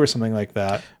turn 2 or something like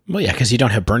that. Well, yeah, because you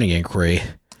don't have Burning Inquiry.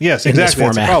 Yes, exactly.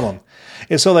 That's the problem.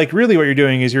 And so like really what you're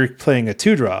doing is you're playing a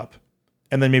 2-drop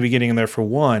and then maybe getting in there for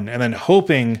 1 and then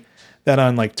hoping that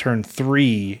on like turn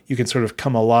 3 you can sort of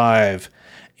come alive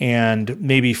and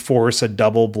maybe force a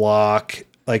double block.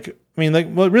 Like, I mean, like,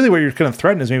 well, really what you're kind of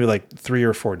threatening is maybe like 3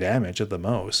 or 4 damage at the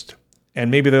most. And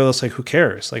maybe they're just like, who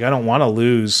cares? Like, I don't want to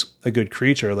lose a good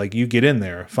creature. Like, you get in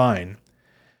there, fine.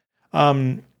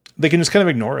 They can just kind of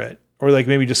ignore it, or like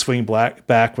maybe just swing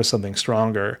back with something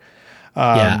stronger.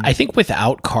 Yeah, I think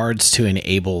without cards to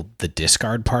enable the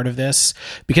discard part of this,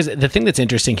 because the thing that's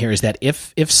interesting here is that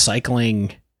if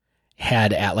cycling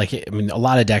had a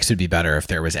lot of decks would be better if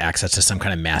there was access to some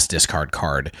kind of mass discard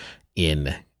card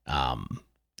in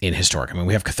Historic. I mean,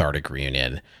 we have Cathartic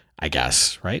Reunion, I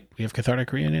guess, right? We have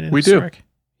Cathartic Reunion in Historic. Do.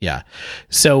 Yeah.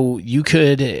 So you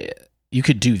could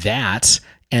do that,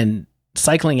 and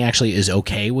cycling actually is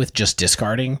okay with just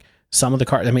discarding some of the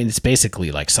cards. I mean, it's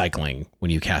basically like cycling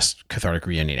when you cast Cathartic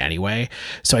Reunion anyway.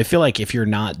 So I feel like if you're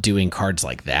not doing cards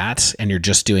like that, and you're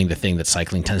just doing the thing that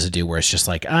cycling tends to do, where it's just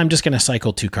like, I'm just going to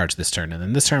cycle 2 cards this turn, and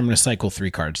then this turn I'm going to cycle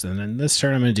 3 cards, and then this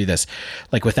turn I'm going to do this.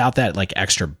 Like without that like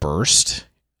extra burst,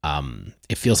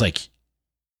 it feels like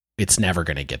it's never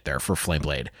going to get there for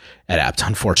Flameblade Adept,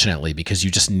 unfortunately, because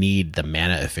you just need the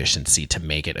mana efficiency to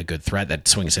make it a good threat that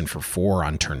swings in for 4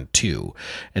 on turn 2.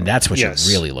 And that's what you're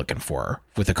really looking for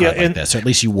with a card like this, or at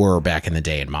least you were back in the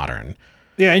day in Modern.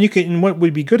 Yeah, and what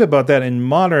would be good about that in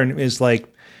Modern is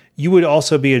like, you would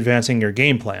also be advancing your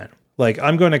game plan. Like,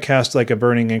 I'm going to cast like a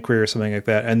Burning Inquiry or something like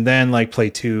that, and then like play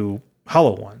 2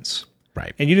 hollow ones.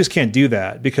 Right. And you just can't do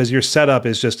that because your setup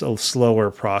is just a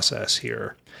slower process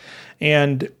here.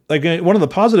 And like one of the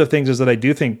positive things is that I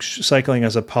do think cycling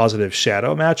has a positive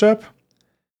Shadow matchup,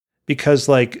 because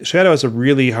like Shadow has a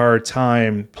really hard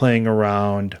time playing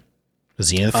around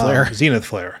Zenith Flare. Zenith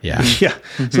Flare. Yeah. Yeah.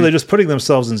 So they're just putting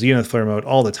themselves in Zenith Flare mode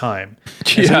all the time.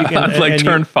 And so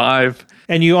turn 5.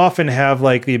 And you often have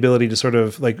like the ability to sort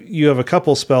of like, you have a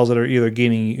couple spells that are either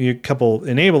gaining a couple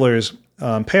enablers,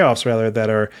 payoffs rather,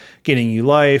 that are gaining you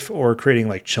life or creating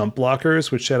like chump blockers,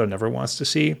 which Shadow never wants to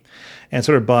see, and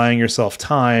sort of buying yourself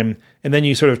time. And then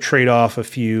you sort of trade off a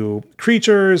few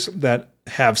creatures that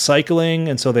have cycling,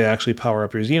 and so they actually power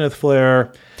up your Zenith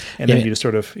Flare, and then you just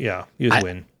sort of, you just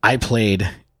win. I played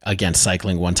against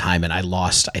cycling one time, and I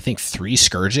lost, I think, 3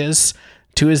 Scourges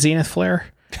to a Zenith Flare,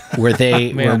 where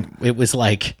they it was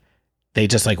like they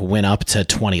just like went up to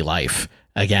 20 life.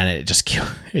 Again, it just killed,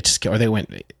 or they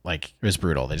went like, it was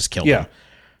brutal. They just killed them.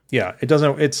 Yeah. It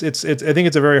doesn't, it's, I think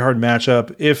it's a very hard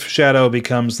matchup. If Shadow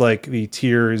becomes like the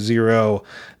tier 0,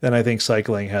 then I think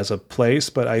cycling has a place,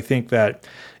 but I think that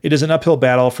it is an uphill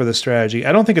battle for the strategy.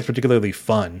 I don't think it's particularly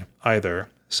fun either.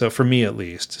 So for me, at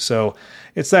least. So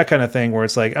it's that kind of thing where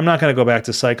it's like, I'm not going to go back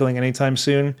to cycling anytime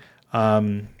soon.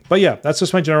 But yeah, that's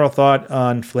just my general thought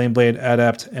on Flameblade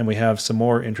Adept. And we have some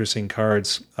more interesting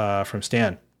cards, from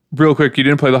Stan. Real quick, you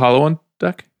didn't play the Hollow One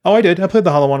deck? Oh, I did. I played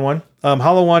the Hollow One.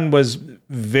 Hollow One was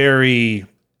very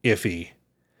iffy.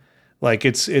 Like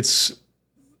it's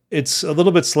a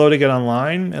little bit slow to get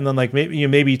online, and then like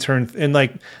maybe turn, and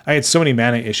like I had so many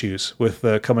mana issues with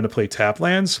coming to play tap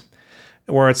lands,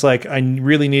 where it's like I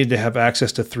really needed to have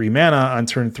access to 3 mana on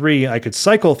turn 3. I could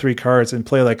cycle 3 cards and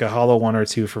play like a Hollow One or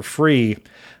 2 for free,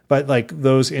 but like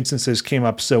those instances came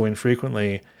up so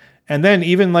infrequently. And then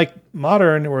even like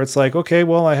Modern, where it's like, okay,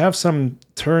 well, I have some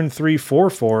turn 3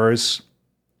 4/4s.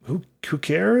 Who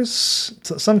cares?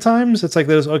 Sometimes it's like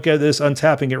this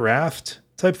untap and get wrathed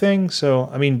type thing. So,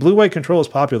 I mean, blue-white control is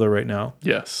popular right now.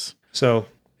 Yes. So,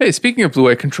 hey, speaking of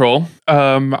blue-white control,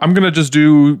 I'm going to just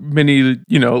do many,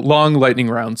 long lightning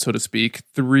rounds, so to speak.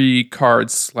 3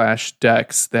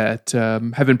 cards/decks that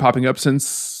have been popping up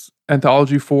since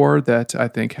Anthology 4 that I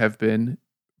think have been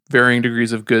varying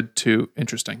degrees of good to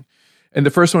interesting. And the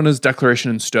first one is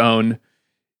Declaration in Stone.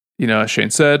 As Shane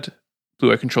said,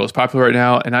 blue-white control is popular right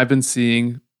now, and I've been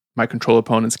seeing my control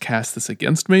opponents cast this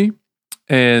against me.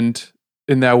 And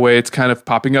in that way, it's kind of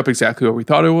popping up exactly what we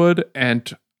thought it would.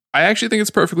 And I actually think it's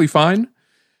perfectly fine,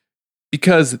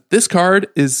 because this card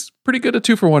is pretty good at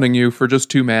 2-for-1ing you for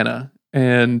just 2 mana.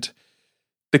 And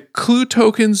the clue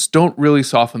tokens don't really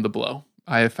soften the blow,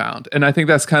 I have found. And I think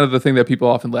that's kind of the thing that people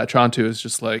often latch onto, is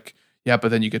just like, yeah, but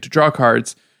then you get to draw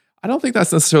cards. I don't think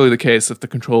that's necessarily the case if the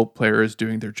control player is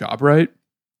doing their job right,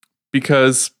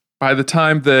 because by the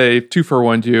time they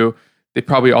 2-for-1 you, they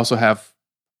probably also have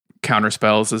counter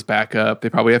spells as backup. They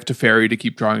probably have Teferi to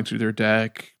keep drawing through their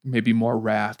deck, maybe more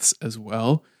Wraths as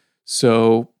well.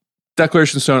 So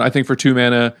Declaration Stone, I think for 2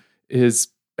 mana has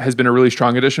been a really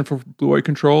strong addition for blue-white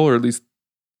control, or at least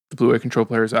the Blue-Eye control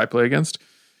players I play against.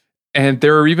 And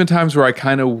there are even times where I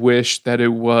kind of wish that it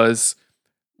was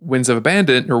Wings of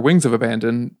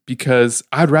Abandon, because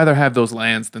I'd rather have those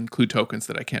lands than clue tokens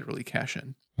that I can't really cash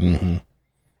in. Mm-hmm.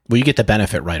 Well, you get the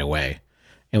benefit right away.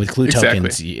 And with clue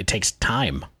tokens, it takes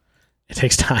time. It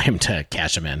takes time to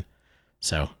cash them in.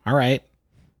 So, all right.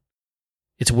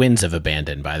 It's Winds of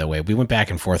Abandon, by the way. We went back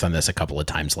and forth on this a couple of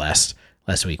times last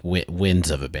week.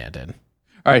 Winds of Abandon.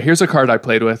 All right, here's a card I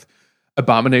played with.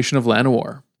 Abomination of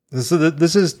Llanowar. This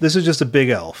is just a big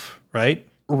elf, right?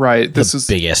 Right. This is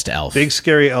the biggest elf. Big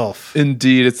scary elf.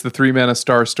 Indeed. It's the 3-mana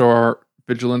star,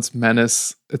 Vigilance,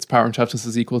 Menace. Its power and toughness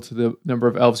is equal to the number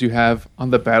of elves you have on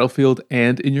the battlefield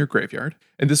and in your graveyard.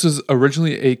 And this was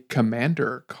originally a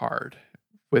commander card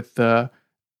with the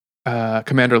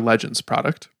Commander Legends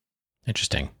product.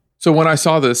 Interesting. So when I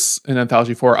saw this in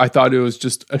Anthology 4, I thought it was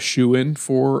just a shoo-in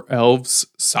for elves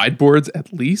sideboards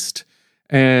at least.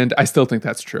 And I still think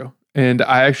that's true. And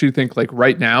I actually think like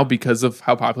right now, because of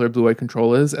how popular Blue-Eye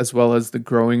Control is, as well as the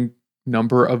growing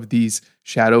number of these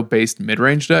shadow-based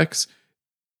mid-range decks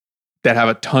that have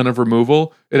a ton of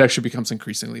removal, it actually becomes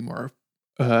increasingly more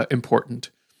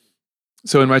important.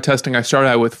 So in my testing, I started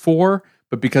out with 4,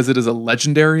 but because it is a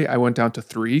legendary, I went down to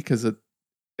 3 because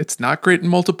it's not great in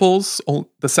multiples.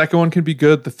 The second one can be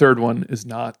good. The third one is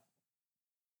not.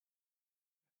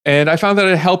 And I found that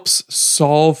it helps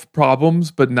solve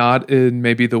problems, but not in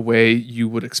maybe the way you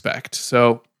would expect.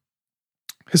 So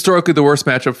historically, the worst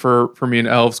matchup for me in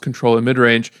elves, control, and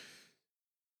midrange,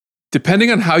 depending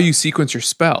on how you sequence your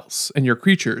spells and your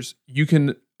creatures, you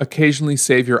can occasionally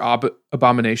save your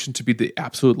Abomination to be the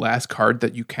absolute last card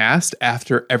that you cast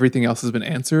after everything else has been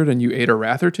answered and you ate a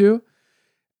Wrath or two.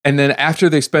 And then after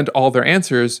they spent all their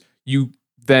answers, you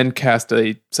then cast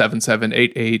a 7/7,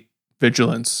 8/8,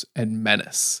 Vigilance, and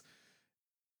Menace.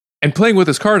 And playing with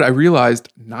this card, I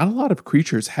realized not a lot of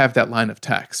creatures have that line of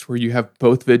text where you have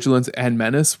both Vigilance and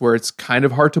Menace, where it's kind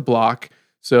of hard to block.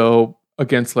 So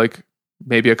against like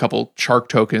maybe a couple Shark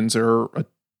tokens or a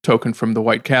token from the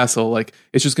White Castle, like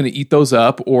it's just going to eat those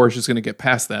up or it's just going to get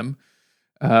past them.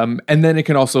 And then it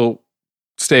can also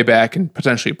stay back and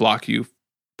potentially block you,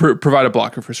 provide a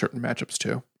blocker for certain matchups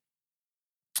too.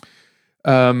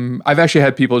 I've actually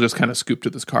had people just kind of scoop to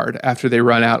this card after they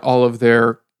run out all of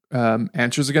their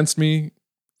answers against me.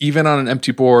 Even on an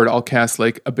empty board, I'll cast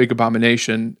like a big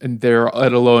Abomination and they're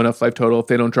at a low enough life total. If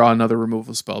they don't draw another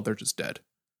removal spell, they're just dead.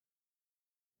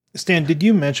 Stan, did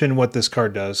you mention what this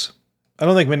card does? I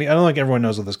don't think everyone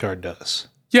knows what this card does.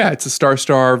 Yeah, it's a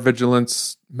star,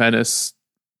 Vigilance, Menace,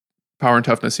 power and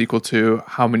toughness equal to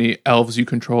how many elves you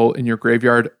control in your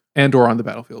graveyard and or on the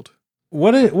battlefield.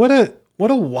 What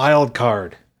a wild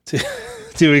card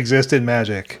to exist in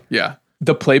Magic. Yeah.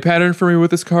 The play pattern for me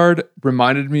with this card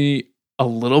reminded me a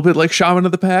little bit like Shaman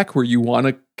of the Pack, where you want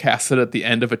to cast it at the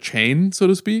end of a chain, so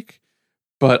to speak.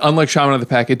 But unlike Shaman of the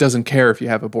Pack, it doesn't care if you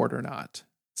have a board or not.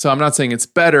 So I'm not saying it's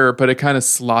better, but it kind of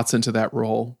slots into that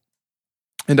role.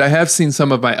 And I have seen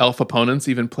some of my elf opponents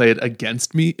even play it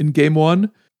against me in game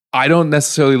 1. I don't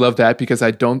necessarily love that because I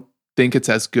don't think it's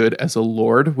as good as a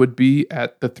Lord would be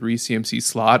at the 3 CMC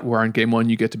slot, where on game 1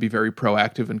 you get to be very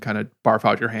proactive and kind of barf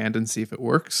out your hand and see if it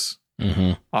works.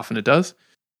 Mm-hmm. Often it does.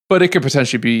 But it could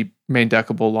potentially be main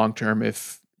deckable long term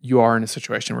if you are in a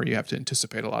situation where you have to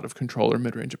anticipate a lot of control or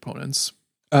mid-range opponents.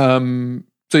 So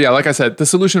yeah, like I said, the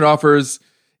solution it offers,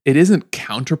 it isn't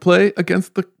counterplay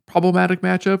against the problematic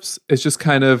matchups. It's just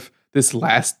kind of this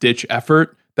last-ditch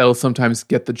effort that will sometimes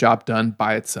get the job done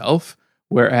by itself.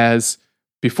 Whereas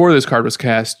before this card was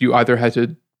cast, you either had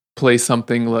to play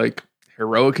something like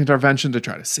Heroic Intervention to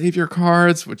try to save your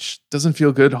cards, which doesn't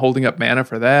feel good holding up mana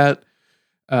for that.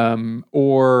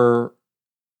 Or,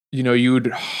 you know, you would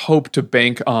hope to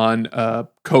bank on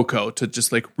Coco to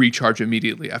just like recharge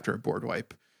immediately after a board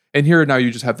wipe. And here now you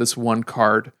just have this one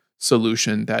card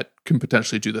solution that can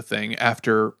potentially do the thing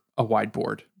after a wide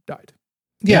board died.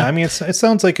 Yeah, I mean, it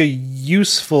sounds like a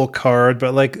useful card,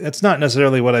 but like it's not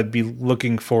necessarily what I'd be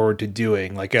looking forward to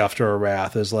doing. Like after a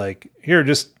Wrath is like, here,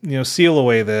 just seal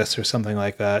away this or something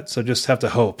like that. So just have to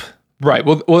hope. Right.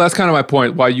 Well, that's kind of my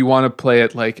point. Why you want to play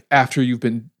it like after you've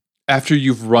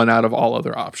run out of all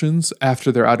other options,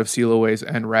 after they're out of Sealaways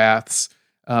and Wraths.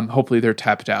 Hopefully they're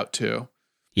tapped out too.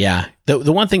 Yeah.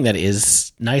 The one thing that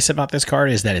is nice about this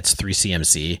card is that it's 3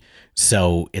 CMC.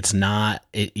 So it's not,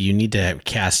 you need to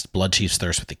cast Bloodchief's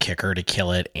Thirst with the kicker to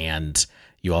kill it. And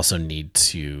you also need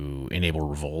to enable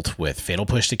Revolt with Fatal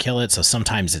Push to kill it. So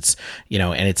sometimes it's,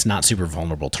 and it's not super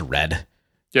vulnerable to red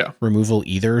removal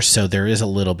either. So there is a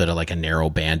little bit of like a narrow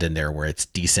band in there where it's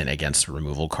decent against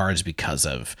removal cards because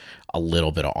of a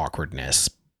little bit of awkwardness.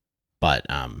 But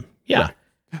yeah.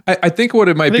 I think what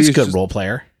it might be He's is a good just- role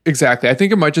player. Exactly. I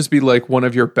think it might just be like one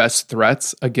of your best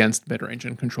threats against mid-range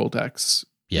and control decks,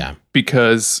 Yeah.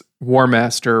 because War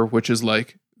Master, which is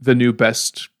like the new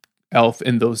best elf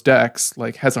in those decks,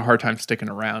 like has a hard time sticking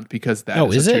around because that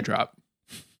is is a it? 2-drop.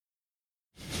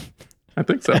 I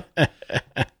think so.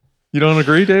 You don't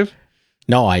agree, Dave?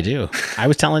 No, I do. I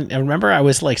remember I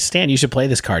was like, Stan, you should play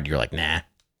this card. You're like, nah.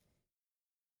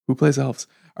 Who plays elves?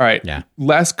 All right. Yeah.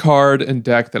 Last card and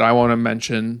deck that I want to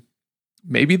mention,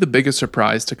 maybe the biggest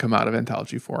surprise to come out of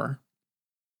Anthology 4.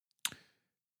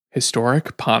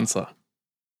 Historic Panza.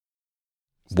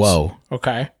 Whoa.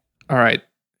 Okay. All right.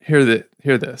 Hear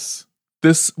this.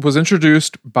 This was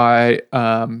introduced by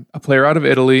a player out of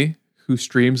Italy who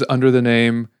streams under the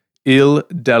name Il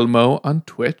Delmo on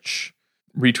Twitch.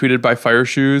 Retweeted by Fire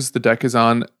Shoes. The deck is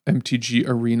on MTG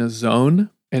Arena Zone.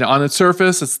 And on its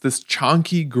surface, it's this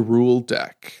chonky Gruul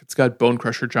deck. It's got Bone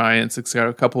Crusher Giants. It's got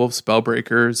a couple of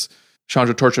Spellbreakers,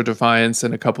 Chandra Torch of Defiance,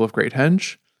 and a couple of Great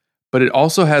Henge. But it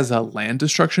also has a land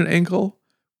destruction angle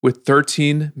with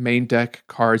 13 main deck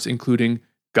cards, including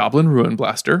Goblin Ruin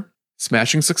Blaster,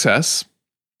 Smashing Success,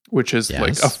 which is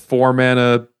like a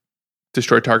 4-mana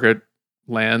destroy target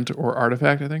land or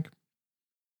artifact, I think.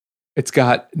 It's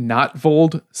got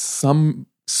Notvold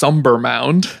Somber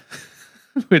Mound,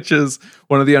 which is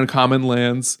one of the uncommon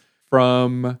lands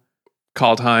from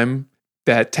Kaldheim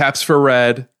that taps for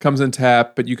red, comes in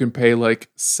tap, but you can pay like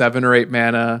 7 or 8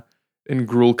 mana in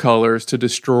Gruul colors to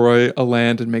destroy a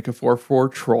land and make a 4/4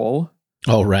 troll.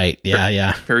 Oh, right.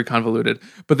 Yeah. Very convoluted.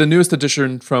 But the newest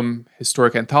addition from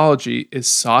Historic Anthology is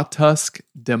Sawtusk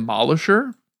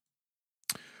Demolisher,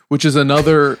 which is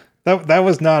another... That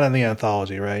was not in the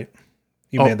anthology, right?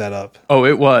 You made that up. Oh,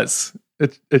 it was.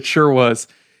 It sure was.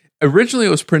 Originally, it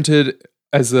was printed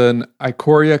as an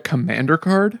Ikoria Commander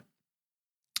card,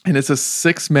 and it's a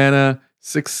 6-mana,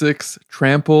 6/6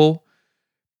 trample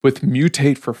with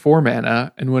mutate for 4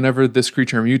 mana, and whenever this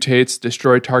creature mutates,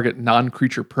 destroy target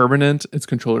non-creature permanent, its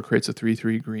controller creates a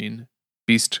 3/3 green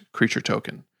beast creature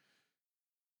token.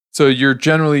 So you're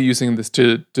generally using this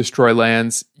to destroy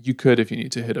lands. You could, if you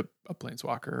need to, hit a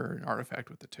planeswalker or an artifact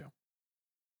with it too.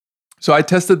 So I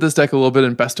tested this deck a little bit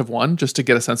in Best of 1 just to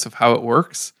get a sense of how it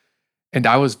works, and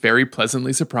I was very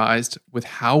pleasantly surprised with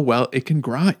how well it can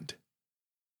grind.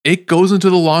 It goes into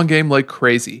the long game like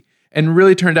crazy, and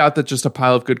really turned out that just a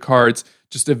pile of good cards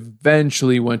just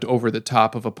eventually went over the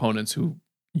top of opponents who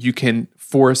you can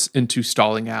force into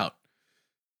stalling out.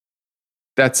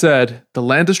 That said, the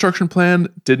land destruction plan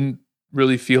didn't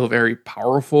really feel very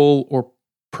powerful or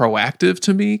proactive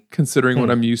to me, considering what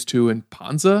I'm used to in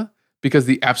Panza, because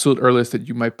the absolute earliest that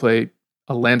you might play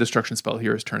a land destruction spell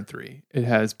here is turn 3. It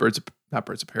has not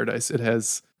Birds of Paradise. It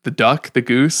has the duck, the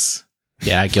goose.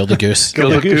 Yeah, Gilded Goose.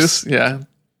 Gilded Goose, yeah.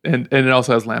 And it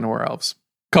also has Llanowar Elves.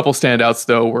 Couple standouts,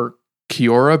 though, were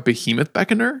Kiora Behemoth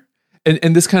Beckoner.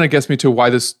 And this kind of gets me to why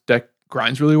this deck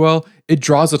grinds really well. It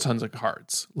draws a ton of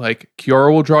cards. Like,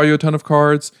 Kiora will draw you a ton of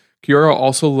cards. Kiora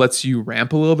also lets you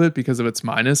ramp a little bit because of its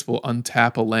minus. Will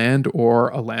untap a land or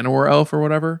a Llanowar Elf or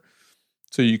whatever.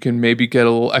 So you can maybe get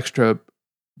a little extra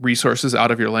resources out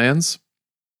of your lands.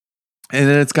 And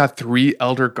then it's got 3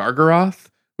 Elder Gargaroth,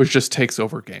 which just takes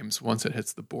over games once it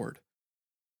hits the board.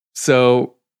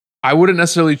 So I wouldn't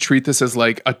necessarily treat this as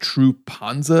like a true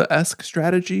Panza-esque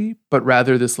strategy, but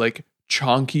rather this like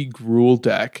chonky Gruul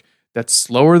deck that's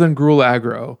slower than Gruul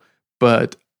aggro,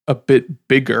 but a bit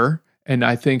bigger, and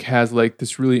I think has like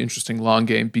this really interesting long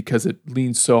game because it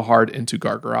leans so hard into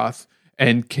Gargaroth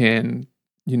and can,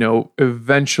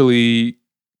 eventually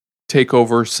take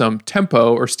over some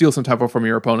tempo or steal some tempo from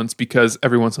your opponents, because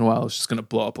every once in a while it's just going to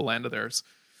blow up a land of theirs.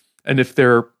 And if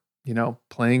they're,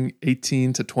 playing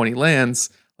 18 to 20 lands,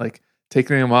 like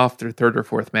taking them off their 3rd or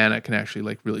 4th mana can actually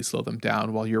like really slow them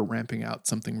down while you're ramping out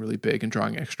something really big and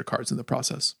drawing extra cards in the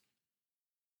process.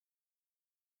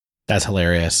 That's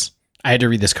hilarious. I had to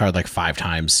read this card like 5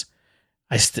 times.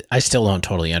 I still don't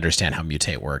totally understand how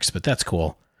mutate works, but that's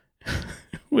cool.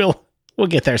 We'll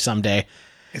get there someday.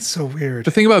 It's so weird.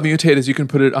 The thing about mutate is you can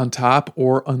put it on top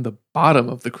or on the bottom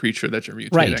of the creature that you're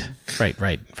mutating.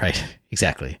 Right.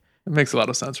 Exactly. It makes a lot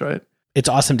of sense, right? It's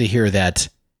awesome to hear that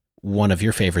one of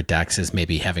your favorite decks is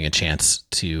maybe having a chance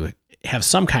to have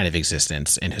some kind of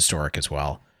existence in Historic as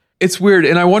well. It's weird.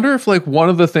 And I wonder if like one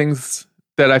of the things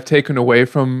that I've taken away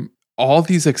from all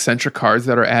these eccentric cards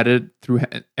that are added through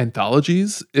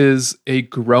anthologies is a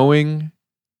growing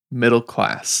middle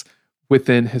class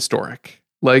within Historic.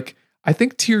 Like, I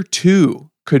think tier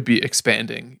 2 could be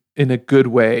expanding in a good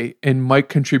way and might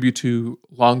contribute to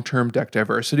long-term deck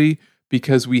diversity,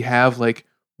 because we have like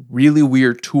really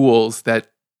weird tools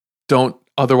that don't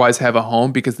otherwise have a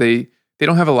home because they they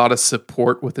don't have a lot of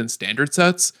support within standard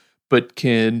sets, but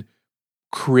can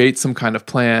create some kind of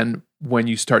plan when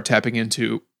you start tapping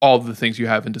into all the things you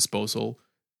have in disposal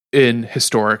in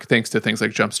historic, thanks to things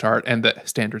like Jumpstart and the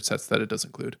standard sets that it does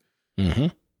include. Mm-hmm.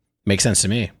 Makes sense to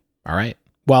me. All right.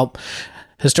 Well,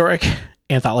 Historic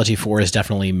Anthology 4 has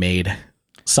definitely made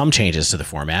some changes to the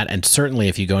format. And certainly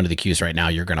if you go into the queues right now,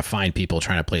 you're going to find people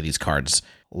trying to play these cards.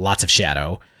 Lots of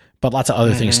Shadow, but lots of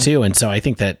other things too. And so I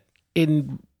think that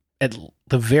at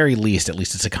the very least, at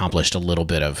least it's accomplished a little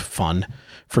bit of fun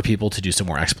for people to do some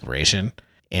more exploration.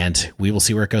 And we will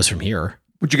see where it goes from here.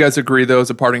 Would you guys agree, though, as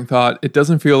a parting thought, it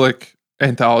doesn't feel like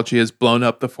Anthology has blown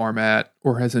up the format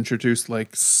or has introduced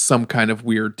like some kind of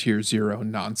weird tier 0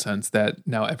 nonsense that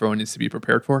now everyone needs to be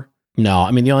prepared for? No, I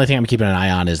mean, the only thing I'm keeping an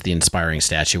eye on is the Inspiring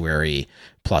Statuary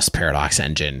plus Paradox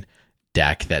Engine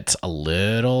deck. That's a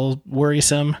little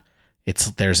worrisome.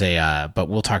 But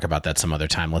we'll talk about that some other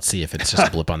time. Let's see if it's just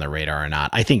a blip on the radar or not.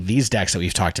 I think these decks that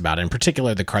we've talked about, in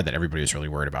particular, the card that everybody was really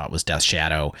worried about was Death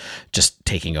Shadow just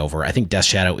taking over. I think Death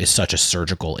Shadow is such a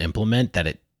surgical implement that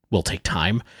it will take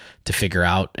time to figure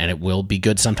out, and it will be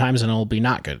good sometimes and it'll be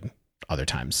not good other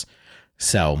times.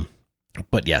 So,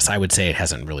 but yes, I would say it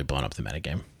hasn't really blown up the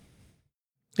metagame.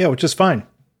 Yeah, which is fine.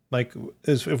 Like,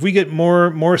 if we get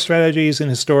more strategies in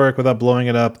Historic without blowing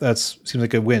it up, that seems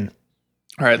like a win.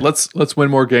 All right, let's win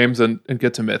more games and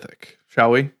get to Mythic,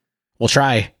 shall we? We'll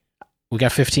try. We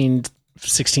got 15,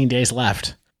 16 days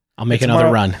left. I'll make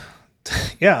another run.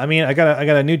 Yeah, I mean, I got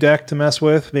a new deck to mess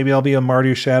with. Maybe I'll be a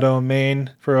Mardu Shadow main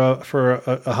for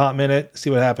a hot minute. See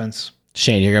what happens.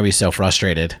 Shane, you're gonna be so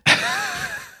frustrated.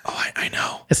 I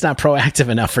know. It's not proactive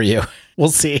enough for you. We'll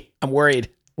see. I'm worried.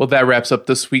 Well, that wraps up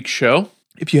this week's show.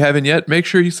 If you haven't yet, make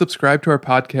sure you subscribe to our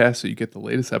podcast so you get the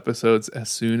latest episodes as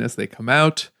soon as they come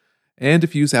out. And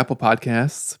if you use Apple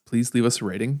Podcasts, please leave us a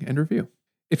rating and review.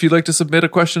 If you'd like to submit a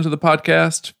question to the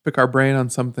podcast, pick our brain on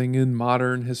something in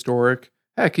modern, historic,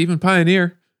 heck, even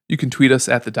Pioneer, you can tweet us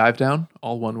at The Dive Down,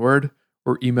 all one word,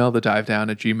 or email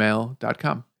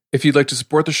thedivedown@gmail.com. If you'd like to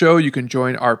support the show, you can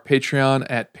join our Patreon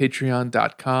at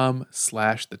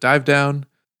patreon.com/thedivedown.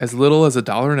 As little as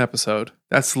 $1 an episode,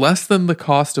 that's less than the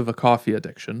cost of a coffee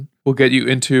addiction, will get you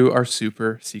into our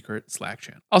super secret Slack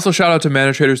channel. Also, shout out to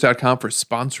manatraders.com for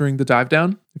sponsoring The Dive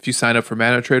Down. If you sign up for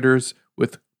ManaTraders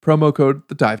with promo code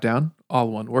The Dive Down, all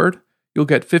one word, you'll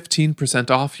get 15%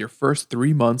 off your first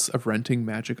 3 months of renting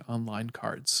Magic Online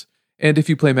cards. And if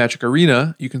you play Magic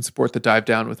Arena, you can support The Dive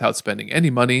Down without spending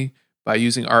any money by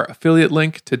using our affiliate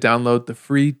link to download the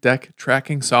free deck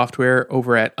tracking software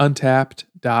over at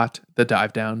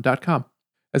untapped.thedivedown.com.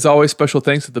 As always, special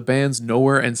thanks to the bands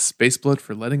Nowhere and Spaceblood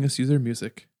for letting us use their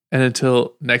music. And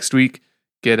until next week,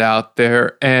 get out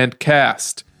there and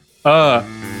cast a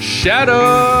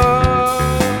shadow!